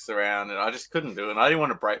 analog sticks around, and I just couldn't do it. And I didn't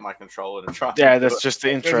want to break my controller to try. Yeah, and do that's it. just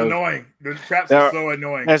the It's intro. annoying. The traps There are are- so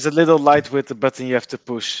annoying. There's a little light with the button you have to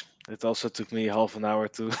push. It also took me half an hour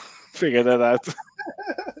to figure that out.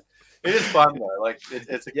 It is fun though. Like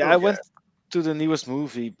it's a Yeah, cool I went game. to the newest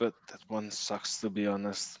movie, but that one sucks, to be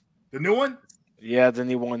honest. The new one? Yeah, the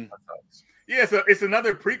new one. Yeah, it's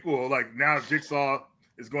another prequel. Like now Jigsaw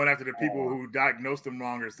is going after the people who diagnosed him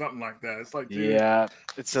wrong or something like that. It's like, dude, Yeah,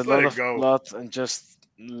 it's a just let lot it of go. blood and just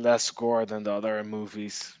less gore than the other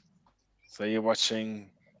movies. So you're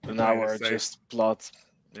watching an Playing it hour safe. just blood.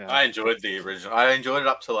 Yeah. I enjoyed the original. I enjoyed it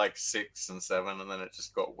up to like 6 and 7, and then it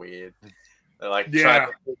just got weird. They like tried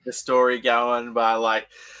to keep the story going by like,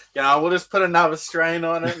 we'll just put another strain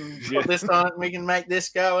on it and put this on it, and we can make this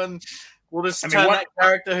go, and we'll just turn that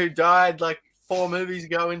character who died like 4 movies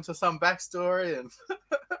ago into some backstory. And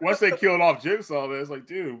once they killed off Jigsaw, it's like,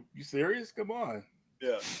 dude, you serious? Come on.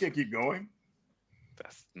 Yeah. You can't keep going.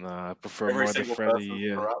 No, I prefer Every more the single Freddy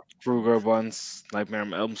person's corrupt. Krueger ones, Nightmare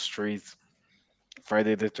on Elm Street,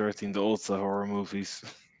 Friday the 13th, the old horror movies.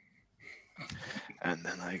 And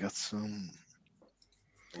then I got some.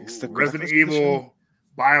 It's the Resident collector's edition. Evil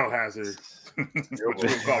Biohazard. What you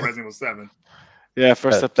would call Resident Evil 7. Yeah,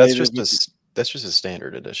 first I That's played just it. that's just a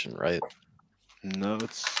standard edition, right? No,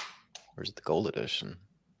 it's. Or is it the gold edition?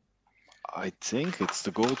 I think it's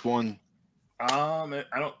the gold one. I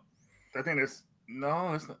think it's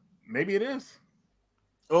no, it's not. Maybe it is.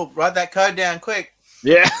 Oh, write that code down quick.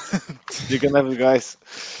 Yeah, you can have it, guys.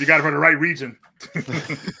 You got it for the right region.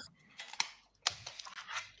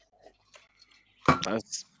 That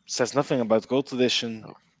says nothing about gold edition.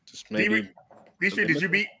 Just maybe. dStreet, did you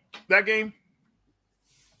beat that game?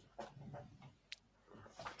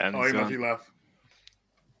 And Oh, he must be left.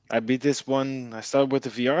 I beat this one. I started with the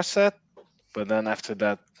VR set, but then after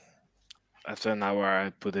that, after an hour, I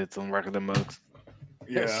put it on regular mode.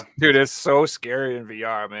 Yeah. Dude, it's so scary in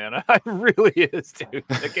VR, man. It really is, dude.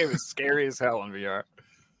 That game is scary as hell in VR.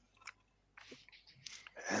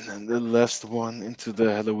 And then the last one into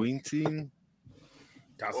the Halloween theme.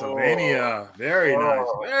 Castlevania. Very nice.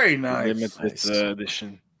 Very nice. Limited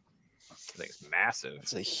edition. I think it's massive.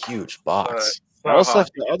 It's a huge box. I also have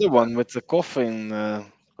the other one with the coffin,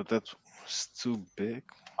 but that was too big.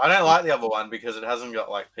 I don't like the other one because it hasn't got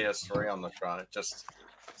like PS3 on the front. It just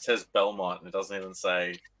says Belmont and it doesn't even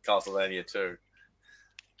say Castlevania 2.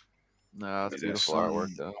 No, it's There's beautiful some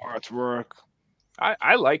artwork, though. Artwork.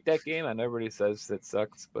 I like that game. I know everybody says it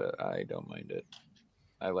sucks, but I don't mind it.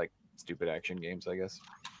 I like stupid action games, I guess.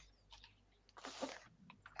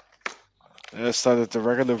 I started the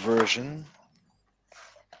regular version.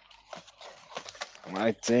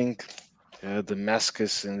 I think the mask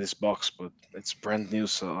is in this box, but it's brand new,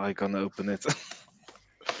 so I gonna open it.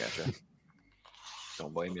 Gotcha.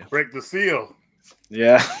 Don't blame you. Break the seal.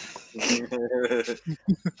 Yeah.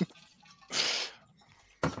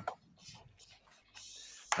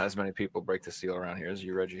 Not as many people break the seal around here as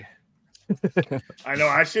you, Reggie. I know.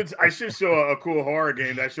 I should show a cool horror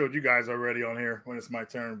game that I showed you guys already on here when it's my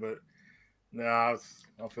turn, but no, I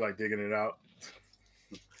don't feel like digging it out.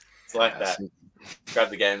 It's like that. Grab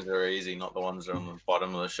the games that are easy, not the ones that are on the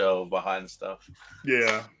bottom of the shelf behind stuff.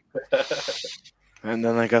 Yeah. And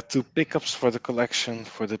then I got 2 pickups for the collection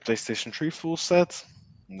for the PlayStation 3 full set.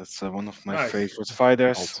 And that's one of my Nice. favorite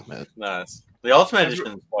fighters. Ultimate. Nice. The Ultimate Edition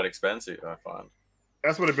is quite expensive, I find.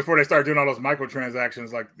 That's what before they started doing all those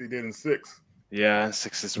microtransactions like they did in 6. Yeah, and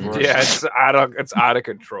 6 is worse. Yeah, it's out of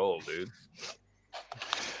control, dude.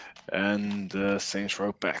 And Saints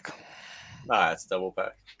Row pack. Nah, it's double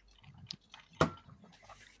pack.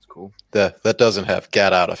 It's cool. That doesn't have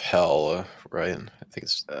Get Out of Hell, right? I think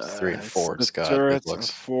it's 3 and 4. It's It's got. third It and looks.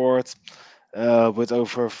 fourth, with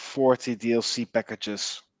over 40 DLC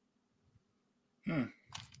packages. And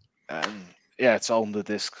yeah, it's all on the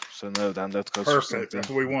disc, so no download codes. or Perfect. something. That's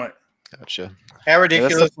what we want. Gotcha. How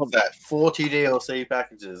ridiculous that's is that? 40 DLC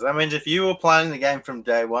packages. That means if you were playing the game from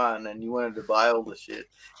day one and you wanted to buy all the shit,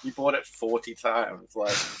 you bought it 40 times.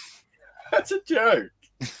 Like, that's a joke.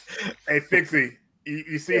 Hey, Fixie,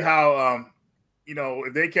 you see how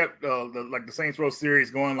if they kept the Saints Row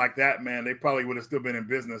series going like that, man, they probably would have still been in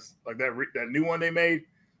business. Like that new one they made.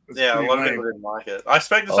 Was Yeah, a pretty lot of lame. people didn't like it. I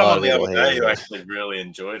spoke to A lot someone of the people other day hated who it. actually really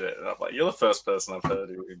enjoyed it. And I'm like, you're the first person I've heard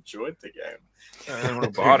who enjoyed the game. I don't know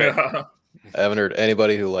bought it. I haven't heard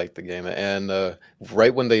anybody who liked the game. And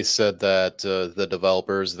right when they said that the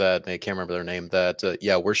developers that I can't remember their name, that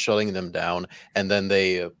we're shutting them down, and then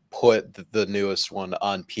they put the newest one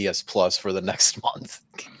on PS Plus for the next month,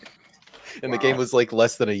 and the game was like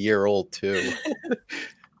less than a year old too.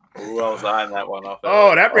 Ooh, I was eyeing that one off.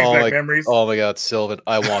 Oh, that brings Oh back my, memories. oh my God, Sylvan,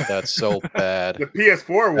 I want that so bad. The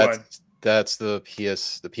PS4 one. That's the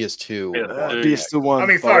PS2 PS2. one. PS2 one. I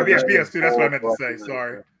mean, sorry, but, yeah, PS2. That's what I meant to say.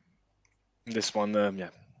 Sorry. This one, yeah.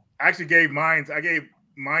 I actually gave mine. I gave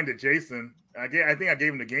mine to Jason. I think I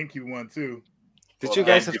gave him the GameCube one too. Did you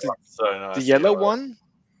guys have the yellow one?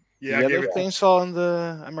 Yeah, the I gave yellow it chainsaw in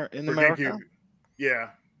for America? GameCube. Yeah,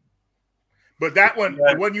 but that one,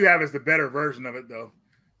 the one you have, is the better version of it, though.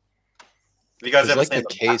 You guys ever like seen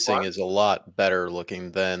the black casing one? is a lot better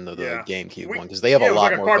looking than the Yeah. GameCube one because they have a it was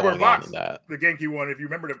lot like more cardboard going on box, in that. The GameCube one, if you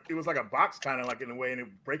remember, it was like a box kind of like in a way, and it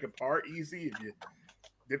would break apart easy if you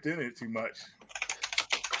dipped in it too much.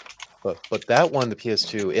 But that one, the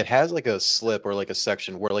PS2, it has like a slip or like a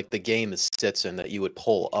section where like the game sits in that you would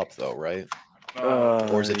pull up though, right?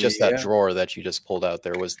 Or is it just that drawer that you just pulled out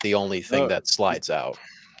there was the only thing that slides out?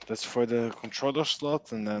 That's for the controller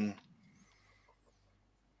slot, and then.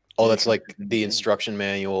 Oh, that's like the instruction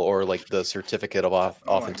manual or like the certificate of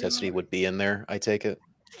authenticity would be in there, I take it.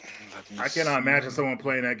 I cannot imagine someone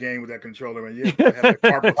playing that game with that controller. Man, you have to have the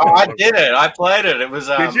carpet. I did it. I played it. It was.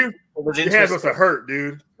 Did you? It was Your hands must have hurt,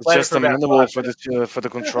 dude. It's just a manual for the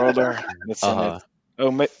controller. That's in it.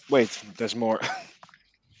 Oh, wait, there's more.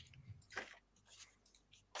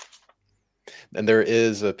 And there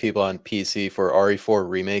is people on PC for RE4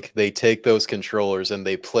 Remake. They take those controllers and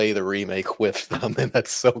they play the remake with them, and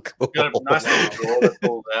that's so cool. Got a nice little drawer that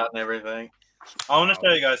pulled out and everything. I want to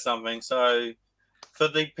show you guys something. So, for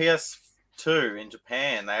the PS2 in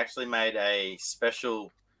Japan, they actually made a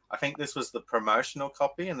special. I think this was the promotional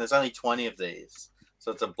copy, and there's only 20 of these.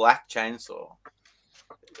 So it's a black chainsaw.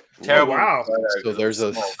 Terrible. Oh, wow. So there's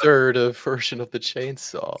a third version of the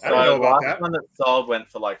chainsaw. I don't know about the that. one that sold went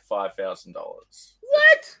for like $5,000.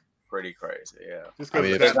 What? Pretty crazy, yeah. Just I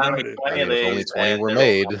mean, because if, limited. if only 20 were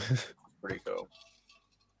made. Pretty cool.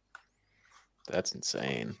 That's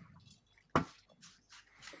insane.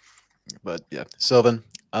 But yeah, Sylvan.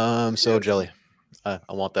 So Jelly, I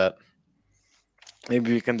want that.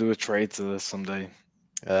 Maybe we can do a trade someday.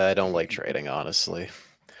 I don't like trading, honestly.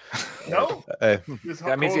 No,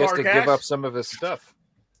 that means he has to give up some of his stuff.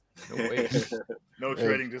 No way. No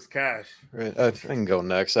trading, just cash. Right, I can go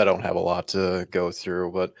next. I don't have a lot to go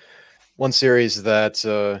through, but one series that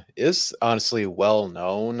is honestly well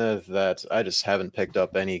known that I just haven't picked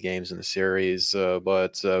up any games in the series,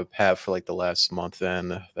 but have for like the last month,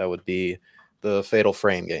 and that would be the Fatal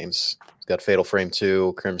Frame games. It's got Fatal Frame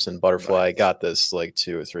 2, Crimson Butterfly. I got this like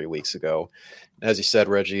 2 or 3 weeks ago. As you said,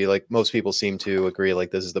 Reggie, like most people seem to agree, like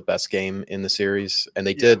this is the best game in the series, and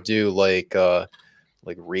they did do like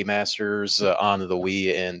remasters on the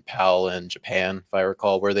Wii in PAL and Japan, if I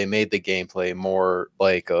recall, where they made the gameplay more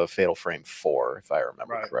like Fatal Frame 4, if I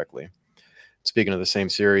remember correctly. Speaking of the same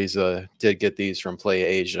series, did get these from Play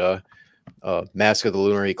Asia, Mask of the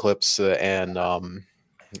Lunar Eclipse, and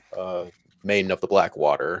Maiden of the Black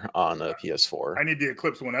Water on PS4. I need the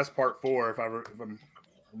Eclipse one. That's part 4, if I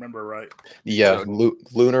remember right. Yeah,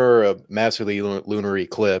 Lunar Mask of the Lunar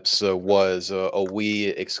Eclipse was a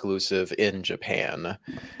Wii exclusive in Japan.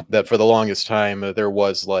 That for the longest time there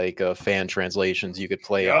was like fan translations you could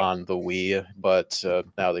play on the Wii, but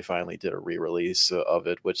now they finally did a re-release of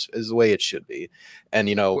it, which is the way it should be. And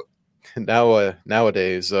you know,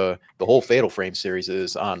 nowadays the whole Fatal Frame series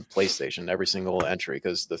is on PlayStation, every single entry,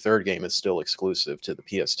 because the third game is still exclusive to the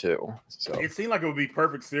PS2. So it seemed like it would be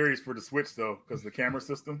perfect series for the Switch though, because the camera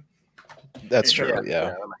system. That's true.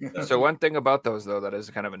 Yeah. So one thing about those though that is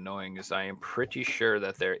kind of annoying is I am pretty sure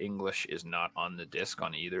that their English is not on the disc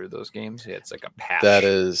on either of those games. It's like a patch. That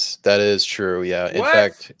is true. Yeah. In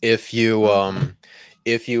fact,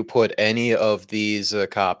 if you put any of these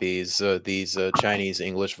copies, these Chinese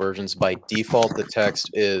English versions, by default, the text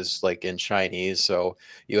is like in Chinese. So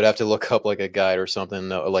you would have to look up like a guide or something,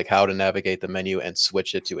 like how to navigate the menu and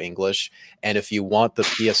switch it to English. And if you want the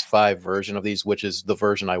PS5 version of these, which is the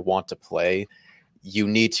version I want to play, you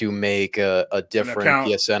need to make a different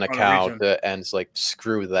PSN account, and it's like,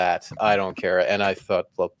 screw that, I don't care. And I thought,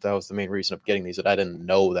 well, that was the main reason of getting these, and I didn't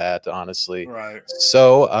know that, honestly. Right.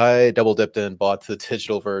 So I double dipped and bought the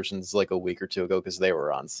digital versions like a week or two ago because they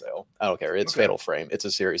were on sale. I don't care. It's Fatal Frame. It's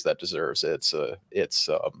a series that deserves its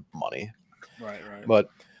money. Right. But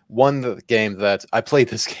one game that I played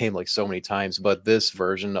this game like so many times, but this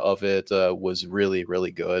version of it was really,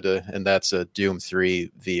 really good, and that's Doom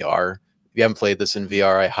 3 VR. If you haven't played this in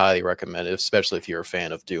VR, I highly recommend it, especially if you're a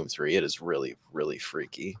fan of Doom 3. It is really, really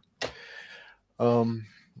freaky.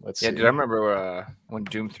 Let's Yeah, see. dude, I remember when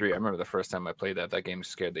Doom 3, I remember the first time I played that game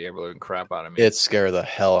scared the ever living crap out of me. It scared the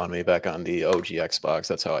hell out of me back on the OG Xbox.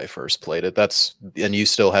 That's how I first played it. And you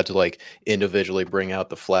still had to like individually bring out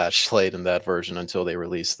the flashlight in that version until they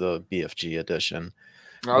released the BFG edition.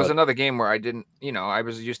 That was another game where I didn't, I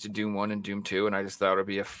was used to Doom 1 and Doom 2, and I just thought it would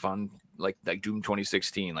be a fun, like Doom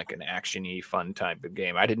 2016, like an action-y, fun type of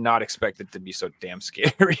game. I did not expect it to be so damn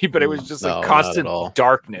scary, but it was just like No, not at constant all.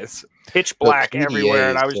 darkness, pitch black everywhere,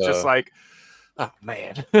 and I was PDAs, just like, oh,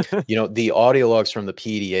 man. The audio logs from the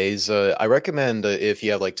PDAs, I recommend if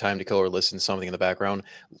you have like time to kill or listen to something in the background,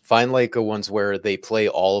 find like ones where they play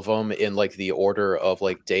all of them in like the order of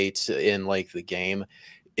like dates in like the game.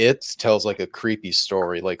 It tells like a creepy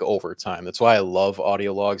story like over time. That's why I love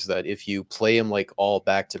audio logs, that if you play them like all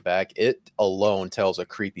back to back, it alone tells a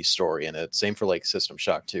creepy story in it. Same for like System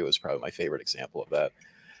Shock 2 is probably my favorite example of that.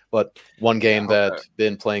 But one game that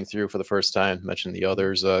been playing through for the first time, mentioned the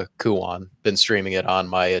others, Kuon, been streaming it on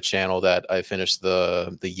my channel that I finished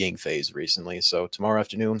the Ying phase recently. So tomorrow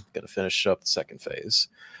afternoon, gonna finish up the second phase.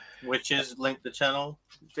 Which is link the channel,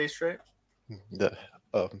 dStreet?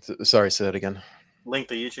 Sorry, say that again. Link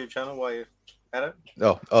the YouTube channel while you're at it.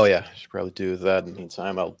 Oh yeah, I should probably do that in the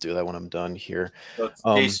meantime. I'll do that when I'm done here. So it's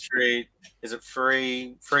dStreet. Is it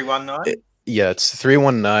 319? Yeah, it's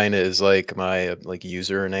 319 is like my like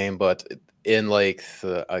username, but in like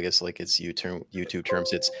I guess like it's YouTube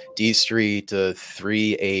terms, it's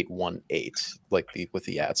dStreet3818, like with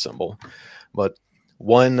the @ symbol. But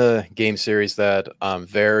one game series that I'm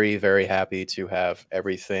very, very happy to have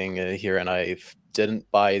everything here, and I didn't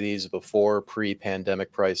buy these before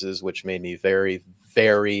pre-pandemic prices, which made me very,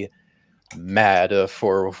 very mad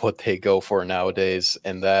for what they go for nowadays,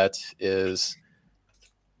 and that is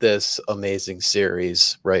this amazing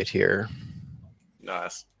series right here.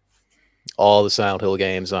 Nice. All the Silent Hill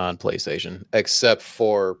games on PlayStation, except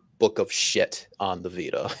for Book of Shit on the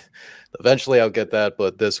Vita. Eventually I'll get that,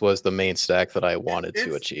 but this was the main stack that I wanted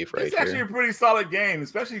to achieve right here. It's actually a pretty solid game,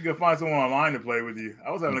 especially if you can find someone online to play with you.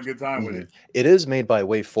 I was having a good time with it. It is made by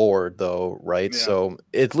Way Forward, though, right? Yeah. So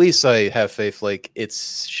at least I have faith like it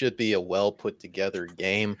should be a well put together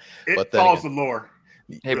game. It follows the lore.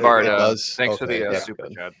 Hey, Bart, thanks for Okay, the yeah, super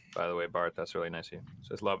good. chat, by the way, Bart. That's really nice of you.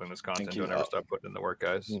 Says loving this content. Thank you. Don't ever stop putting in the work,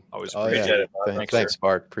 guys. Always Oh, appreciate yeah. it. Thanks,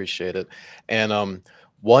 Bart. Appreciate it. And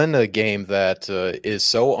one game that is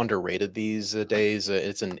so underrated these days,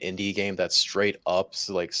 it's an indie game that's straight up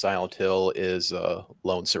like Silent Hill, is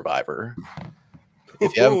Lone Survivor.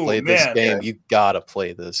 If you haven't played this game, you gotta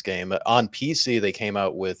play this game. On PC, they came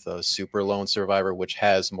out with Super Lone Survivor, which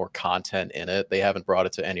has more content in it. They haven't brought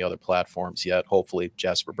it to any other platforms yet. Hopefully,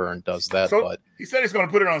 Jasper Byrne does that. So but he said he's going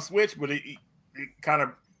to put it on Switch, but he kind of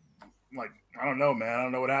like, I don't know, man. I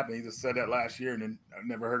don't know what happened. He just said that last year, and then I've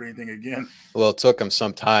never heard anything again. well, it took him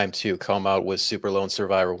some time to come out with Super Lone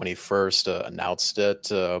Survivor when he first announced it,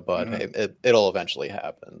 but it'll eventually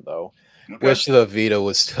happen, though. Okay. Wish the Vita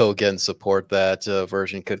was still getting support. That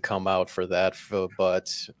version could come out for that, but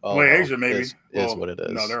Asia maybe is what it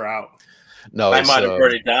is. No, they're out. No, they might have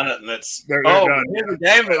already done it, and it's they're done. Here's a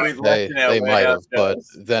game that we've left in our they might have, but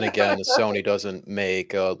guys. then again, Sony doesn't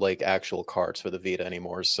make like actual carts for the Vita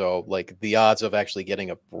anymore. So like the odds of actually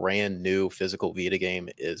getting a brand new physical Vita game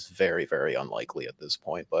is very, very unlikely at this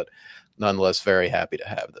point. But nonetheless, very happy to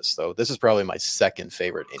have this. Though this is probably my second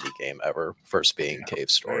favorite indie game ever. First being Cave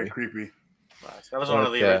Story. Very creepy. Nice. That was one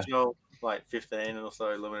of the original like 15 or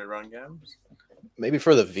so limited run games. Maybe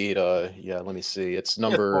for the Vita, yeah. Let me see. It's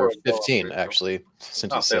number 15, actually.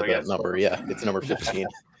 Since you said that number, yeah, it's number 15.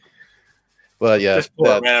 Well, yeah, just pull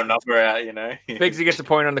a random number out, you know. Biggsy gets a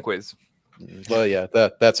point on the quiz. Well, yeah,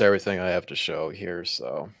 that's everything I have to show here.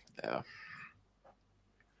 So, yeah.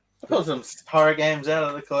 Pull some horror games out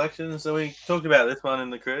of the collection. So we talked about this one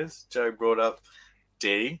in the quiz. Joe brought up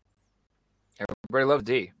D. Everybody loves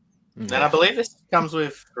D. And I believe this comes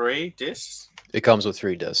with 3 discs. It comes with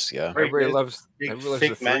 3 discs, yeah. Everybody loves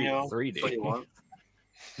the manual. 3D. What you want.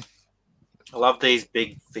 I love these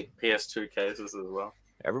big, thick PS2 cases as well.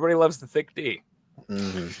 Everybody loves the thick D.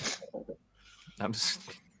 Mm-hmm. I'm just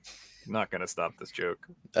not going to stop this joke.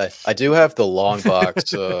 I do have the long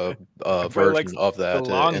box version of that the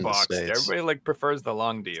long in box. the States. Everybody prefers the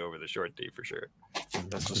long D over the short D for sure.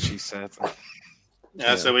 That's what she said.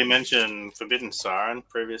 Yeah, so we mentioned Forbidden Siren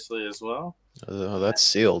previously as well. That's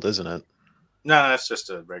sealed, isn't it? No, it's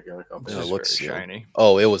just a regular copy. It looks shiny.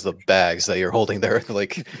 Oh, it was the bags that you're holding there.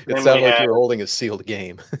 Like it sounded like you were holding a sealed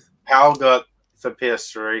game. Hal got for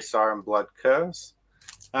PS3 Siren Blood Curse,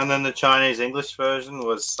 and then the Chinese English version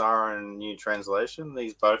was Siren New Translation.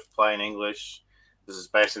 These both play in English. This is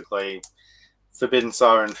basically Forbidden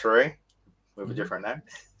Siren 3 with a different name.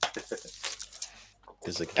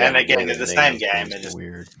 And again, it's the same game. They're just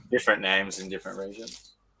weird. different names in different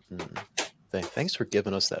regions. Thanks for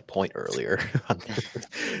giving us that point earlier.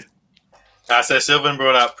 So Sylvan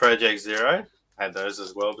brought up Project Zero. Had those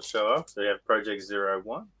as well to show off. So you have Project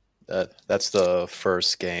 01. That's the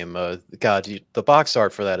first game. The box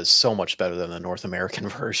art for that is so much better than the North American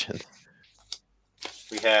version.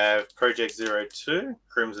 We have Project 02,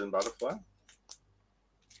 Crimson Butterfly.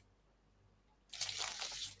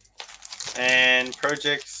 And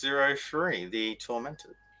Project 03, The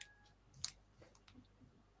Tormented.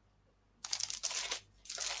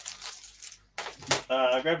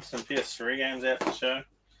 I grabbed some PS3 games out to show.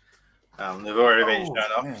 They've already been shown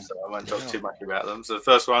off, so I won't talk too much about them. So the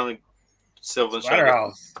first one, Sylvan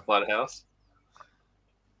Splatterhouse.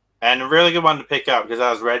 And a really good one to pick up because,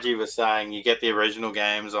 as Reggie was saying, you get the original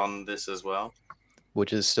games on this as well.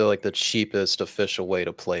 Which is still like the cheapest official way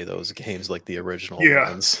to play those games, like the original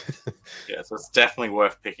ones. Yeah, so it's definitely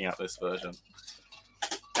worth picking up this version.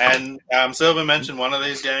 And Sylvan mentioned one of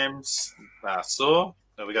these games, Saw.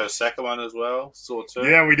 So we got a second one as well, Saw 2.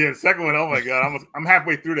 Yeah, we did. Second one, oh my god, I'm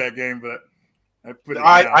halfway through that game, but I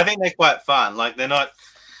think they're quite fun. Like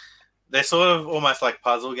they're sort of almost like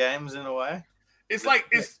puzzle games in a way. It's like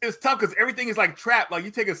it's tough because everything is like trapped. Like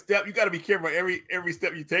you take a step, you got to be careful every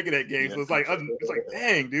step you take in that game. So it's like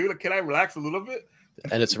dang, dude, like, can I relax a little bit?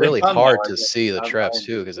 And it's really hard to see the traps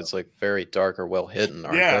too because it's like very dark or well hidden.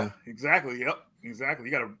 Aren't they? Exactly. Yep, exactly.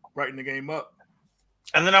 You got to brighten the game up.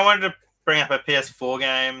 And then I wanted to bring up a PS4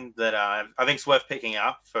 game that I think is worth picking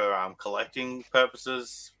up for collecting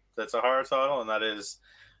purposes. That's a horror title, and that is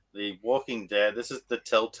The Walking Dead. This is the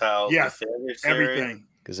Telltale Definitive series. Everything.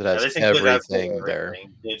 Because it has everything there.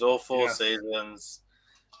 It's all 4 seasons.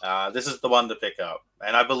 This is the one to pick up,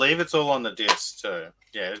 and I believe it's all on the disc too.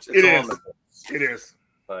 Yeah, it's all on the disc. It is.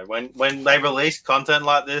 So when they release content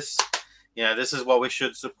like this, this is what we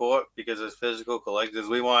should support because as physical collectors,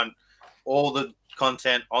 we want all the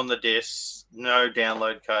content on the disc, no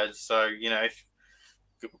download codes. So if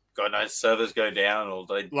God knows servers go down or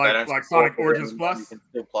they don't like Sonic Origins Plus, you can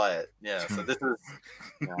still play it. Yeah, so this is.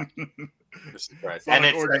 This is great. Sonic and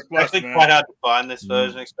it's Origins Plus, actually man. quite hard to find this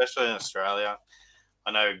version, especially in Australia.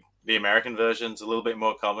 I know the American version's a little bit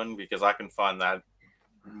more common because I can find that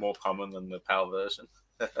more common than the PAL version.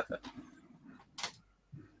 All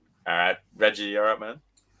right, Reggie, you're up, man.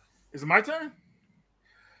 Is it my turn?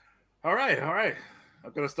 All right.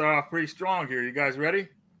 I'm gonna start off pretty strong here. You guys ready?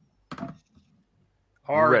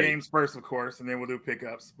 Horror games first, of course, and then we'll do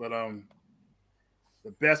pickups. But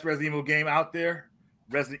the best Resident Evil game out there,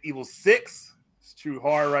 Resident Evil 6. It's true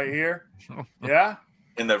horror right here. Yeah.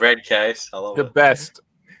 In the red case. I love the it. best.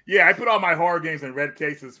 Yeah, I put all my horror games in red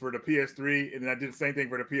cases for the PS3, and then I did the same thing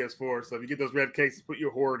for the PS4. So if you get those red cases, put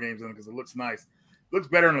your horror games in because it looks nice. It looks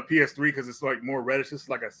better on the PS3 because it's like more reddish. It's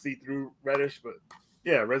like a see-through reddish, but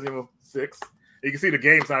yeah, Resident Evil 6. You can see the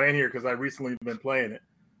game's not in here because I've recently been playing it.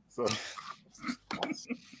 So,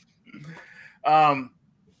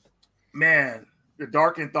 man, the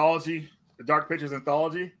Dark Pictures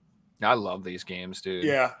Anthology. I love these games, dude.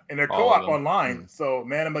 Yeah, and they're All of co-op them. online. So,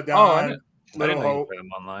 Man of I Medan, didn't Little know you Hope, put them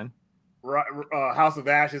online. House of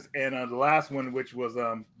Ashes, and the last one, which was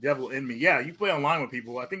Devil in Me. Yeah, you play online with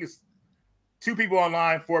people. I think it's 2 people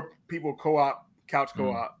online, 4 people co-op, couch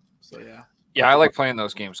co-op. So, yeah. Yeah, I like playing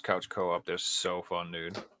those games couch co-op. They're so fun,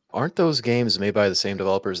 dude. Aren't those games made by the same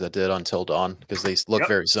developers that did Until Dawn? Because they look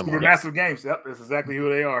very similar. Supermassive Games. Yep, that's exactly who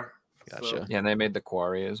they are. Gotcha. So, Yeah, and they made the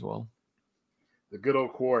Quarry as well. the good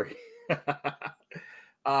old Quarry.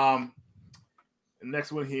 The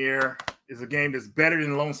next one here is a game that's better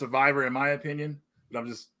than Lone Survivor, in my opinion. But I'm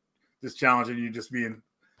just challenging you, just being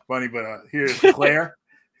funny. But here's Claire.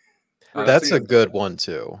 That's a good one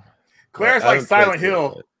too. Claire's I like haven't played Silent Hill.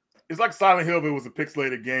 through it. It's like Silent Hill if it was a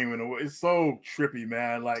pixelated game, and it's so trippy,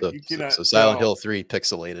 man. Like you cannot. So Silent Hill 3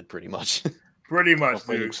 pixelated, pretty much. Pretty much,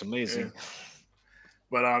 Hopefully it dude. looks amazing. Yeah.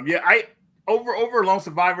 But I over Lone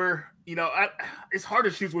Survivor. It's hard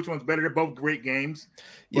to choose which one's better. They're both great games.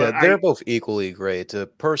 Yeah, they're both equally great.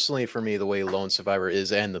 Personally, for me, the way Lone Survivor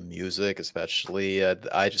is and the music, especially,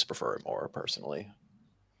 I just prefer it more personally.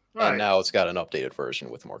 Right. And now it's got an updated version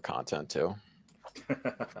with more content too.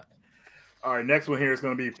 All right, next one here is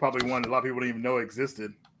going to be probably one a lot of people didn't even know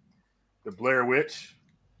existed. The Blair Witch,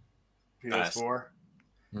 PS4. Nice.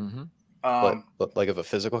 Mm-hmm. But like if a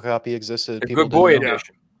physical copy existed, The people Good Boy didn't know?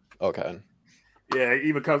 edition. Okay. Yeah,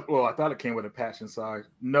 even because I thought it came with a patch inside.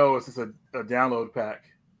 No, it's just a download pack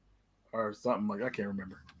or something like I can't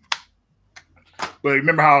remember. But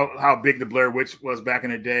remember how big the Blair Witch was back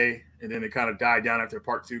in the day, and then it kind of died down after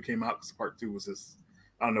Part 2 came out because Part 2 was just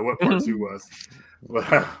I don't know what part 2 was.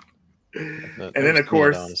 But, and then, of Never seen it,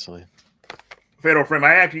 course, honestly. Fatal Frame.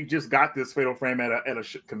 I actually just got this Fatal Frame at a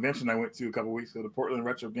convention I went to a couple weeks ago, the Portland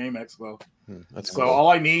Retro Game Expo. That's So cool. all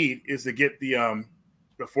I need is to get the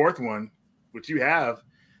fourth one, which you have,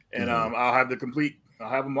 and I'll have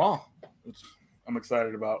them all, which I'm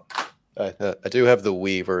excited about. I do have the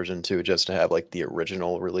Wii version too, just to have like the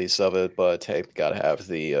original release of it. But hey, gotta have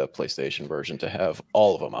the PlayStation version to have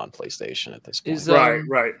all of them on PlayStation at this point.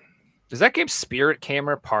 Right. Is that game Spirit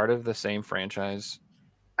Camera part of the same franchise?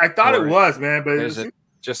 I thought Or it was, man, but Is it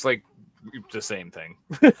just like the same thing?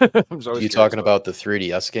 You talking about the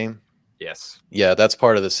 3DS game? Yes. Yeah, that's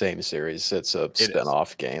part of the same series. It's a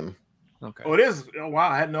spin-off game. Okay. Oh, it is. Oh, wow,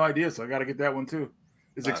 I had no idea, so I got to get that one too.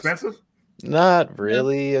 Is it expensive? Not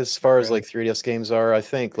really, as far as like 3DS games are. I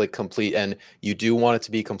think like complete, and you do want it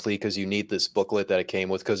to be complete because you need this booklet that it came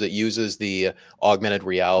with because it uses the augmented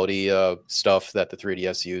reality stuff that the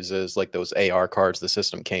 3DS uses, like those AR cards the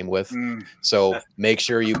system came with. So make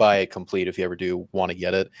sure you buy it complete if you ever do want to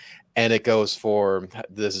get it. And it goes for,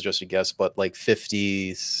 this is just a guess, but like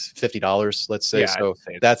 $50, let's say. Yeah, So I'd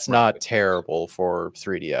say it's that's not terrible for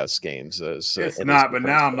 3DS games. It's not, but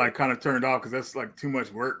now I'm like kind of turned off because that's like too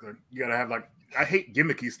much work. Like, you gotta have like, I hate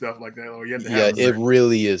gimmicky stuff like that. Or you have to have it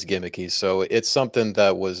really is gimmicky. So it's something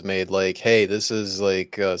that was made like, hey, this is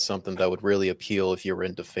like something that would really appeal if you're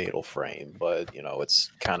into Fatal Frame, but you know, it's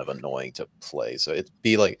kind of annoying to play. So it'd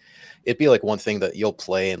be like one thing that you'll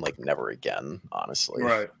play and like never again, honestly.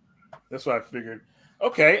 Right. That's what I figured.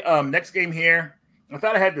 Okay, next game here. I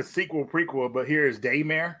thought I had the sequel prequel, but here is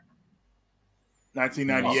Daymare,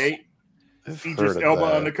 1998. Idris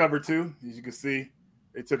Elba on the cover too. As you can see,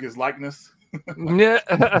 they took his likeness. Yeah.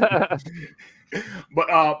 But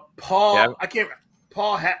Paul, I can't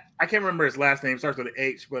remember his last name. It starts with an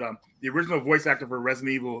H, but the original voice actor for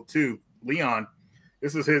Resident Evil 2, Leon.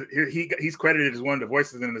 This is he's credited as one of the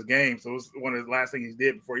voices in this game, so it was one of the last things he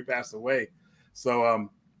did before he passed away. So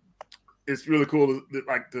it's really cool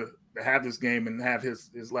to have this game and have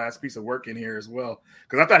his last piece of work in here as well.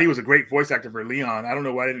 Because I thought he was a great voice actor for Leon. I don't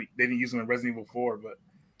know why they didn't use him in Resident Evil 4,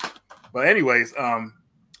 but anyways,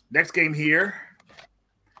 next game here,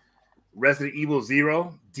 Resident Evil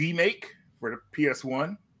 0 D-Make for the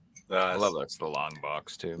PS1. I love that's the long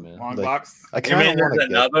box too, man. Long box. I mean, there's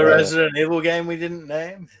another Resident Evil game we didn't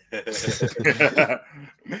name.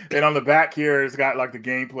 And on the back here, it's got like the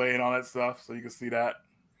gameplay and all that stuff, so you can see that.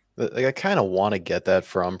 Like, I kind of want to get that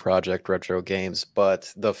from Project Retro Games,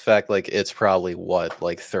 but the fact like it's probably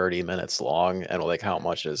like 30 minutes long, and like how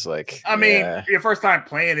much is like. I mean, your first time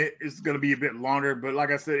playing it is going to be a bit longer, but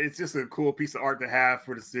like I said, it's just a cool piece of art to have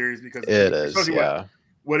for the series because it is. Yeah.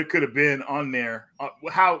 What it could have been on there,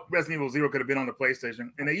 how Resident Evil 0 could have been on the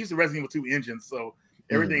PlayStation, and they used the Resident Evil 2 engine, so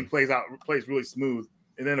everything plays really smooth.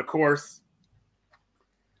 And then of course,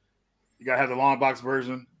 you gotta have the long box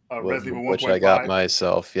version. Resident Evil 1.5. Which I got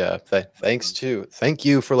myself, yeah. Thank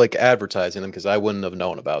you for like advertising them because I wouldn't have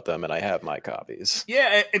known about them, and I have my copies.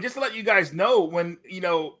 Yeah, and just to let you guys know, when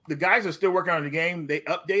the guys are still working on the game, they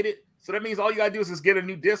update it, so that means all you gotta do is just get a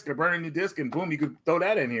new disc or burn a new disc, and boom, you could throw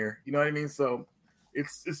that in here. You know what I mean? So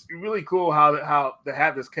it's really cool how to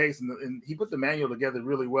have this case, and he put the manual together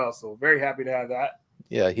really well. So very happy to have that.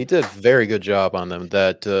 Yeah, he did a very good job on them.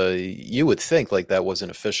 That you would think like that was an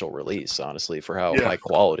official release, honestly, for how high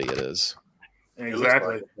quality it is.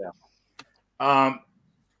 Exactly.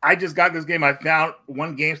 I just got this game. I found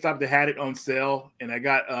one GameStop that had it on sale, and I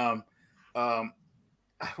got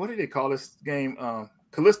what did they call this game?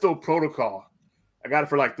 Callisto Protocol. I got it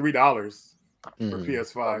for like $3 for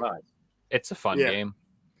PS5. Oh, nice. It's a fun game.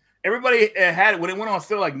 Everybody had it when it went on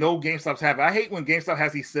sale. Like no GameStops have it. I hate when GameStop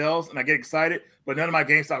has these sales and I get excited, but none of my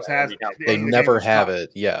GameStops has. They never have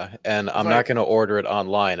it. Yeah, and I'm not going to order it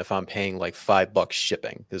online if I'm paying like $5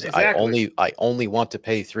 shipping because I only want to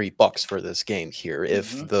pay $3 for this game here.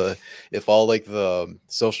 If all like the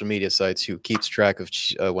social media sites who keeps track of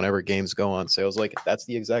whenever games go on sales, like that's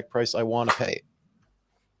the exact price I want to pay.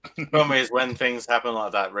 The problem is when things happen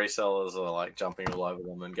like that, resellers are like jumping all over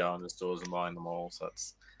them and going to stores and buying them all. So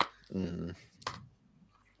it's then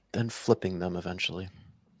flipping them eventually.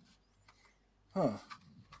 Huh.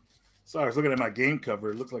 Sorry, I was looking at my game cover.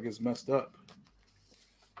 It looks like it's messed up.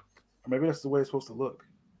 Or maybe that's the way it's supposed to look.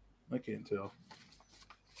 I can't tell.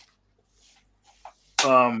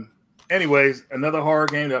 Anyways, another horror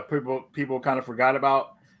game that people kind of forgot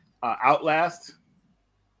about. Outlast.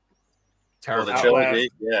 Terrible.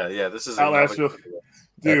 Yeah. This is Outlast.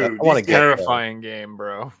 Dude, I want a terrifying game,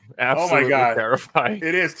 bro. Absolutely oh my God. Terrifying.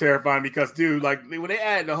 It is terrifying because, dude, like when they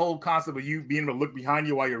add the whole concept of you being able to look behind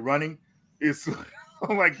you while you're running, it's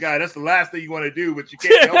Oh my god, that's the last thing you want to do, but you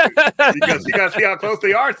can't help it because you gotta see how close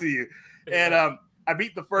they are to you. And I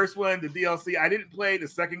beat the first one, the DLC. I didn't play the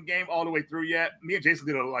second game all the way through yet. Me and Jason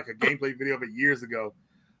did a gameplay video of it years ago.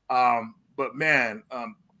 But man,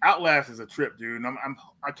 Outlast is a trip, dude. And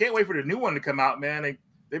I can't wait for the new one to come out, man.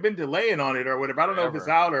 They've been delaying on it or whatever. I don't know if it's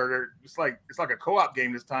out or it's like a co-op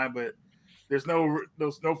game this time, but there's no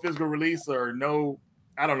physical release or no.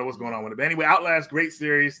 I don't know what's going on with it. But anyway, Outlast, great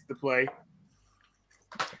series to play.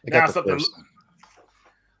 Now something.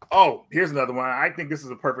 Oh, here's another one. I think this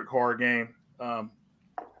is a perfect horror game.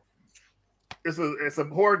 It's a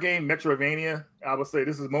horror game, Metroidvania. I would say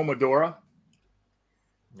this is Momodora.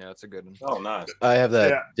 Yeah, that's a good one. Oh, nice. I have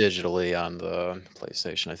that digitally on the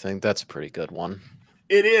PlayStation. I think that's a pretty good one.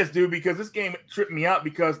 It is, dude, because this game tripped me out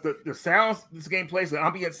because the sounds this game plays, the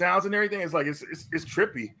ambient sounds and everything, it's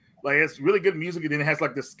trippy. Like it's really good music, and then it has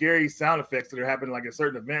like the scary sound effects that are happening like at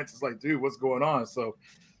certain events. It's like, dude, what's going on? So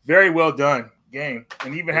very well done game.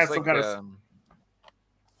 And even has some kind of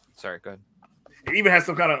sorry, go ahead. It even has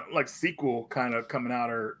some kind of like sequel kind of coming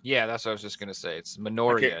out or yeah, that's what I was just gonna say. It's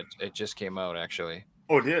Minoria. It just came out actually.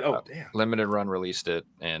 Oh, it did? Oh, damn. Limited Run released it,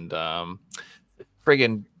 and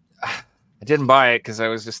friggin' I didn't buy it because I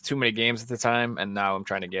was just too many games at the time, and now I'm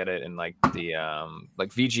trying to get it. And like the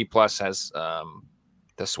VG Plus has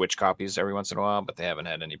the Switch copies every once in a while, but they haven't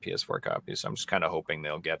had any PS4 copies. So I'm just kind of hoping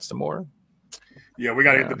they'll get some more. Yeah, we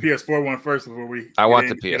got to get the PS4 one first before we. I want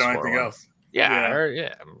the PS4 anything one. Else. Yeah,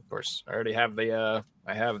 of course. I already have the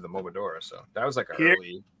Momodora, so that was like an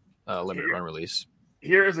early limited run release.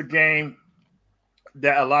 Here is a game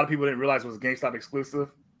that a lot of people didn't realize was a GameStop exclusive,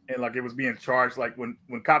 and like it was being charged like when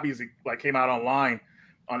copies like came out online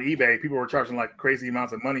on eBay, people were charging like crazy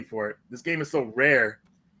amounts of money for it. This game is so rare,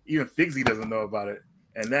 even Figsy doesn't know about it,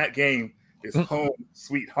 and that game is Home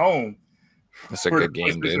Sweet Home. That's a good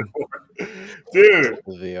game, dude. Dude,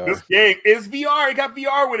 this game is VR. It got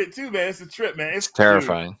VR with it too, man. It's a trip, man. It's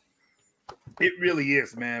terrifying. Dude, it really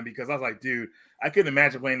is, man. Because I was like, dude, I couldn't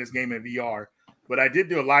imagine playing this game in VR. But I did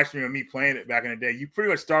do a live stream of me playing it back in the day. You pretty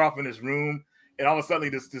much start off in this room, and all of a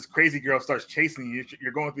sudden, this crazy girl starts chasing you.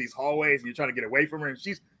 You're going through these hallways, and you're trying to get away from her, and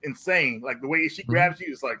she's insane. Like the way she grabs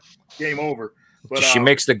you, it's like game over. But she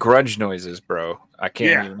makes the grudge noises, bro. I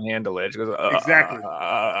can't even handle it. She goes, exactly.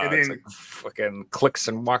 And then it's like fucking clicks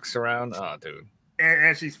and walks around. Oh, dude.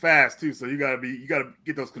 And she's fast too, so you gotta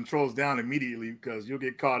get those controls down immediately because you'll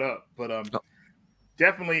get caught up. But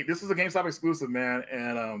definitely, this is a GameStop exclusive, man.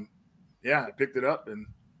 And I picked it up. And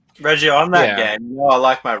Reggie, on that game, I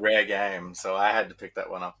like my rare game, so I had to pick that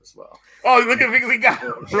one up as well. Oh, look at Pixie got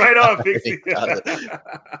it. Right on, Pixie.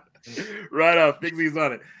 Right on, Pixie's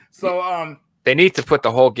on it. So they need to put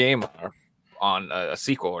the whole game on a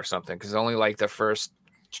sequel or something because only like the first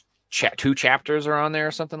 2 chapters are on there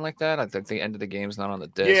or something like that. I think the end of the game's not on the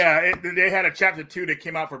disc. Yeah, they had a chapter 2 that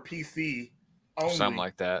came out for PC only. Something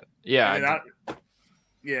like that. Yeah.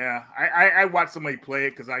 I watched somebody play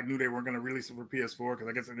it because I knew they weren't going to release it for PS4 because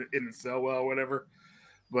I guess it didn't sell well or whatever.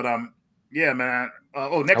 But yeah, man.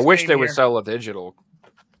 Next I wish they would sell a digital.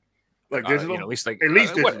 Like digital? At least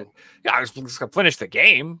digital. I was just gonna finish the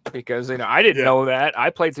game because I didn't know that. I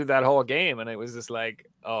played through that whole game and it was just like,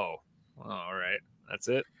 all right, that's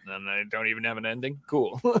it. And I don't even have an ending.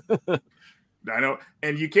 Cool. I know,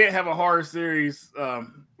 and you can't have a horror series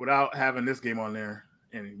without having this game on there.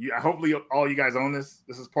 And hopefully all you guys own this.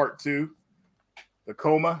 This is part 2, the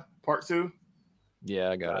Coma part 2. Yeah,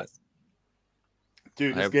 I got it.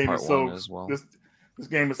 Dude, this game is so. As well. This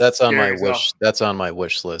game is on my wish. That's on my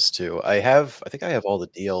wish list too. I think I have all the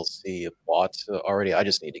DLC bought already. I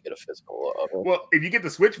just need to get a physical of it. Well, if you get the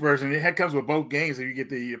Switch version, it comes with both games. If you get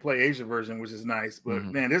the Play Asia version, which is nice, but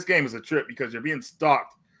man, this game is a trip because you're being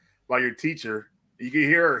stalked by your teacher. You can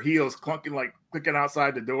hear her heels clicking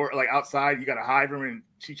outside the door, like outside. You got to hide from her, and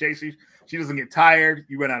she chases you. She doesn't get tired.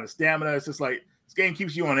 You run out of stamina. It's just like this game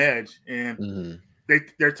keeps you on edge, and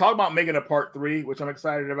they're talking about making a part 3, which I'm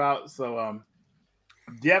excited about. So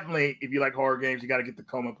definitely, if you like horror games, you got to get the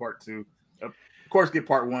Coma part 2. Of course, get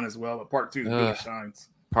part 1 as well, but part 2 really shines.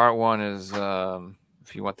 Part 1 is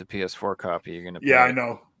if you want the PS4 copy, you're gonna pay. Yeah, I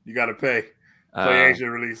know. You got to pay. Play Asia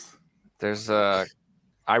release. There's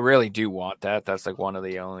I really do want that. That's like one of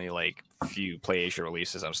the only like few Play Asia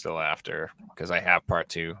releases I'm still after because I have part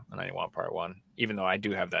 2 and I want part 1. Even though I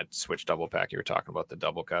do have that Switch double pack you were talking about, the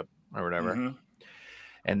double cut or whatever.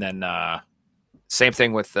 And then same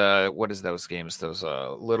thing with what is those games? Those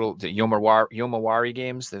little Yomawari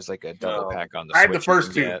games. There's like a double pack on the Switch. I have the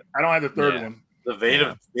first 2. I don't have the third one. The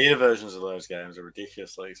Vita versions of those games are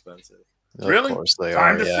ridiculously expensive. Really? Of course they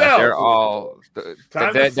Time are. to sell. They're all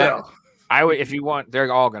Time to sell. I would, if you want,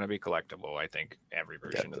 they're all going to be collectible. I think every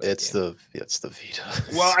version of that it's game. the Vita.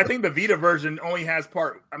 Well, I think the Vita version only has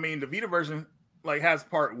part. I mean, the Vita version like has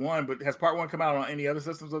part 1, but has part 1 come out on any other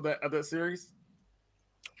systems of that series?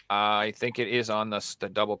 I think it is on the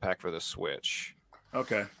double pack for the Switch.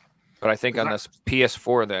 Okay. But I think on this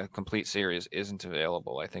PS4, the complete series isn't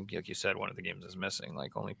available. I think, like you said, one of the games is missing,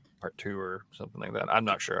 like only part 2 or something like that. I'm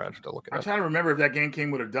not sure. I have to look it I'm up. trying to remember if that game came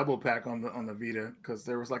with a double pack on the Vita, because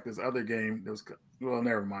there was like this other game that was, well,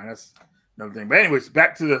 never mind. That's another thing. But anyways,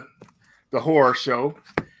 back to the horror show.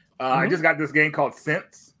 I just got this game called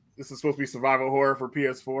Sense. This is supposed to be survival horror for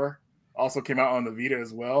PS4. Also came out on the Vita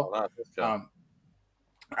as well. Oh, that's cool.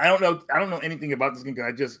 I don't know anything about this game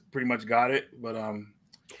because I just pretty much got it, but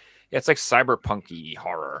Yeah, it's like cyberpunky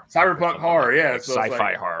horror. Cyberpunk horror, yeah. Like So it's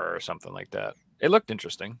sci-fi like, horror or something like that. It looked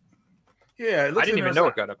interesting. yeah, it looks I didn't even know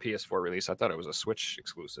it interesting. got a PS4 release. I thought it was a Switch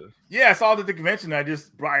exclusive. Yeah, I saw it at the convention. I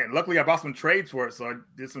just luckily I bought some trades for it, so I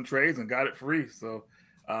did some trades and got it free. So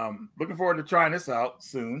looking forward to trying this out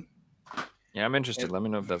soon. Yeah, I'm interested. Let me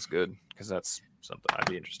know if that's good, because that's something I'd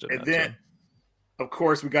be interested in. And then, of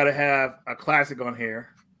course, we got to have a classic on here,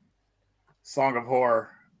 Song of Horror.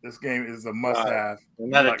 This game is a must-have.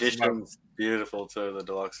 And that Like, edition's beautiful too, the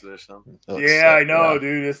deluxe edition. Yeah, I know,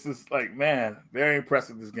 dude. This is like, man, very impressed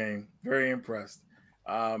with this game. Very impressed.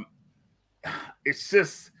 It's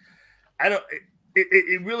just, I don't.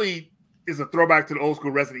 It really is a throwback to the old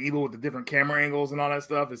school Resident Evil with the different camera angles and all that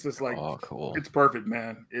stuff. It's just like, Oh, cool. it's perfect,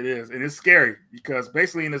 man. It is, and it's scary because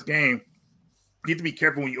basically in this game, you have to be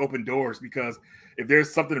careful when you open doors, because if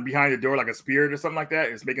there's something behind the door, like a spirit or something like that,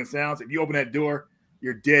 it's making sounds. If you open that door,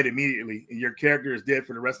 you're dead immediately, and your character is dead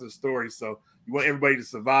for the rest of the story. So you want everybody to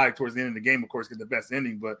survive towards the end of the game, of course, get the best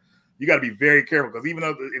ending. But you got to be very careful, because even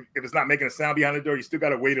though if it's not making a sound behind the door, you still got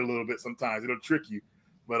to wait a little bit. Sometimes it'll trick you.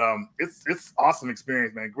 But it's awesome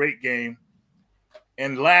experience, man. Great game.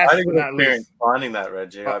 And last I but didn't not least, experience finding that,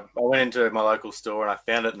 Reggie. I went into my local store and I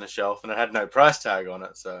found it on the shelf, and it had no price tag on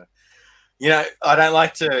it. So, you know, I don't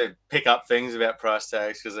like to pick up things about price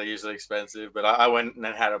tags because they're usually expensive. But I went and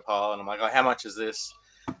then had a pile, and I'm like, oh, how much is this?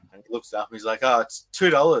 And he looks it up and he's like, oh, it's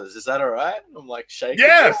 $2. Is that all right? And I'm like, shaking.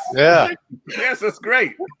 yes, Yeah, yes, that's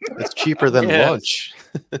great. it's cheaper than Yes. lunch.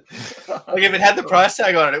 Like, if it had the price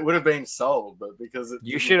tag on it, it would have been sold. But because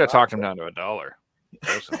you should have talked him down to $1.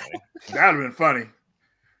 Personally, That would have been funny.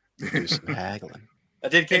 Do some haggling. I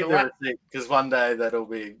did keep And the receipt, because one day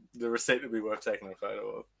the receipt will be worth taking a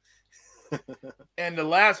photo of. And the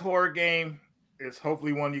last horror game is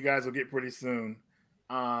hopefully one you guys will get pretty soon.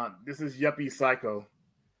 This is Yuppie Psycho.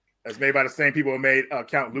 It's made by the same people who made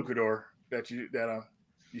Count Lucador that you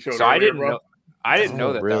showed. so I earlier, didn't bro. know. I didn't know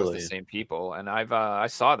Oh, that that was really? the same people, and I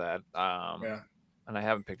saw that. Yeah. And I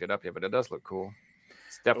haven't picked it up yet, but it does look cool.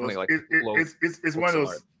 It's definitely like It's one of pixel those.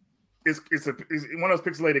 art. It's one of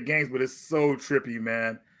those pixelated games, but it's so trippy,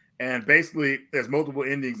 man. And basically, there's multiple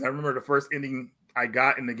endings. I remember the first ending I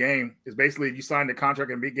got in the game is basically if you sign the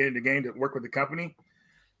contract and begin in the game to work with the company,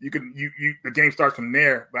 the game starts from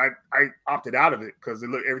there. But I opted out of it because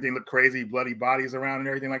everything looked crazy, bloody bodies around and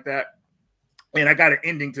everything like that. And I got an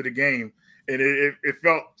ending to the game, and it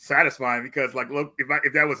felt satisfying because, like, look,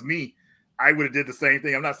 if that was me, I would have did the same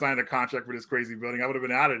thing. I'm not signing a contract for this crazy building. I would have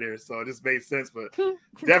been out of there. So it just made sense. But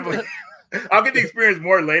definitely, I'll get the experience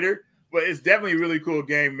more later. But it's definitely a really cool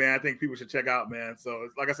game, man. I think people should check out, man. So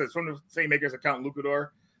like I said, it's from the same makers of Count Lucador.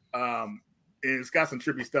 And it's got some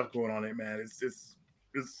trippy stuff going on it, man. It's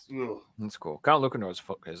ugh. That's cool. Count Lucador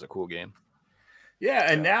is a cool game.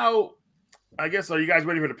 Yeah. And now, I guess, are you guys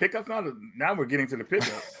ready for the pickups now? Now we're getting to the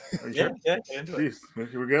pickups. Are you sure? Yeah, into it.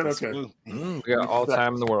 Jeez, we're good. Okay. We got all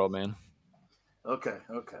time in the world, man. Okay.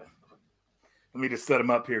 Let me just set them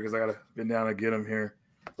up here because I gotta been down and get them here.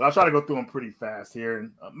 But I'll try to go through them pretty fast here.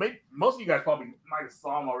 And most of you guys probably might have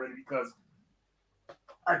saw them already because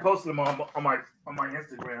I posted them on my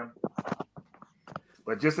Instagram.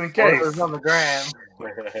 But just in case, Orders on the gram.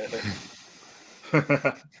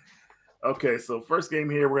 Okay. So first game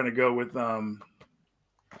here, we're gonna go with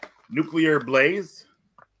Nuclear Blaze.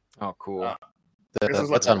 Oh, cool. This is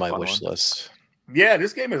That's like on my fun wish one. list. Yeah,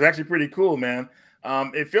 this game is actually pretty cool, man.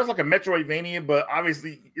 It feels like a Metroidvania, but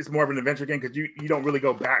obviously it's more of an adventure game because you don't really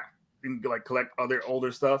go back and like collect other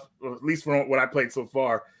older stuff, or at least from what I played so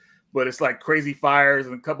far. But it's like crazy fires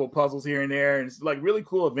and a couple of puzzles here and there, and it's like really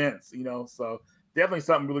cool events, you know. So definitely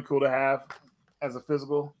something really cool to have as a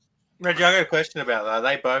physical. Reggie, I got a question about that. Are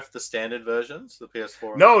they both the standard versions, the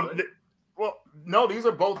PS4? No, these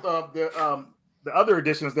are both of the other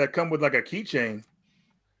editions that come with like a keychain.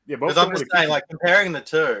 Yeah, both. Because I'm just saying, like comparing the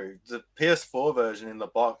two, the PS4 version in the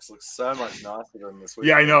box looks so much nicer than the Switch.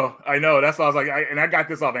 Yeah, I know. That's why I was like, I got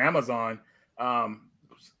this off Amazon.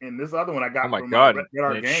 And this other one I got Oh my from god! Red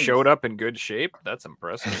Art It Games. showed up in good shape. That's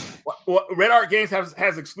impressive. Well, Red Art Games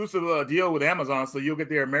has exclusive deal with Amazon, so you'll get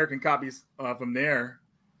their American copies from there.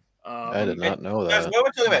 I did not know Guys, that. while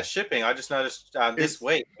we're talking about shipping, I just noticed this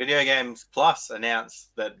week, Video Games Plus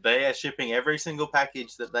announced that they are shipping every single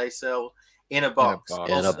package that they sell in a box.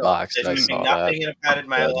 In a box. They're I shipping saw nothing that. in a padded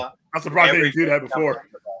mailer. I'm surprised they didn't do that Everything before. comes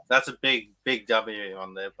in a box. That's a big W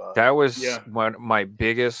on their part. That was one my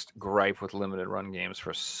biggest gripe with limited run games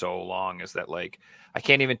for so long is that like I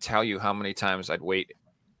can't even tell you how many times I'd wait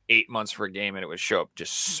 8 months for a game and it would show up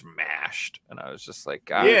just smashed, and I was just like,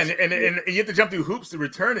 guys, yeah, and you have to jump through hoops to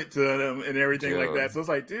return it to them and everything like that. So it's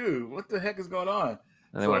like, dude, what the heck is going on?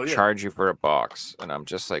 And they want to charge you for a box, and I'm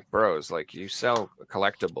just like, bros, like you sell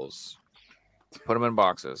collectibles, put them in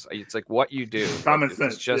boxes. It's like what you do. Common like,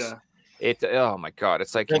 sense. It's just it. Oh my god,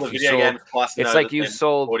 it's like Well, if you Video sold. Games Plus It's know like that you their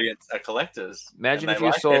sold. audience are collectors. Imagine and if they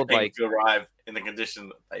you like sold their things like. to arrive in the condition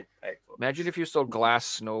that they pay for. Imagine if you sold glass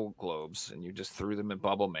snow globes and you just threw them in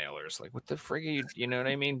bubble mailers. Like, what the frig are you? You know what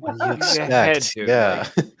I mean? What do you Use your head, expect? dude. Yeah.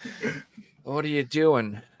 Like, what are you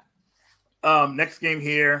doing? Next game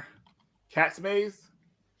here, Cat's Maze.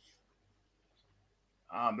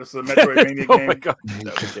 This is a Metroidvania Oh game. my god,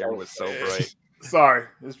 that camera was so bright. Sorry,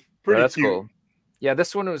 it's pretty That's cute. cool. Yeah,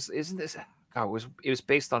 this one was. Isn't this? God, it was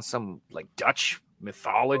based on some like Dutch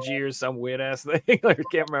mythology or some weird ass thing. Like, I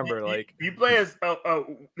can't remember. Like you play as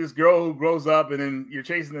this girl who grows up, and then you're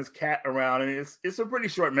chasing this cat around, and it's a pretty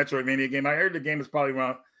short Metroidvania game. I heard the game is probably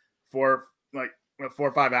around 4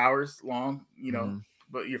 or 5 hours long. You know,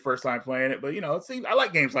 but your first time playing it. But you know, I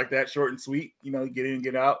like games like that, short and sweet. You know, get in and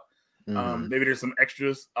get out. Maybe there's some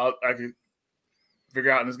extras I could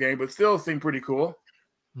figure out in this game, but still seem pretty cool.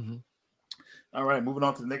 All right, moving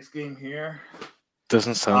on to the next game here.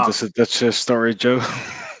 Doesn't sound as a Dutch story, Joe.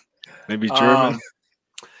 Maybe German.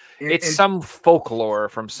 It's some folklore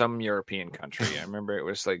from some European country. I remember it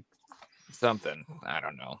was like something. I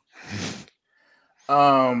don't know.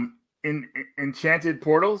 In Enchanted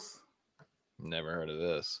Portals. Never heard of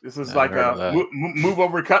this. This is like a move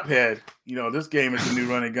over Cuphead. You know, this game is a new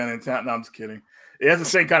running gun in town. No, I'm just kidding. It has the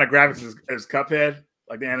same kind of graphics as Cuphead,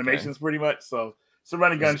 like the animations pretty much. So it's a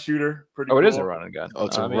running gun shooter. Pretty cool. It is a run and gun. Oh,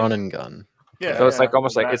 it's a run and gun. Yeah. So it's like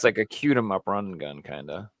almost like it's like a cute 'em up run and gun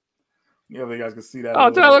kind of. Yeah, you guys can see that.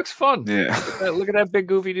 Oh, that looks fun. Yeah. Look at that big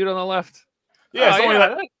goofy dude on the left. Yeah,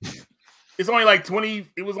 it's only like 20.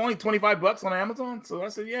 It was only $25 on Amazon. So I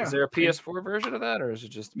said, yeah. Is there a PS4 version of that, or is it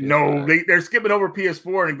just PS5? No? They're skipping over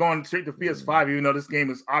PS4 and going straight to PS5. Even though this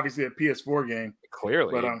game is obviously a PS4 game.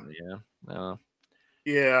 Clearly, but,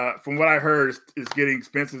 yeah. From what I heard, it's getting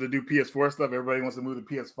expensive to do PS4 stuff. Everybody wants to move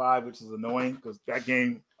to PS5, which is annoying because that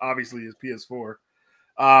game obviously is PS4.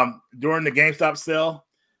 During the GameStop sale,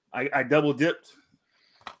 I double dipped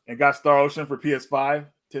and got Star Ocean for PS5,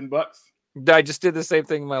 $10. I just did the same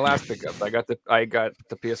thing in my last pickup. I got the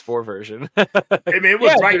PS4 version. I mean, it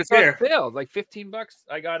was right dude, there. On sale, like $15.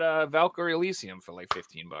 I got Valkyrie Elysium for like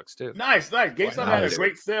 $15 too. Nice. GameStop had a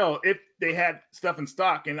great sale if they had stuff in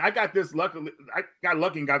stock. And I got this luckily. I got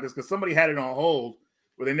lucky and got this because somebody had it on hold,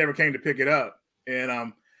 but they never came to pick it up.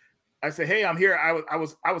 And I said, "Hey, I'm here. I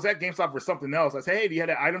was at GameStop for something else." I said, "Hey, do you have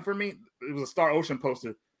that item for me?" It was a Star Ocean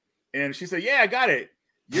poster, and she said, "Yeah, I got it.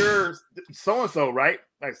 You're so and so, right?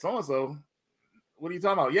 Like so and so. What are you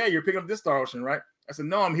talking about? Yeah, you're picking up this Star Ocean, right?" I said,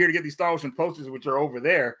 "No, I'm here to get these Star Ocean posters, which are over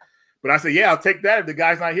there." But I said, "Yeah, I'll take that if the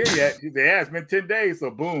guy's not here yet." He said, "Yeah, it's been 10 days." So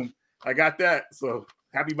boom, I got that. So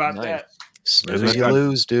happy about that. Snooze, you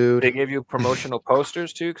lose, dude. They give you promotional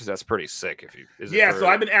posters too, because that's pretty sick. So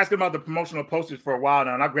I've been asking about the promotional posters for a while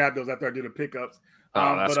now, and I grabbed those after I did the pickups.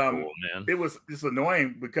 That's cool, man. It was just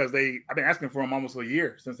annoying because I've been asking for them almost a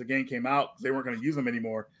year since the game came out. They weren't going to use them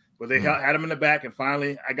anymore, but they had them in the back, and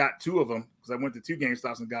finally I got 2 of them because I went to 2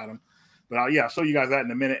 GameStops and got them. But I'll show you guys that in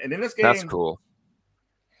a minute. And then this game, that's cool.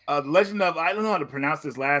 The Legend of, I don't know how to pronounce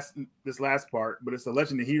this last part, but it's the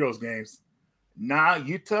Legend of Heroes games.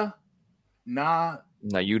 Nayuto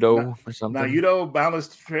or something. Nayuto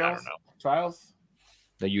Boundless Trails. I don't know. Trials.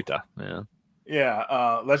 Nayuta, yeah.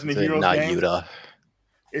 Yeah, Legend of Heroes games.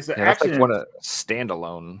 It's an action. That's like a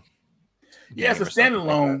standalone. Yeah, it's a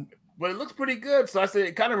standalone, but it looks pretty good. So I said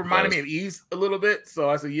it kind of reminded me of Ease a little bit. So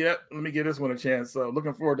I said, yeah, let me give this one a chance. So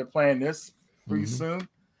looking forward to playing this pretty soon.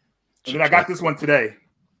 And then I got this one today.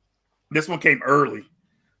 This one came early.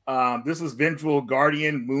 This is Vengeful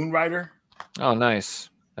Guardian Moonrider. Oh, nice.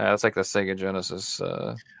 That's like the Sega Genesis.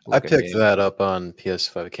 I picked that up on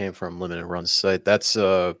PS5. It came from Limited Run site. That's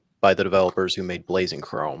by the developers who made Blazing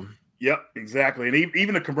Chrome. Yep, exactly. And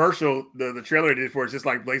even the commercial, the trailer they did for it's just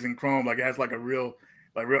like Blazing Chrome, like it has like real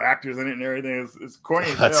actors in it and everything. It's corny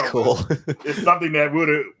as That's hell, cool. it's something that would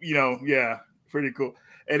have, yeah, pretty cool.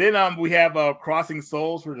 And then we have Crossing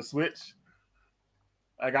Souls for the Switch.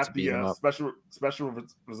 I got the special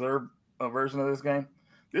reserve version of this game.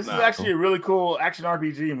 This is actually a really cool action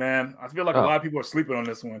RPG, man. I feel like a lot of people are sleeping on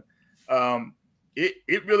this one.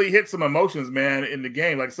 It really hits some emotions, man, in the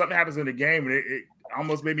game. Like something happens in the game, and it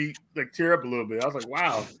almost made me like tear up a little bit. I was like,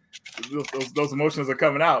 wow, those emotions are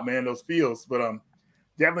coming out, man. Those feels, but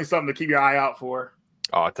definitely something to keep your eye out for.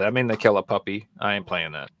 Oh, I mean, they kill a puppy. I ain't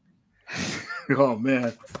playing that. Oh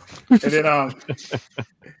man! And then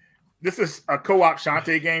this is a co-op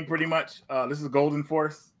Shantae game, pretty much. This is Golden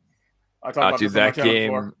Force. I talked about dude, this on my that channel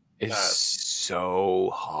game before. is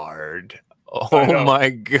so hard. Oh my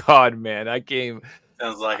god, man, that game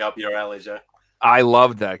sounds like up your alley, Joe. I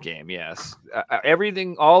loved that game. Yes,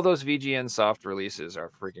 everything, all those VGN soft releases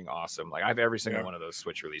are freaking awesome. Like I have every single one of those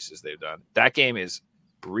Switch releases they've done. That game is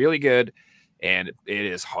really good, and it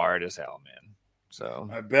is hard as hell, man. So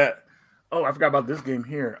I bet. Oh, I forgot about this game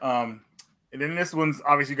here. And then this one's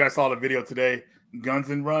obviously you guys saw the video today. Guns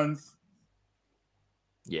and Runs.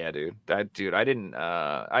 Yeah, dude. I didn't.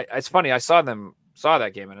 It's funny. I saw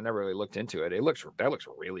that game and I never really looked into it. That looks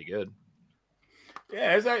really good.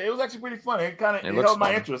 Yeah, it was actually pretty fun. It held fun.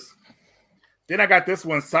 my interest. Then I got this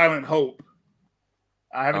one, Silent Hope.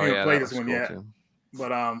 I haven't even played this one yet, too.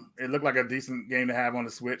 But it looked like a decent game to have on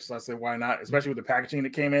the Switch. So I said, why not? Especially with the packaging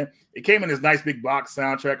that came in. It came in this nice big box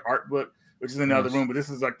soundtrack art book, which is in the other room. But this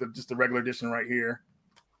is like just the regular edition right here.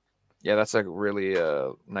 Yeah, that's a really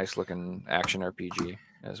nice looking action RPG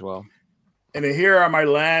as well. And then here are my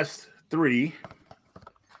last three.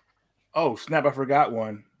 Oh snap! I forgot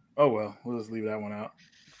one. Oh well, we'll just leave that one out.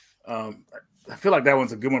 I feel like that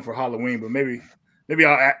one's a good one for Halloween, but maybe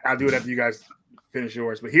I'll do it after you guys finish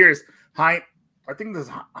yours. But here's I think this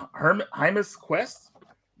is Hymus Quest,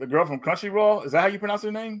 the girl from Crunchyroll. Is that how you pronounce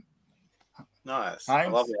her name? Nice. Hymes?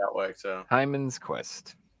 I love the artwork too. Hyman's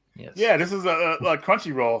Quest. Yes. Yeah, this is a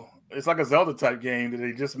Crunchyroll. It's like a Zelda type game that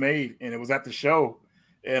they just made, and it was at the show.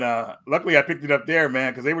 And luckily, I picked it up there,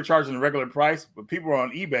 man, because they were charging the regular price, but people were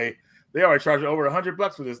on eBay. They already charged over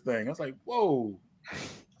 $100 for this thing. I was like, whoa,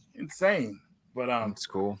 insane. But it's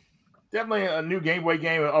cool. Definitely a new Game Boy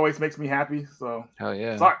game. It always makes me happy. So hell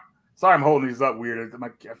yeah. Sorry, I'm holding these up weird. I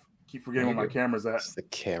keep forgetting where my camera's at. The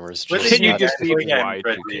camera's Can just you not just fitting.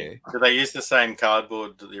 do they use the same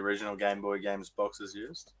cardboard that the original Game Boy games boxes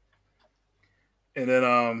used? And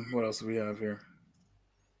then what else do we have here?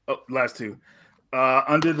 Oh, last two.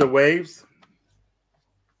 Under the Waves.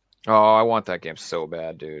 Oh, I want that game so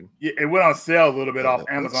bad, dude. Yeah, it went on sale a little bit off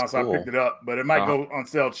that Amazon, looks so cool. I picked it up. But it might go on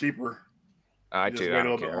sale cheaper. I Just do. wait I a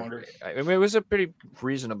don't little bit care. longer. I mean, it was a pretty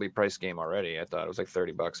reasonably priced game already. I thought it was like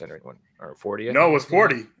 $30 or 40. I No, it think. was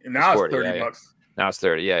 40, and now it's 30 yeah. bucks. Now it's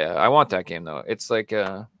 30. Yeah. I want that game though. It's like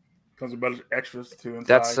Comes with a bunch of extras too inside.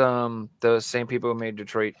 that's the same people who made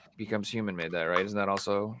Detroit Becomes Human made that, right? Isn't that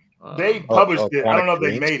also? They published it. I don't know if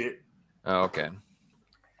they Quantic made it. Oh, okay. It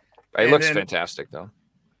And looks then- fantastic though.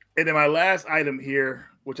 And then my last item here,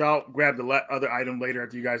 which I'll grab the other item later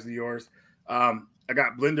after you guys do yours. I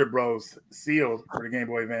got Blender Bros sealed for the Game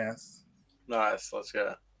Boy Advance. Nice. Let's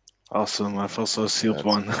go. Awesome. I've also sealed That's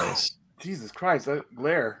one. nice. Jesus Christ, that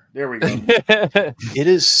glare. There we go. It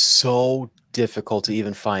is so difficult to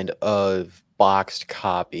even find a boxed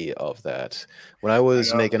copy of that. When I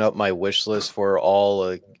was know. making up my wish list for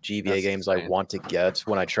all GBA That's games I insane. want to get,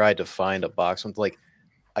 when I tried to find a box one, like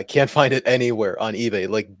I can't find it anywhere on eBay.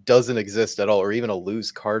 Like doesn't exist at all, or even a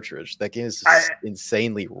loose cartridge. That game is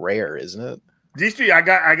insanely rare, isn't it? dStreet, I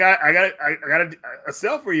got a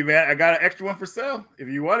sale for you, man. I got an extra one for sale. If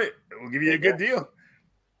you want it, we'll give you a good deal.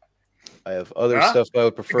 I have other stuff I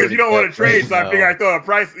would prefer. Because you don't want to trade, right so I figure now. I throw a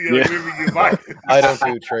price. You know, Yeah. maybe you can buy it. I don't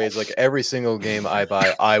do trades. Like every single game I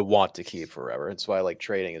buy, I want to keep forever. It's why like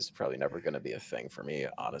trading is probably never going to be a thing for me,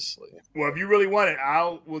 honestly. Well, if you really want it,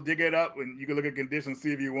 we'll dig it up and you can look at conditions,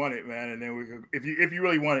 see if you want it, man. And then we could, if you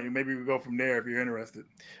really want it, maybe we'll go from there if you're interested.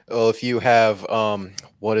 Well, if you have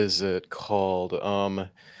what is it called?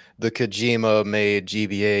 The Kojima made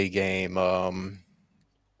GBA game.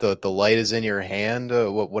 The light is in your hand.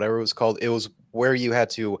 Whatever it was called. It was where you had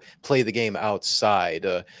to play the game outside.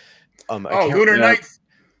 I can't Lunar remember- Nights.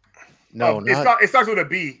 No, not It starts with a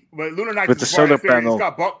B, but Lunar Nights With is the part of solar series. panel.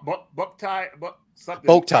 It's got something.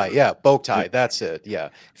 Boktai. Yeah, Boktai. That's it. Yeah.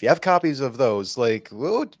 If you have copies of those, like,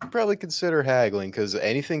 we'll probably consider haggling because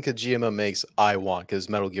anything Kojima makes, I want because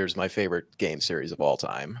Metal Gear is my favorite game series of all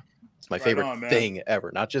time. My Right favorite on, man. thing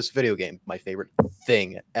ever. Not just video game. My favorite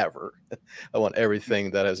thing ever. I want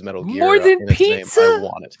everything that has Metal Gear More than in its name. I pizza?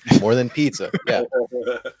 want it. More than pizza. Yeah.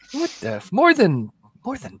 What the more than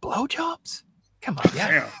blowjobs? Come on,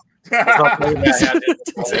 yeah. Let's not talk about how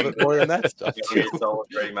A little bit more than that stuff Metal too. Gear Solid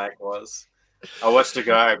remake was. I watched a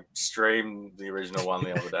guy stream the original one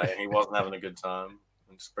the other day, and he wasn't having a good time.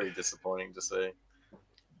 It's pretty disappointing to see.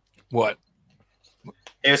 What?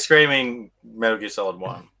 He was screaming Metal Gear Solid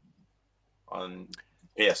 1 on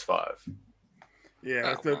PS5.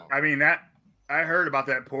 Yeah, Oh, so, wow. I mean that I heard about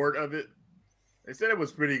that port of it. They said it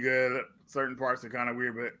was pretty good. Certain parts are kind of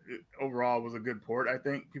weird, but overall it was a good port. I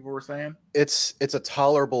think people were saying. It's a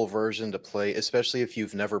tolerable version to play, especially if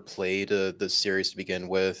you've never played the series to begin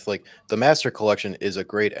with. Like the Master Collection is a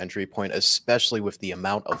great entry point, especially with the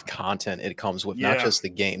amount of content it comes with. Not Yeah. just the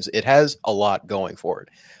games; it has a lot going for it.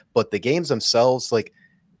 But the games themselves, like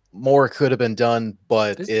more could have been done,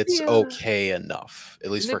 but Does it's the, okay enough,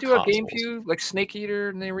 at least Didn't for they do a consoles. GameCube like Snake Eater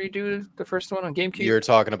and they redo the first one on GameCube? You're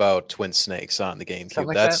talking about Twin Snakes on the GameCube. Something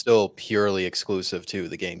like That's that? still purely exclusive to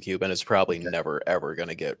the GameCube, and it's probably never ever going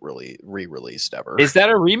to get really re-released ever. Is that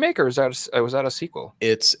a remake or was that a sequel?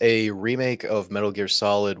 It's a remake of Metal Gear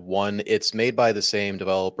Solid 1. It's made by the same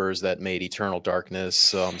developers that made Eternal Darkness,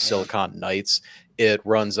 Silicon Knights. It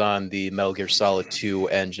runs on the Metal Gear Solid 2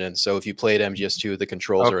 engine. So if you played MGS2, the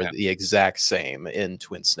controls Okay. are the exact same in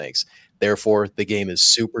Twin Snakes. Therefore, the game is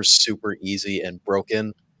super, super easy and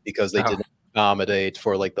broken because they Oh. didn't accommodate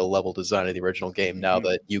for like the level design of the original game. Now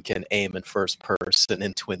that you can aim in first person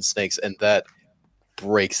in Twin Snakes, and that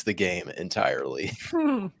breaks the game entirely.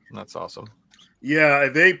 That's awesome. Yeah,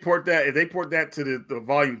 if they port that to the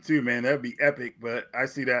volume 2, man, that'd be epic. But I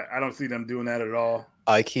don't see them doing that at all.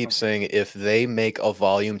 I keep saying if they make a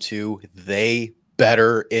volume 2, they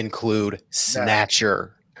better include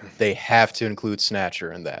Snatcher. They have to include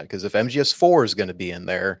Snatcher in that, because if MGS4 is going to be in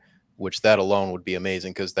there, which that alone would be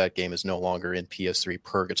amazing because that game is no longer in PS3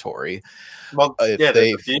 purgatory. Well,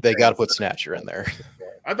 They got to put Snatcher in there.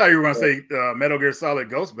 I thought you were going to say Metal Gear Solid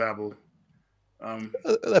Ghost Babel.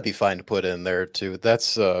 That'd be fine to put in there too.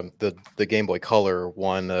 That's the Game Boy Color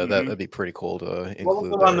one. That'd be pretty cool to include. What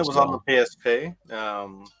was the there one that as was well. on the PSP?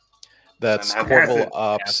 That's and Portable Acid.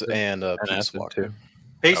 Ops Acid. and And Peace Acid, Walker. too.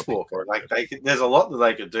 Peace Walker. Like there's a lot that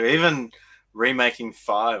they could do. Even remaking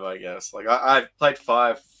 5, I guess. Like I played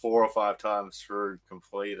 5 4 or 5 times through,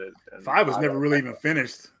 completed. And 5 was I never don't really know. even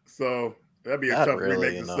finished, so that'd be a Not tough really,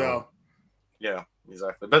 remake to no. sell. Yeah,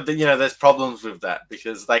 exactly. But there's problems with that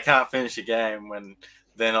because they can't finish a game when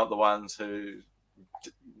they're not the ones who.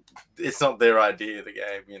 It's not their idea of the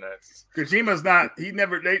game, It's, Kojima's not. Him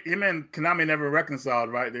and Konami never reconciled,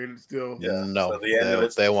 right? They're still. Yeah, No, so the end of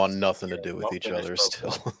it's they just- want nothing to do with not each finished other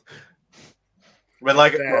properly. still. But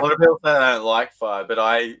like Yeah. a lot of people say they don't like 5, but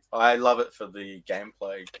I love it for the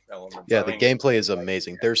gameplay elements. Yeah, I the think- gameplay is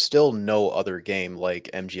amazing. There's still no other game like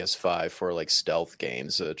MGS5 for like stealth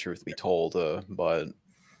games, truth be told. But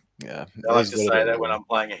yeah, I it like is to what it say is. that when I'm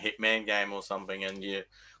playing a Hitman game or something, and you're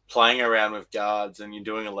playing around with guards and you're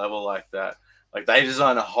doing a level like that. Like they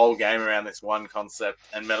design a whole game around this one concept,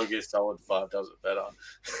 and Metal Gear Solid 5 does it better.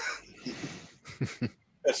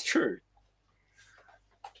 That's true.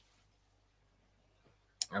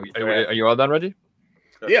 Are you all done, Reggie?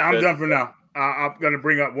 Yeah, I'm Good. done for now. I'm gonna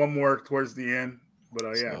bring up one more towards the end, but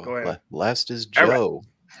yeah, So, go ahead. last is All right. Joe.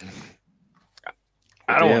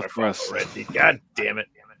 I don't Yeah, want to for us. follow Reggie. God damn it.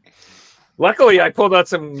 Luckily, I pulled out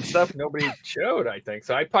some stuff nobody showed, I think.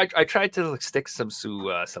 So I tried to stick some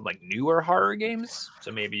like newer horror games.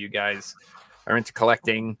 So maybe you guys are into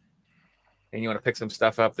collecting and you want to pick some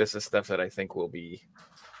stuff up. This is stuff that I think will be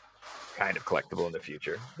kind of collectible in the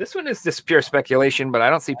future. This one is just pure speculation, but I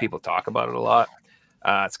don't see people talk about it a lot.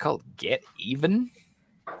 It's called Get Even.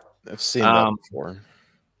 I've seen that before.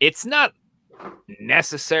 It's not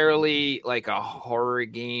necessarily like a horror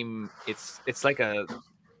game. It's like a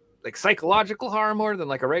psychological horror more than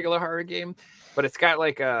like a regular horror game, but it's got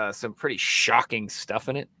like some pretty shocking stuff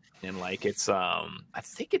in it, and like it's I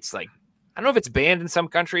think it's like I don't know if it's banned in some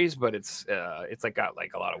countries, but it's like got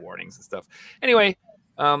like a lot of warnings and stuff. Anyway,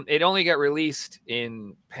 it only got released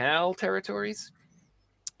in PAL territories,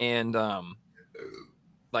 and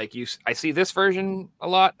I see this version a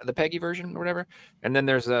lot, the Peggy version or whatever, and then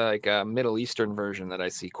there's a Middle Eastern version that I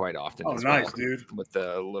see quite often. Oh, as nice, well, dude. with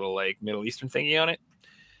the little like Middle Eastern thingy on it.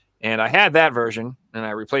 And I had that version, and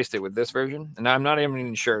I replaced it with this version. And I'm not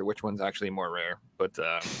even sure which one's actually more rare, but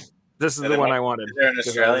this is And the then one what- I wanted. Is there an 'cause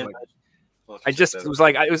Australian?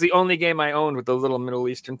 it was the only game I owned with the little Middle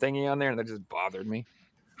Eastern thingy on there, and that just bothered me.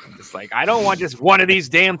 I'm just like, I don't want just one of these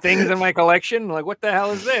damn things in my collection. Like, what the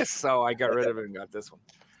hell is this? So I got rid of it and got this one.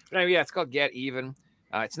 But anyway, yeah, it's called Get Even.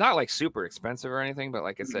 It's not like super expensive or anything, but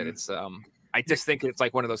like I said, it's I just think it's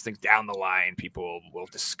like one of those things down the line. People will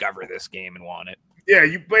discover this game and want it. Yeah,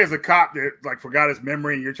 you play as a cop that like forgot his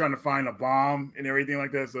memory, and you're trying to find a bomb and everything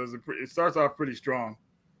like that. So it starts off pretty strong.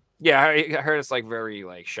 Yeah, I heard it's like very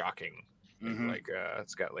like shocking. Mhm. Like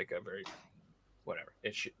it's got like a very whatever.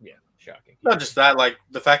 Shocking. Not just that, like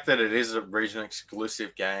the fact that it is a region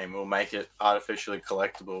exclusive game will make it artificially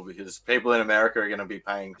collectible because people in America are going to be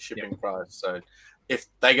paying shipping price. So if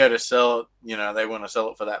they go to sell it, they want to sell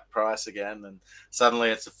it for that price again, then suddenly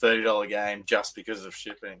it's a $30 game just because of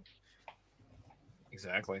shipping.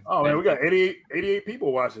 Exactly. Oh man, we got 88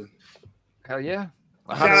 people watching. Hell yeah.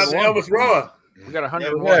 Shout out to Elvis Roa. We got 100.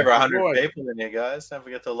 Yeah, we got over 100 people in here, guys. Don't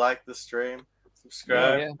forget to like the stream,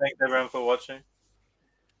 subscribe. Yeah. Thanks everyone for watching.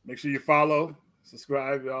 Make sure you follow,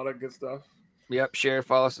 subscribe, all that good stuff. Yep. Share,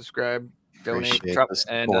 follow, subscribe, donate, Appreciate the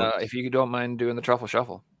and support. if you don't mind doing the truffle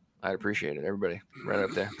shuffle, I'd appreciate it. Everybody, right up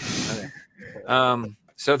there. Okay.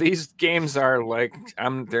 So these games are like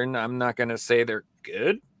I'm not gonna say they're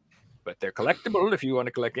good, but they're collectible if you want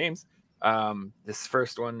to collect games. This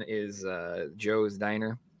first one is Joe's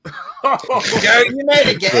Diner. Joe, you made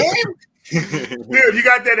a game? Dude, you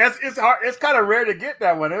got that. It's hard. It's kind of rare to get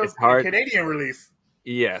that one. It was a Canadian release.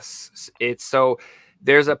 Yes,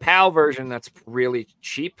 there's a PAL version that's really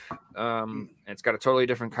cheap. It's got a totally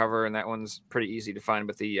different cover, and that one's pretty easy to find.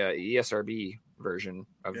 But the ESRB version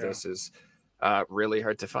of this is really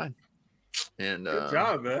hard to find. And good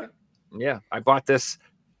job, man. Yeah, I bought this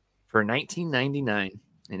for $19.99,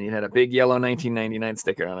 and it had a big yellow 1999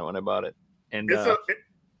 sticker on it when I bought it. And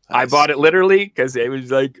I bought it literally because it was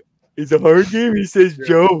like, it's a hard game. He says,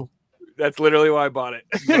 Joe. That's literally why I bought it.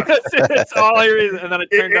 That's all I reason. And then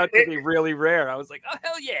it turned out to be really rare. I was like, oh,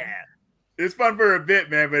 hell yeah. It's fun for a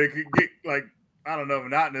bit, man, but it could get like, I don't know,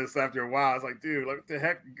 monotonous after a while. It's like, dude, what the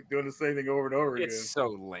heck? Doing the same thing over and over again. It's so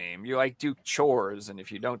lame. You like do chores, and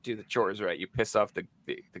if you don't do the chores right, you piss off the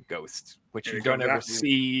ghost, which you don't ever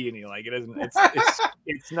see, and you like it isn't.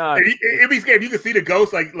 It's not. It'd be scary if you could see the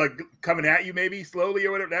ghost like coming at you, maybe slowly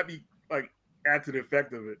or whatever. That'd be like add to the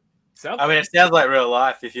effect of it. It sounds like real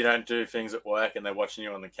life if you don't do things at work and they're watching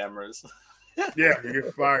you on the cameras. Yeah, you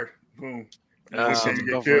get fired. Boom. You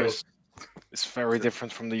get killed. It's very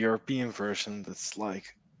different from the European version. That's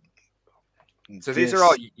like. So these are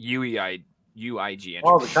all UIG.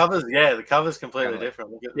 Oh, the cover's completely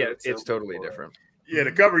different. It's totally different. Yeah,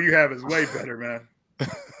 the cover you have is way better, man.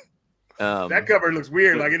 That cover looks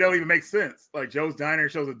weird. Like it don't even make sense. Like Joe's Diner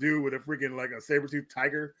shows a dude with a freaking like a saber-toothed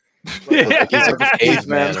tiger. Like he's like a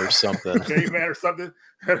caveman or something. Caveman or something.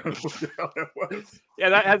 I don't know what the hell that was. Yeah,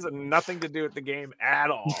 that has nothing to do with the game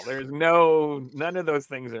at all. There's none of those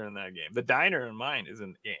things are in that game. The diner in mine is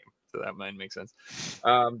in the game, so that might make sense.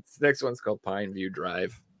 This next one's called Pine View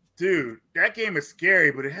Drive. Dude, that game is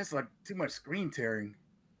scary, but it has like too much screen tearing.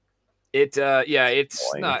 It's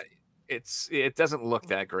not. It doesn't look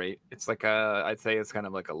that great. It's like I'd say it's kind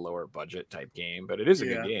of like a lower budget type game, but it is a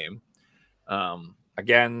good game.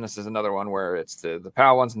 Again, this is another one where it's the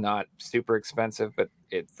PAL one's not super expensive, but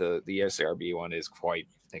the SRB one is quite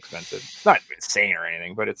expensive. It's not insane or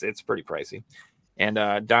anything, but it's pretty pricey. And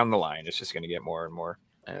down the line, it's just going to get more and more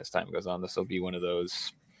as time goes on. This will be one of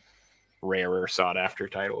those rarer, sought after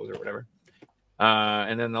titles or whatever.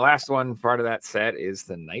 And then the last one part of that set is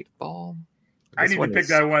the Nightfall. I need to pick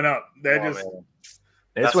that one up.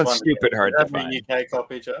 This one's stupid hard to find. UK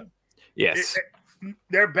copy, Joe? Yes.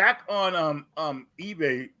 They're back on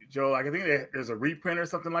eBay, Joe. Like I think there's a reprint or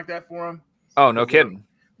something like that for them. Oh, no kidding.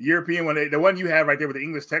 The European one, the one you have right there with the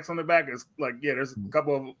English text on the back is like, there's a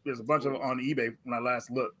bunch of them on eBay when I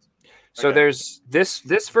last looked. So there's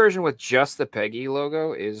this version with just the Peggy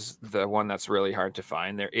logo is the one that's really hard to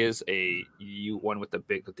find. There is a one with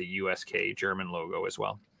the USK German logo as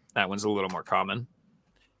well. That one's a little more common.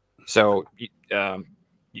 So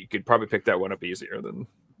you could probably pick that one up easier than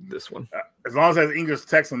this one. As long as it has English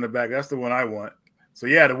text on the back, that's the one I want. So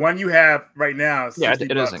yeah, the one you have right now is $60.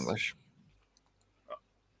 It is English.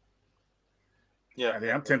 Yeah,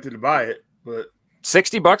 I'm tempted to buy it, but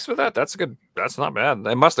 $60 for that? That's good. That's not bad.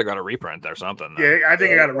 They must have got a reprint or something. Yeah, I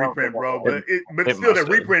think I got a reprint, bro. But still, the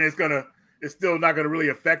reprint is still not gonna really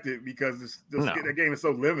affect it because the game is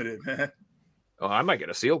so limited, man. Oh, I might get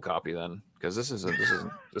a sealed copy then because this is open.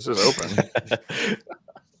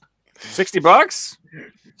 $60?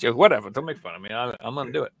 Whatever. Don't make fun of me. I'm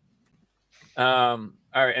gonna do it. All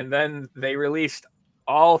right, and then they released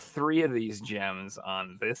all three of these gems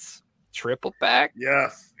on this triple pack.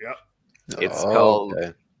 Yes. Yep. It's called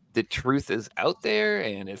The Truth Is Out There,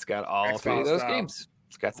 and it's got all three of those games.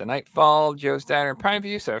 It's got the Nightfall, Joe's Diner, and Pine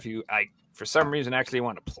View. So for some reason actually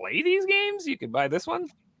want to play these games, you can buy this one.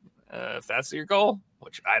 If that's your goal,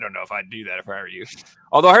 which I don't know if I'd do that if I were you.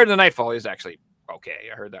 Although I heard the Nightfall is actually okay.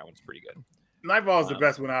 I heard that one's pretty good. Nightfall is the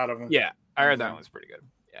best one out of them. Yeah, I heard that one's pretty good.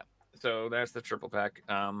 Yeah. So that's the triple pack.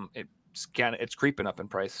 It's creeping up in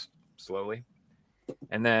price slowly.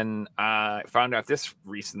 And then I found out this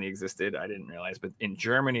recently existed. I didn't realize, but in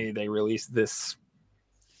Germany they released this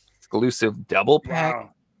exclusive double pack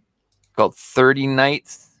called 30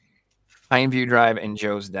 Nights, Pineview Drive, and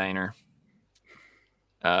Joe's Diner.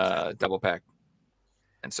 Double pack.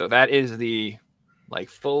 And so that is the like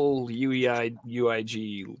full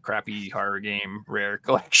UIG crappy horror game rare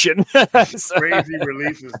collection. Crazy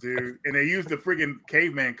releases, dude. And they used the freaking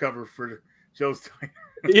caveman cover for Joe's Diner.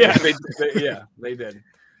 Yeah, they did.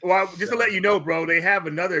 Well, just to let you know, bro, they have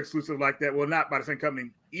another exclusive like that. Well, not by the same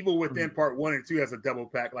company. Evil Within Part 1 and 2 has a double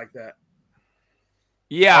pack like that.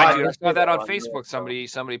 Yeah, I saw that on Facebook.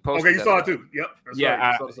 Somebody posted. Okay, you saw it too. Yep.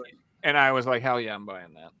 Yeah, and I was like, hell yeah, I'm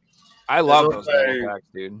buying that. I love those double packs,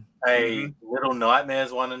 dude. Little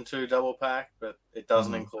Nightmares 1 and 2 double pack, but it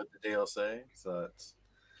doesn't include the DLC. So it's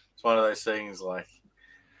one of those things like,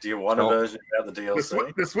 do you want a version without the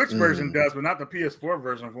DLC? The Switch version does, but not the PS4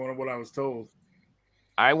 version, from what I was told.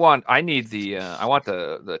 I want the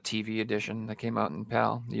TV edition that came out in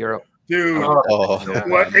PAL Europe. Dude,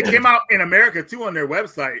 well, it came out in America too on their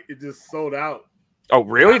website. It just sold out. Oh,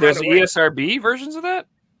 really? There's ESRB versions of that?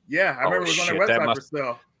 Yeah, I remember it was on their website for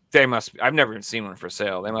sale. They must. I've never even seen one for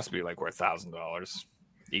sale. They must be like worth $1,000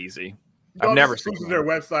 easy. No, I've never seen their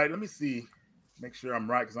website. Let me see. Make sure I'm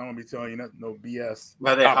right because I don't want to be telling you no BS.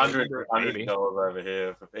 But they're $100 over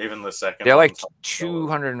here. Even the second. They're like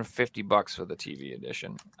 $250 for the TV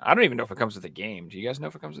edition. I don't even know if it comes with a game. Do you guys know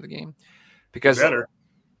if it comes with a game? Because better.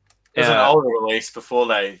 There's an older release before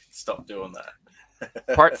they stopped doing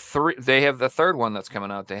that. Part 3. They have the third one that's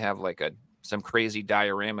coming out. They have like some crazy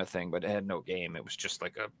diorama thing, but it had no game. It was just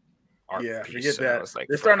like a art piece. Forget that. Like,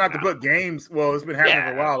 they're starting not to put games. Well, it's been happening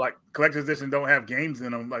for a while. Like collector's edition don't have games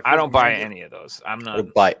in them. Like I don't buy any of those. I'm not. I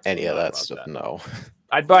don't buy any of that stuff. No.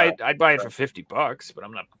 I'd buy it for $50, but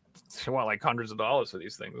I'm not. I want like hundreds of dollars for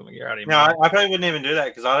these things. I'm like, you're out of I probably wouldn't even do that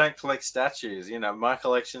because I don't collect statues. You know, my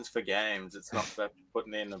collection's for games. It's not for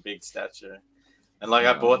putting in a big statue. And like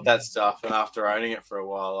I bought that stuff, and after owning it for a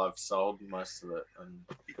while, I've sold most of it. And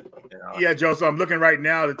yeah, Joe. So I'm looking right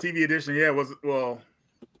now. The TV edition,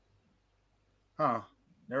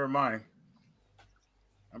 never mind.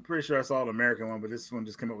 I'm pretty sure I saw the American one, but this one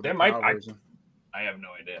just came up with the version. I have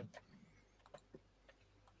no idea.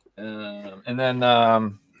 And then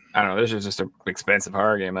I don't know. This is just an expensive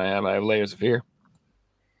horror game. I have Layers of Fear.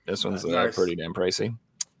 This one's pretty damn pricey.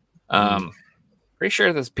 Pretty sure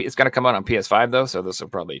it's going to come out on PS5 though, so this will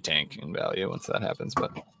probably tank in value once that happens.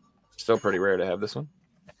 But still pretty rare to have this one.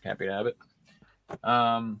 Happy to have it.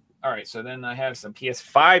 All right, so then I have some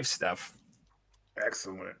PS5 stuff.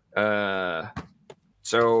 Excellent.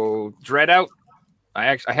 So Dread Out.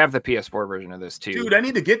 I have the PS4 version of this too. Dude, I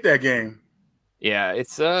need to get that game. Yeah,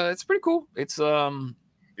 it's pretty cool. It's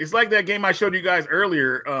like that game I showed you guys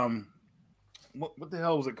earlier. What the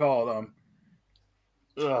hell was it called?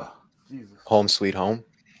 Jesus. Home Sweet Home.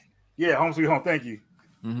 Yeah, Home Sweet Home. Thank you.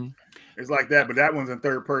 Mm-hmm. It's like that, but that one's in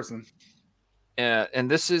third person. Yeah,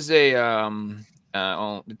 and this is this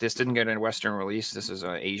didn't get a Western release. This is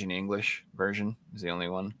an Asian English version. Is the only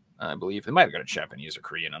one, I believe. It might have got a Japanese or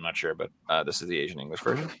Korean. I'm not sure, but this is the Asian English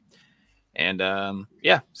version. And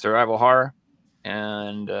survival horror,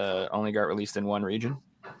 and only got released in one region,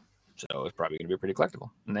 so it's probably going to be pretty collectible.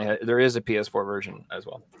 And there is a PS4 version as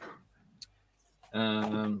well.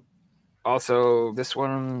 Also, this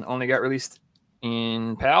one only got released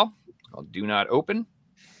in PAL. Called Do Not Open.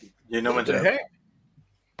 You know what the heck?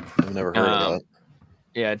 I've never heard of that.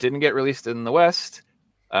 Yeah, it didn't get released in the West.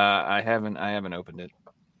 I haven't opened it,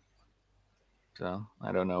 so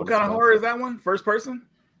I don't know. What kind of horror is that one? First person?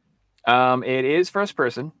 It is first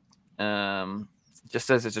person. Just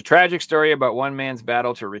says it's a tragic story about one man's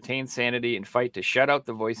battle to retain sanity and fight to shut out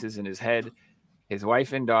the voices in his head. His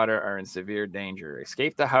wife and daughter are in severe danger.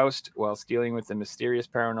 Escape the house while dealing with the mysterious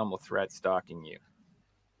paranormal threat stalking you.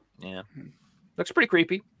 Yeah. Looks pretty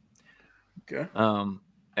creepy. Okay.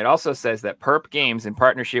 It also says that Perp Games, in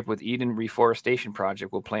partnership with Eden Reforestation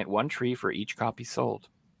Project, will plant one tree for each copy sold.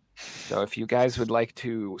 So if you guys would like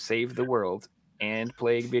to save the world and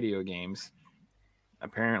play video games,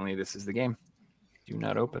 apparently this is the game. Do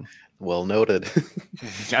Not Open. Well noted.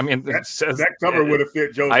 I mean, that cover would have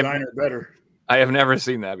fit Joe's Diner better. I have never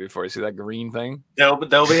seen that before. See that green thing? There'll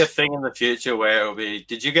be a thing in the future where it'll be.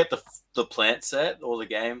 Did you get the plant set? All the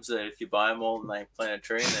games that if you buy them all and they plant a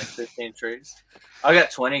tree and there's 15 trees. I got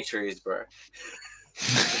 20 trees, bro.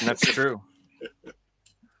 And that's true.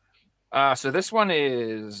 So this one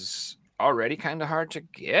is already kind of hard to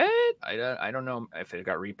get. I don't know if it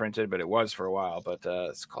got reprinted, but it was for a while. But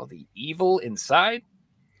it's called The Evil Inside.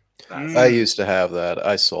 I used to have that.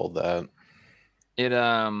 I sold that. It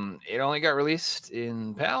only got released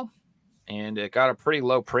in PAL, and it got a pretty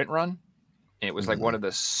low print run. It was like one of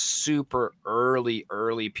the super early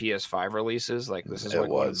PS5 releases. Like this is like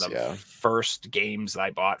one of the first games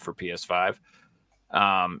I bought for PS5.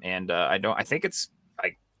 I think it's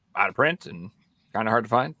like out of print and kind of hard to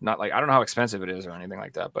find. Not like I don't know how expensive it is or anything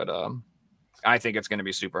like that, but I think it's going to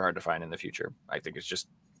be super hard to find in the future. I think it's just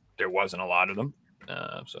there wasn't a lot of them.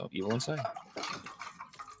 So Evil Inside.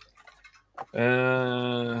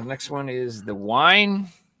 Next one is The Wine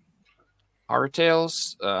Horror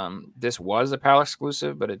Tales. This was a PAL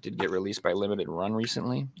exclusive, but it did get released by Limited Run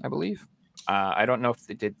recently, I believe. I don't know if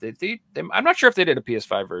they did. I'm not sure if they did a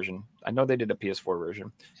PS5 version. I know they did a PS4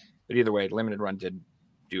 version, but either way, Limited Run did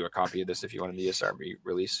do a copy of this if you wanted the ESRB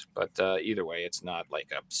release. But either way, it's not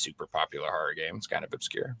like a super popular horror game. It's kind of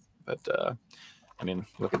obscure. But I mean,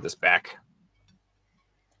 look at this back.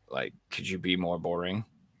 Like, could you be more boring?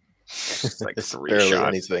 It's like three shots,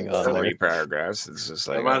 anything on three there. paragraphs. It's just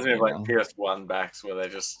like It reminds me of like PS1 backs where they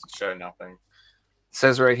just show nothing. It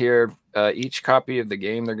says right here, each copy of the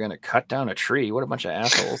game they're going to cut down a tree. What a bunch of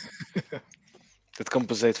assholes! That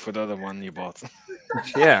compensates for the other one you bought.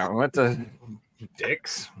 Yeah, what the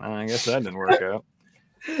dicks? I guess that didn't work out.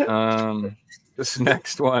 This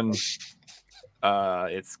next one,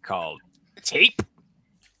 it's called Tape.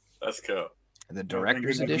 That's cool. The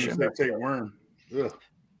director's edition. Take worm. Ugh.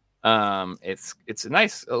 It's a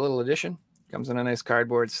nice little edition. Comes in a nice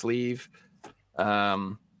cardboard sleeve.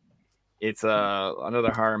 It's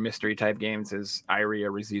another horror mystery type game. It says Iria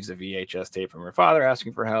receives a VHS tape from her father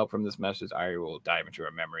asking for help. From this message, Iria will dive into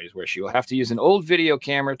her memories, where she will have to use an old video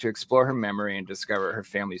camera to explore her memory and discover her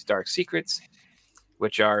family's dark secrets,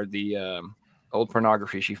 which are the old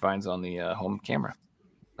pornography she finds on the home camera.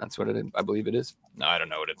 That's what it is. I believe it is. No, I don't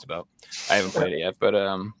know what it's about. I haven't played it yet, but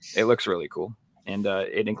it looks really cool. And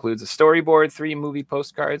it includes a storyboard, 3 movie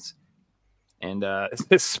postcards, and it's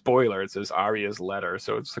this spoiler. It says Aria's letter,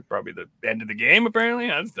 so it's like probably the end of the game. Apparently,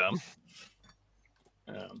 that's dumb.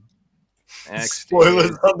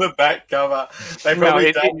 Spoilers on the back cover. They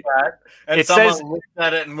probably done that, and someone looked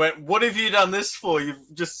at it and went, "What have you done this for?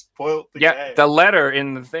 You've just spoiled the game." Yeah, the letter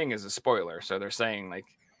in the thing is a spoiler, so they're saying like,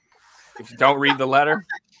 if you don't read the letter,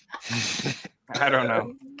 I don't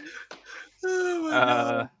know.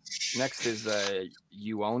 Oh next is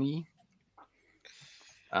Uoni.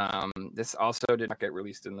 This also did not get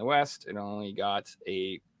released in the West. It only got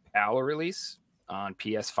a PAL release on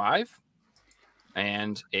PS5,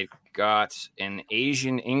 and it got an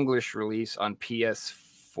Asian English release on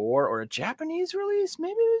PS4 or a Japanese release.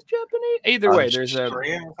 Maybe it was Japanese. Either way, there's a.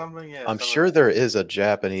 I'm sure there is a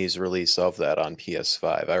Japanese release of that on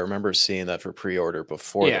PS5. I remember seeing that for pre-order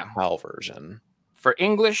before the PAL version. For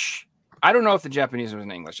English, I don't know if the Japanese was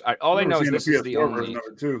in English. All I know is this is the only.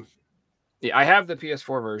 Yeah, I have the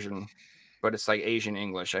PS4 version, but it's like Asian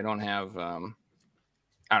English. I don't have. I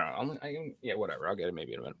don't know. Yeah, whatever. I'll get it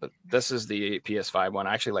maybe in a minute. But this is the PS5 one.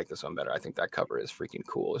 I actually like this one better. I think that cover is freaking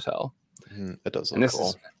cool as hell. It does look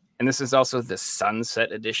cool. And this is also the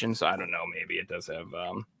Sunset edition. So I don't know. Maybe it does have.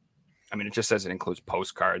 I mean, it just says it includes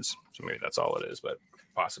postcards. So maybe that's all it is. But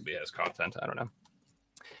possibly has content. I don't know.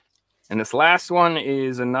 And this last one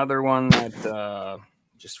is another one that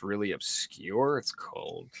just really obscure. It's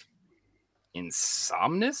called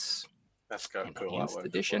Insomnus. That's got Enhanced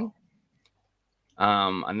edition.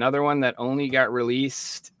 Another one that only got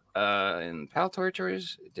released in PAL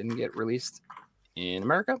territories. It didn't get released in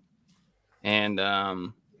America. And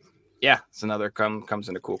yeah, it's another comes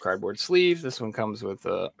in a cool cardboard sleeve. This one comes with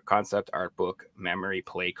a concept art book, memory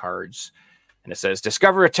play cards. And it says,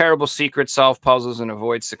 discover a terrible secret, solve puzzles, and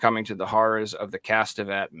avoid succumbing to the horrors of the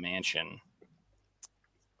Castavat Mansion.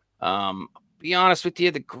 Be honest with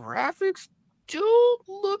you, the graphics don't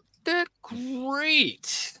look that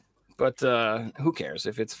great. But who cares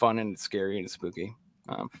if it's fun and it's scary and it's spooky.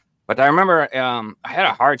 But I remember I had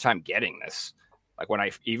a hard time getting this.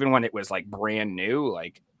 Like even when it was like brand new,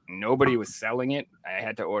 like nobody was selling it. I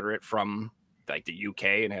had to order it from like the UK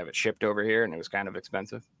and have it shipped over here, and it was kind of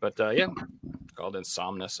expensive. But yeah, it's called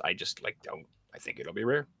Insomnus. I just I think it'll be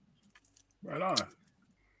rare. Right on.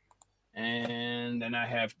 And then I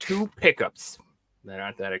have 2 pickups that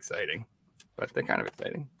aren't that exciting, but they're kind of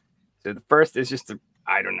exciting. So the first is just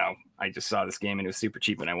I don't know. I just saw this game and it was super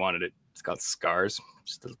cheap and I wanted it. It's called Scars,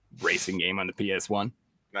 just a racing game on the PS1.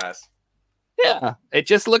 Nice. Yeah, it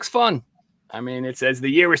just looks fun. I mean, it says the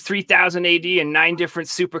year was 3000 AD and 9 different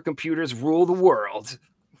supercomputers rule the world.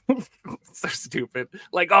 So stupid.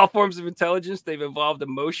 Like all forms of intelligence, they've evolved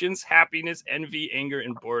emotions, happiness, envy, anger,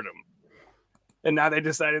 and boredom. And now they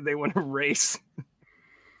decided they want to race.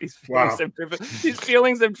 These feelings, these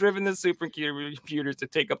feelings have driven the supercomputers to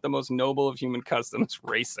take up the most noble of human customs,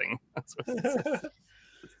 racing. That's what it says.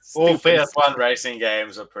 All PS1 racing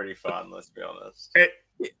games are pretty fun, let's be honest.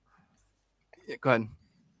 Yeah, go ahead.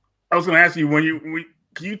 I was going to ask you,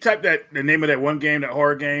 can you type the name of that one game, that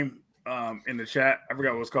horror game, in the chat? I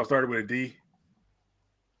forgot what it's called. Started with a D.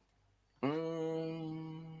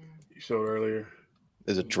 You showed earlier.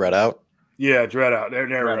 Is it Dread Out? Yeah, Dread Out. There.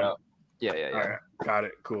 Dread Out. Yeah. All right, got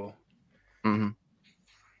it. Cool. Mm-hmm.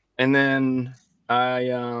 And then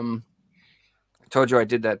I told you I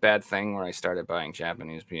did that bad thing where I started buying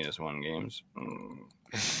Japanese PS1 games.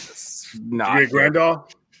 Not Did you get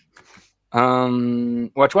Grandal?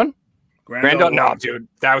 Which one? Grandal? No, dude,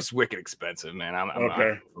 that was wicked expensive, man. I'm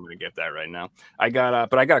gonna get that right now. I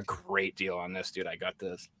got a great deal on this, dude. I got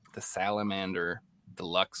the Salamander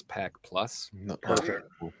Deluxe Pack Plus. Perfect.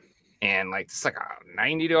 And like it's like a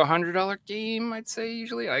 $90 to $100 game, I'd say.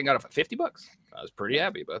 Usually, I got it for $50. I was pretty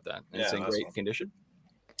happy about that. It's in great condition.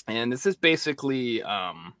 And this is basically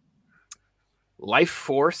Life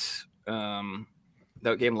Force,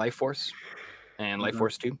 that game Life Force, and Life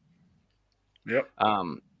Force 2. Yep.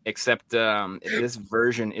 Except this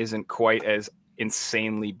version isn't quite as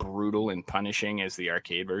insanely brutal and punishing as the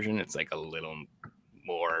arcade version. It's like a little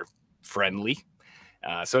more friendly.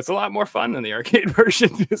 So it's a lot more fun than the arcade version.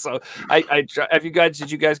 So did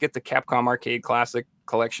you guys get the Capcom Arcade Classic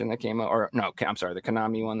collection that came out? Or no, I'm sorry, the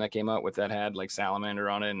Konami one that came out with that had like Salamander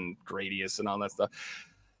on it and Gradius and all that stuff.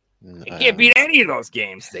 You can't beat any of those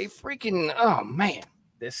games. They freaking, oh man,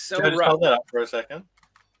 they're so Can I just hold that up for a second?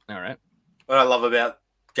 All right. What I love about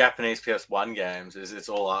Japanese PS1 games is it's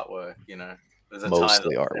all artwork, you know. There's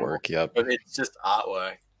mostly artwork, yep. But it's just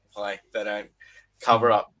artwork. Like they don't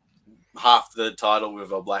cover up half the title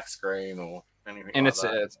with a black screen or anything. And like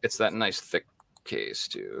it's that nice thick case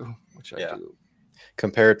too, which I do.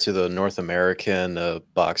 Compared to the North American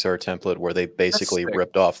box art template, where they basically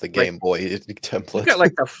ripped off the Game Boy template. You got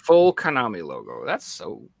like the full Konami logo. That's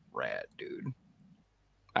so rad, dude.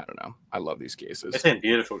 I don't know. I love these cases. It's in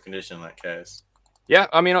beautiful condition, that case. Yeah,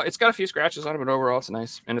 I mean, it's got a few scratches on it, but overall, it's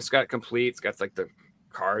nice, and it's got complete. It's got like the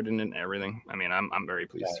card and everything. I mean, I'm very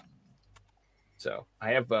pleased. Yeah. So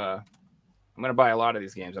I have. I'm gonna buy a lot of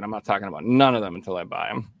these games, and I'm not talking about none of them until I buy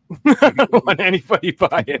them. I don't want anybody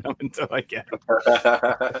buying them until I get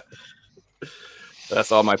them.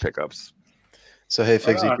 That's all my pickups. So hey,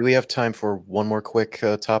 Figsy, do we have time for one more quick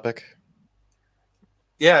topic?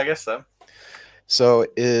 Yeah, I guess so. So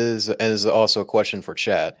is also a question for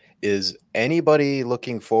chat. Is anybody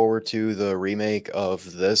looking forward to the remake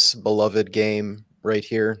of this beloved game right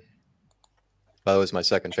here? That was my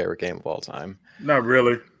second favorite game of all time. Not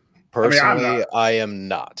really. Personally, I am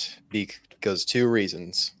not, because two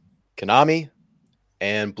reasons: Konami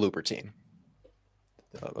and Blooper Team.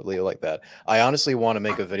 I'll leave it like that. I honestly want to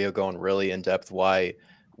make a video going really in depth why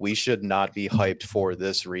we should not be hyped for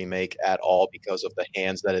this remake at all because of the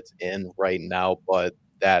hands that it's in right now, but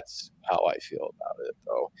that's how I feel about it,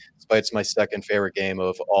 though. Despite it's my second favorite game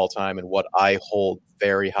of all time and what I hold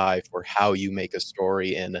very high for how you make a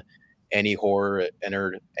story in any horror,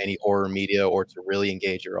 enter any horror media, or to really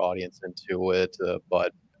engage your audience into it.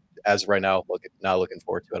 But as of right now, not looking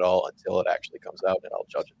forward to it all until it actually comes out, and I'll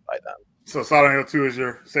judge it by then. So Silent Hill 2 is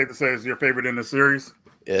safe to say is your favorite in the series?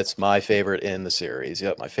 It's my favorite in the series.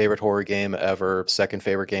 Yep, my favorite horror game ever. Second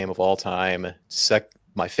favorite game of all time.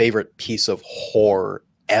 My favorite piece of horror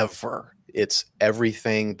ever. It's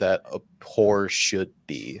everything that a horror should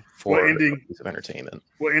be for a piece of entertainment.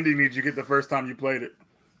 What ending did you get the first time you played it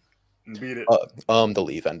and beat it? The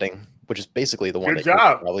leave ending, which is basically the one you're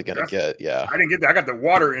probably gonna get. Yeah, I didn't get that. I got the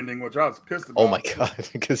water ending, which I was pissed about. Oh my god,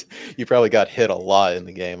 because you probably got hit a lot in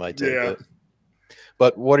the game. I take it.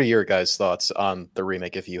 But what are your guys' thoughts on the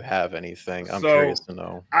remake, if you have anything? I'm curious to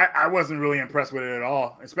know. I wasn't really impressed with it at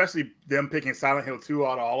all, especially them picking Silent Hill 2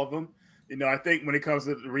 out of all of them. You know, I think when it comes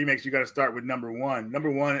to the remakes, you got to start with number one. Number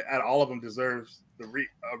one out of all of them deserves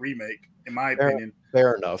a remake, in my opinion.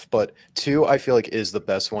 Fair enough. But 2, I feel like, is the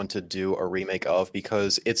best one to do a remake of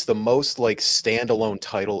because it's the most like standalone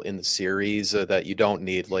title in the series that you don't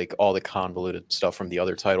need like all the convoluted stuff from the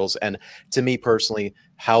other titles. And to me personally,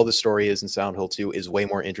 how the story is in Silent Hill 2 is way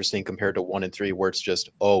more interesting compared to 1 and 3, where it's just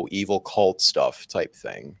evil cult stuff type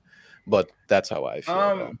thing. but that's how I feel.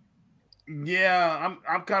 Though. Yeah,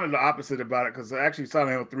 I'm kind of the opposite about it because actually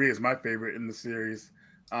Silent Hill 3 is my favorite in the series.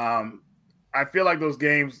 I feel like those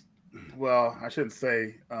games, well, I shouldn't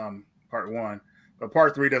say part 1, but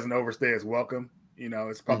part 3 doesn't overstay its welcome. You know,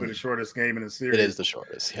 it's probably the shortest game in the series. It is the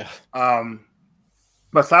shortest, yeah.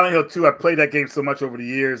 But Silent Hill 2, I played that game so much over the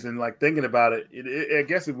years, and like thinking about it, I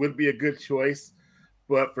guess it would be a good choice.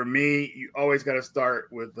 But for me, you always got to start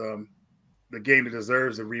with the game that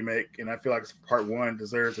deserves a remake, and I feel like part 1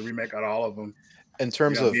 deserves a remake out of all of them. In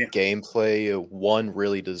terms of gameplay, 1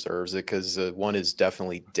 really deserves it because 1 is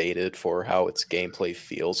definitely dated for how its gameplay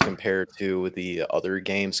feels compared to the other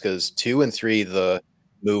games. Because 2 and 3, the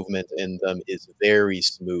movement in them is very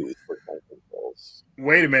smooth for controls.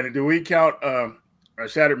 Wait a minute, do we count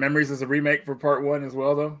Shattered Memories as a remake for part 1 as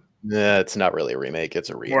well, though? Nah, it's not really a remake;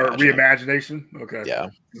 it's a reimagining. Or a reimagination. Okay, yeah.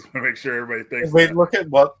 Just want to make sure everybody thinks. We look at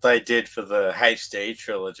what they did for the HD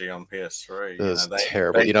trilogy on PS3. It was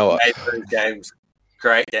terrible. They made those games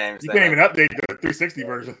great games. You can't even update the 360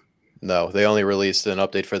 version. No, they only released an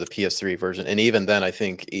update for the PS3 version, and even then, I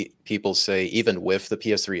think people say even with the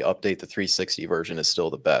PS3 update, the 360 version is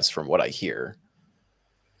still the best, from what I hear.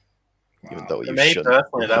 Wow. Even though you shouldn't.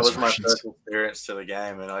 Personally, that was my first experience to the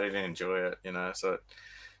game, and I didn't enjoy it. You know, so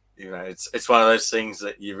it's one of those things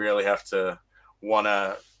that you really have to want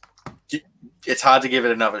to. It's hard to give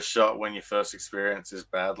it another shot when your first experience is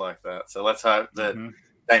bad like that. So let's hope that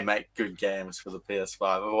they make good games for the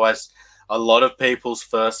PS5. Otherwise, a lot of people's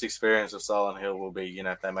first experience of Silent Hill will be,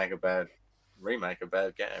 if they make a bad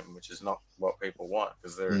game, which is not what people want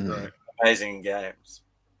because they're amazing games.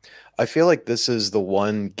 I feel like this is the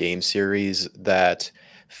one game series that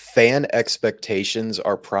fan expectations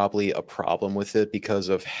are probably a problem with it because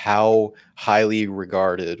of how highly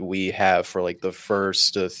regarded we have for like the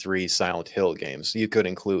first 3 Silent Hill games. You could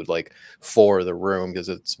include like 4 The Room because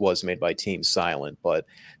it was made by Team Silent, but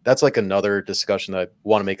that's like another discussion that I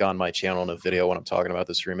want to make on my channel in a video when I'm talking about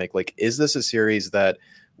this remake. Like, is this a series that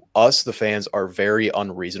us, the fans, are very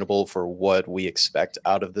unreasonable for what we expect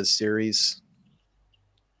out of this series?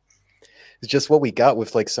 It's just what we got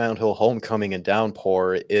with like Silent Hill Homecoming and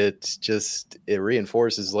Downpour. It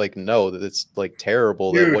reinforces like, no, that it's like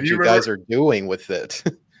terrible that what you guys are doing with it.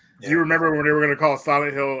 Do you remember when they were going to call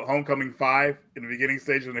Silent Hill Homecoming 5 in the beginning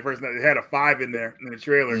stage when they first it had a 5 in there in the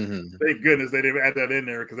trailer? Thank goodness they didn't add that in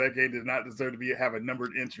there because that game did not deserve to have a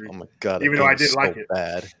numbered entry. Oh my god! Even though I did like it,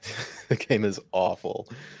 bad. The game is awful.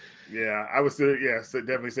 Yeah, I would still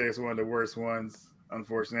definitely say it's one of the worst ones.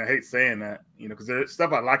 Unfortunately, I hate saying that, because there's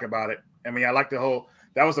stuff I like about it. I mean, I like that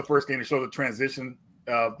was the first game to show the transition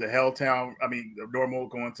of the Helltown. I mean, the normal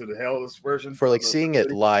going to the Hellish version. For like seeing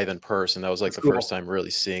it live in person, that was like the first time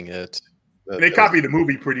really seeing it. They copied the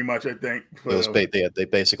movie pretty much, I think. They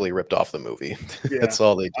basically ripped off the movie. That's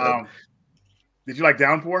all they did. Did you like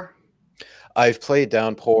Downpour? I've played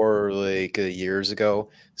Downpour like years ago.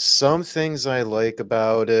 Some things I like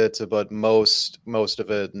about it, but most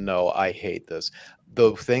of it, no, I hate this.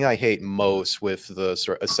 The thing I hate most with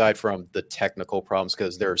aside from the technical problems,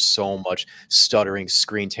 because there's so much stuttering,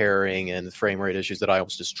 screen tearing, and frame rate issues that I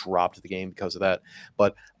almost just dropped the game because of that.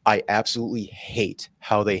 But I absolutely hate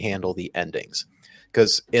how they handle the endings.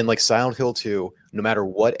 Because in like Silent Hill 2, no matter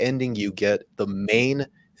what ending you get, the main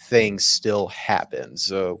thing still happens,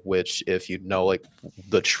 which if you know like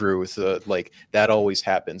the truth, like that always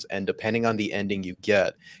happens. And depending on the ending you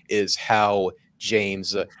get is how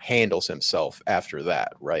James handles himself after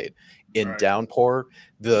that, right? In Downpour,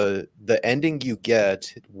 the ending you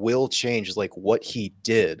get will change like what he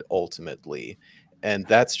did ultimately, and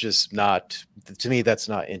that's just not, to me, that's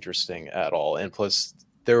not interesting at all. And plus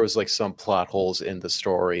there was like some plot holes in the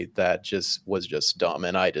story that was just dumb,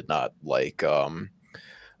 and I did not like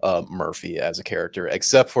Murphy as a character,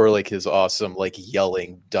 except for like his awesome like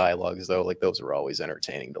yelling dialogues, though. Like those were always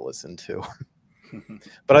entertaining to listen to.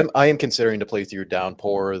 But I am considering to play through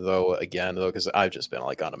Downpour because I've just been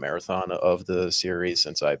like on a marathon of the series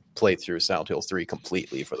since I played through Silent Hill 3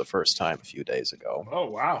 completely for the first time a few days ago. Oh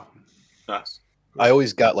wow, nice. I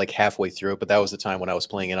always got like halfway through it, but that was the time when I was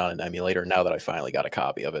playing it on an emulator. Now that I finally got a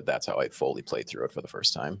copy of it, that's how I fully played through it for the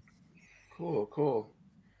first time. Cool.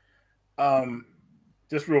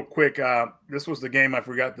 Just real quick, this was the game I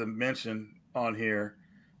forgot to mention on here.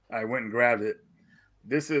 I went and grabbed it.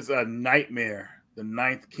 This is a Nightmare, the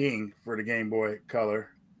Ninth King for the Game Boy Color.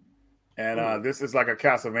 And this is like a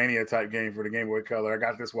Castlevania type game for the Game Boy Color. I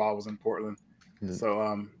got this while I was in Portland.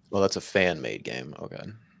 So well, that's a fan-made game. Okay.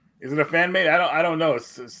 Is it a fan-made? I don't know.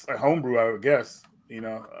 It's a homebrew, I would guess.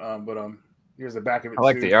 But here's the back of it. I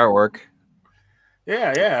like the artwork.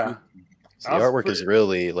 Yeah. So the artwork is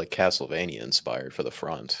really like Castlevania inspired for the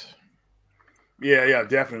front. Yeah,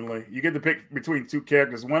 definitely. You get to pick between two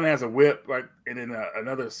characters. One has a whip, like, and then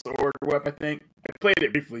another sword whip. I think I played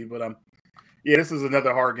it briefly, but yeah, this is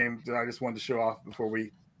another hard game that I just wanted to show off before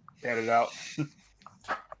we had it out.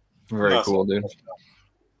 Very Nice. cool, dude.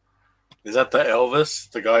 Is that the Elvis,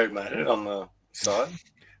 the guy who made it on the side?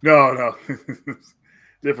 No,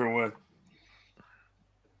 different one.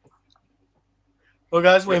 Well,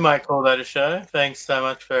 guys, we might call that a show. Thanks so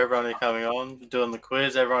much for everyone who coming on, doing the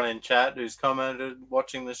quiz, everyone in chat who's commented,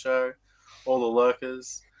 watching the show, all the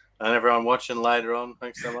lurkers, and everyone watching later on.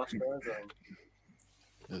 Thanks so much, guys.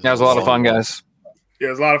 That was a lot of fun, guys. Yeah,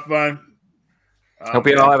 it was a lot of fun. Hope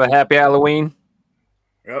you all have a happy Halloween.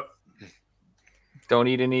 Yep. Don't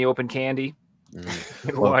eat any open candy.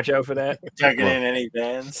 Watch out for that. Don't get in any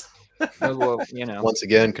bands. Well, you know. Once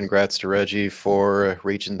again, congrats to Reggie for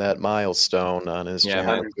reaching that milestone on his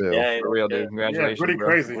channel too. Yeah, For real, dude. Yeah, Congratulations. pretty bro.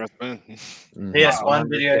 crazy. PS1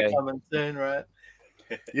 video 100K. coming soon, right?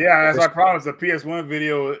 Yeah, as I promised, the PS1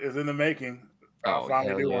 video is in the making. I'll Oh, finally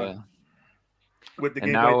hell do yeah. one with the And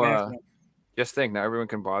gameplay now, advancement. just think, now everyone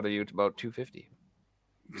can bother you to about 250.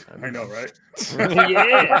 I know, right?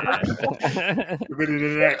 Yeah. We're to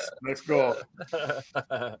the next goal.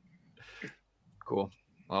 Cool.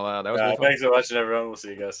 Well, that was really fun. Thanks for watching, everyone. We'll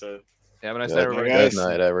see you guys soon. Have a nice Good, day, everybody. good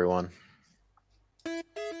night, everyone.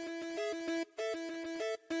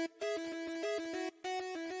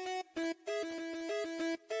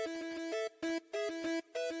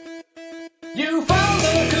 You found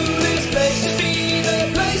the coolest place to be.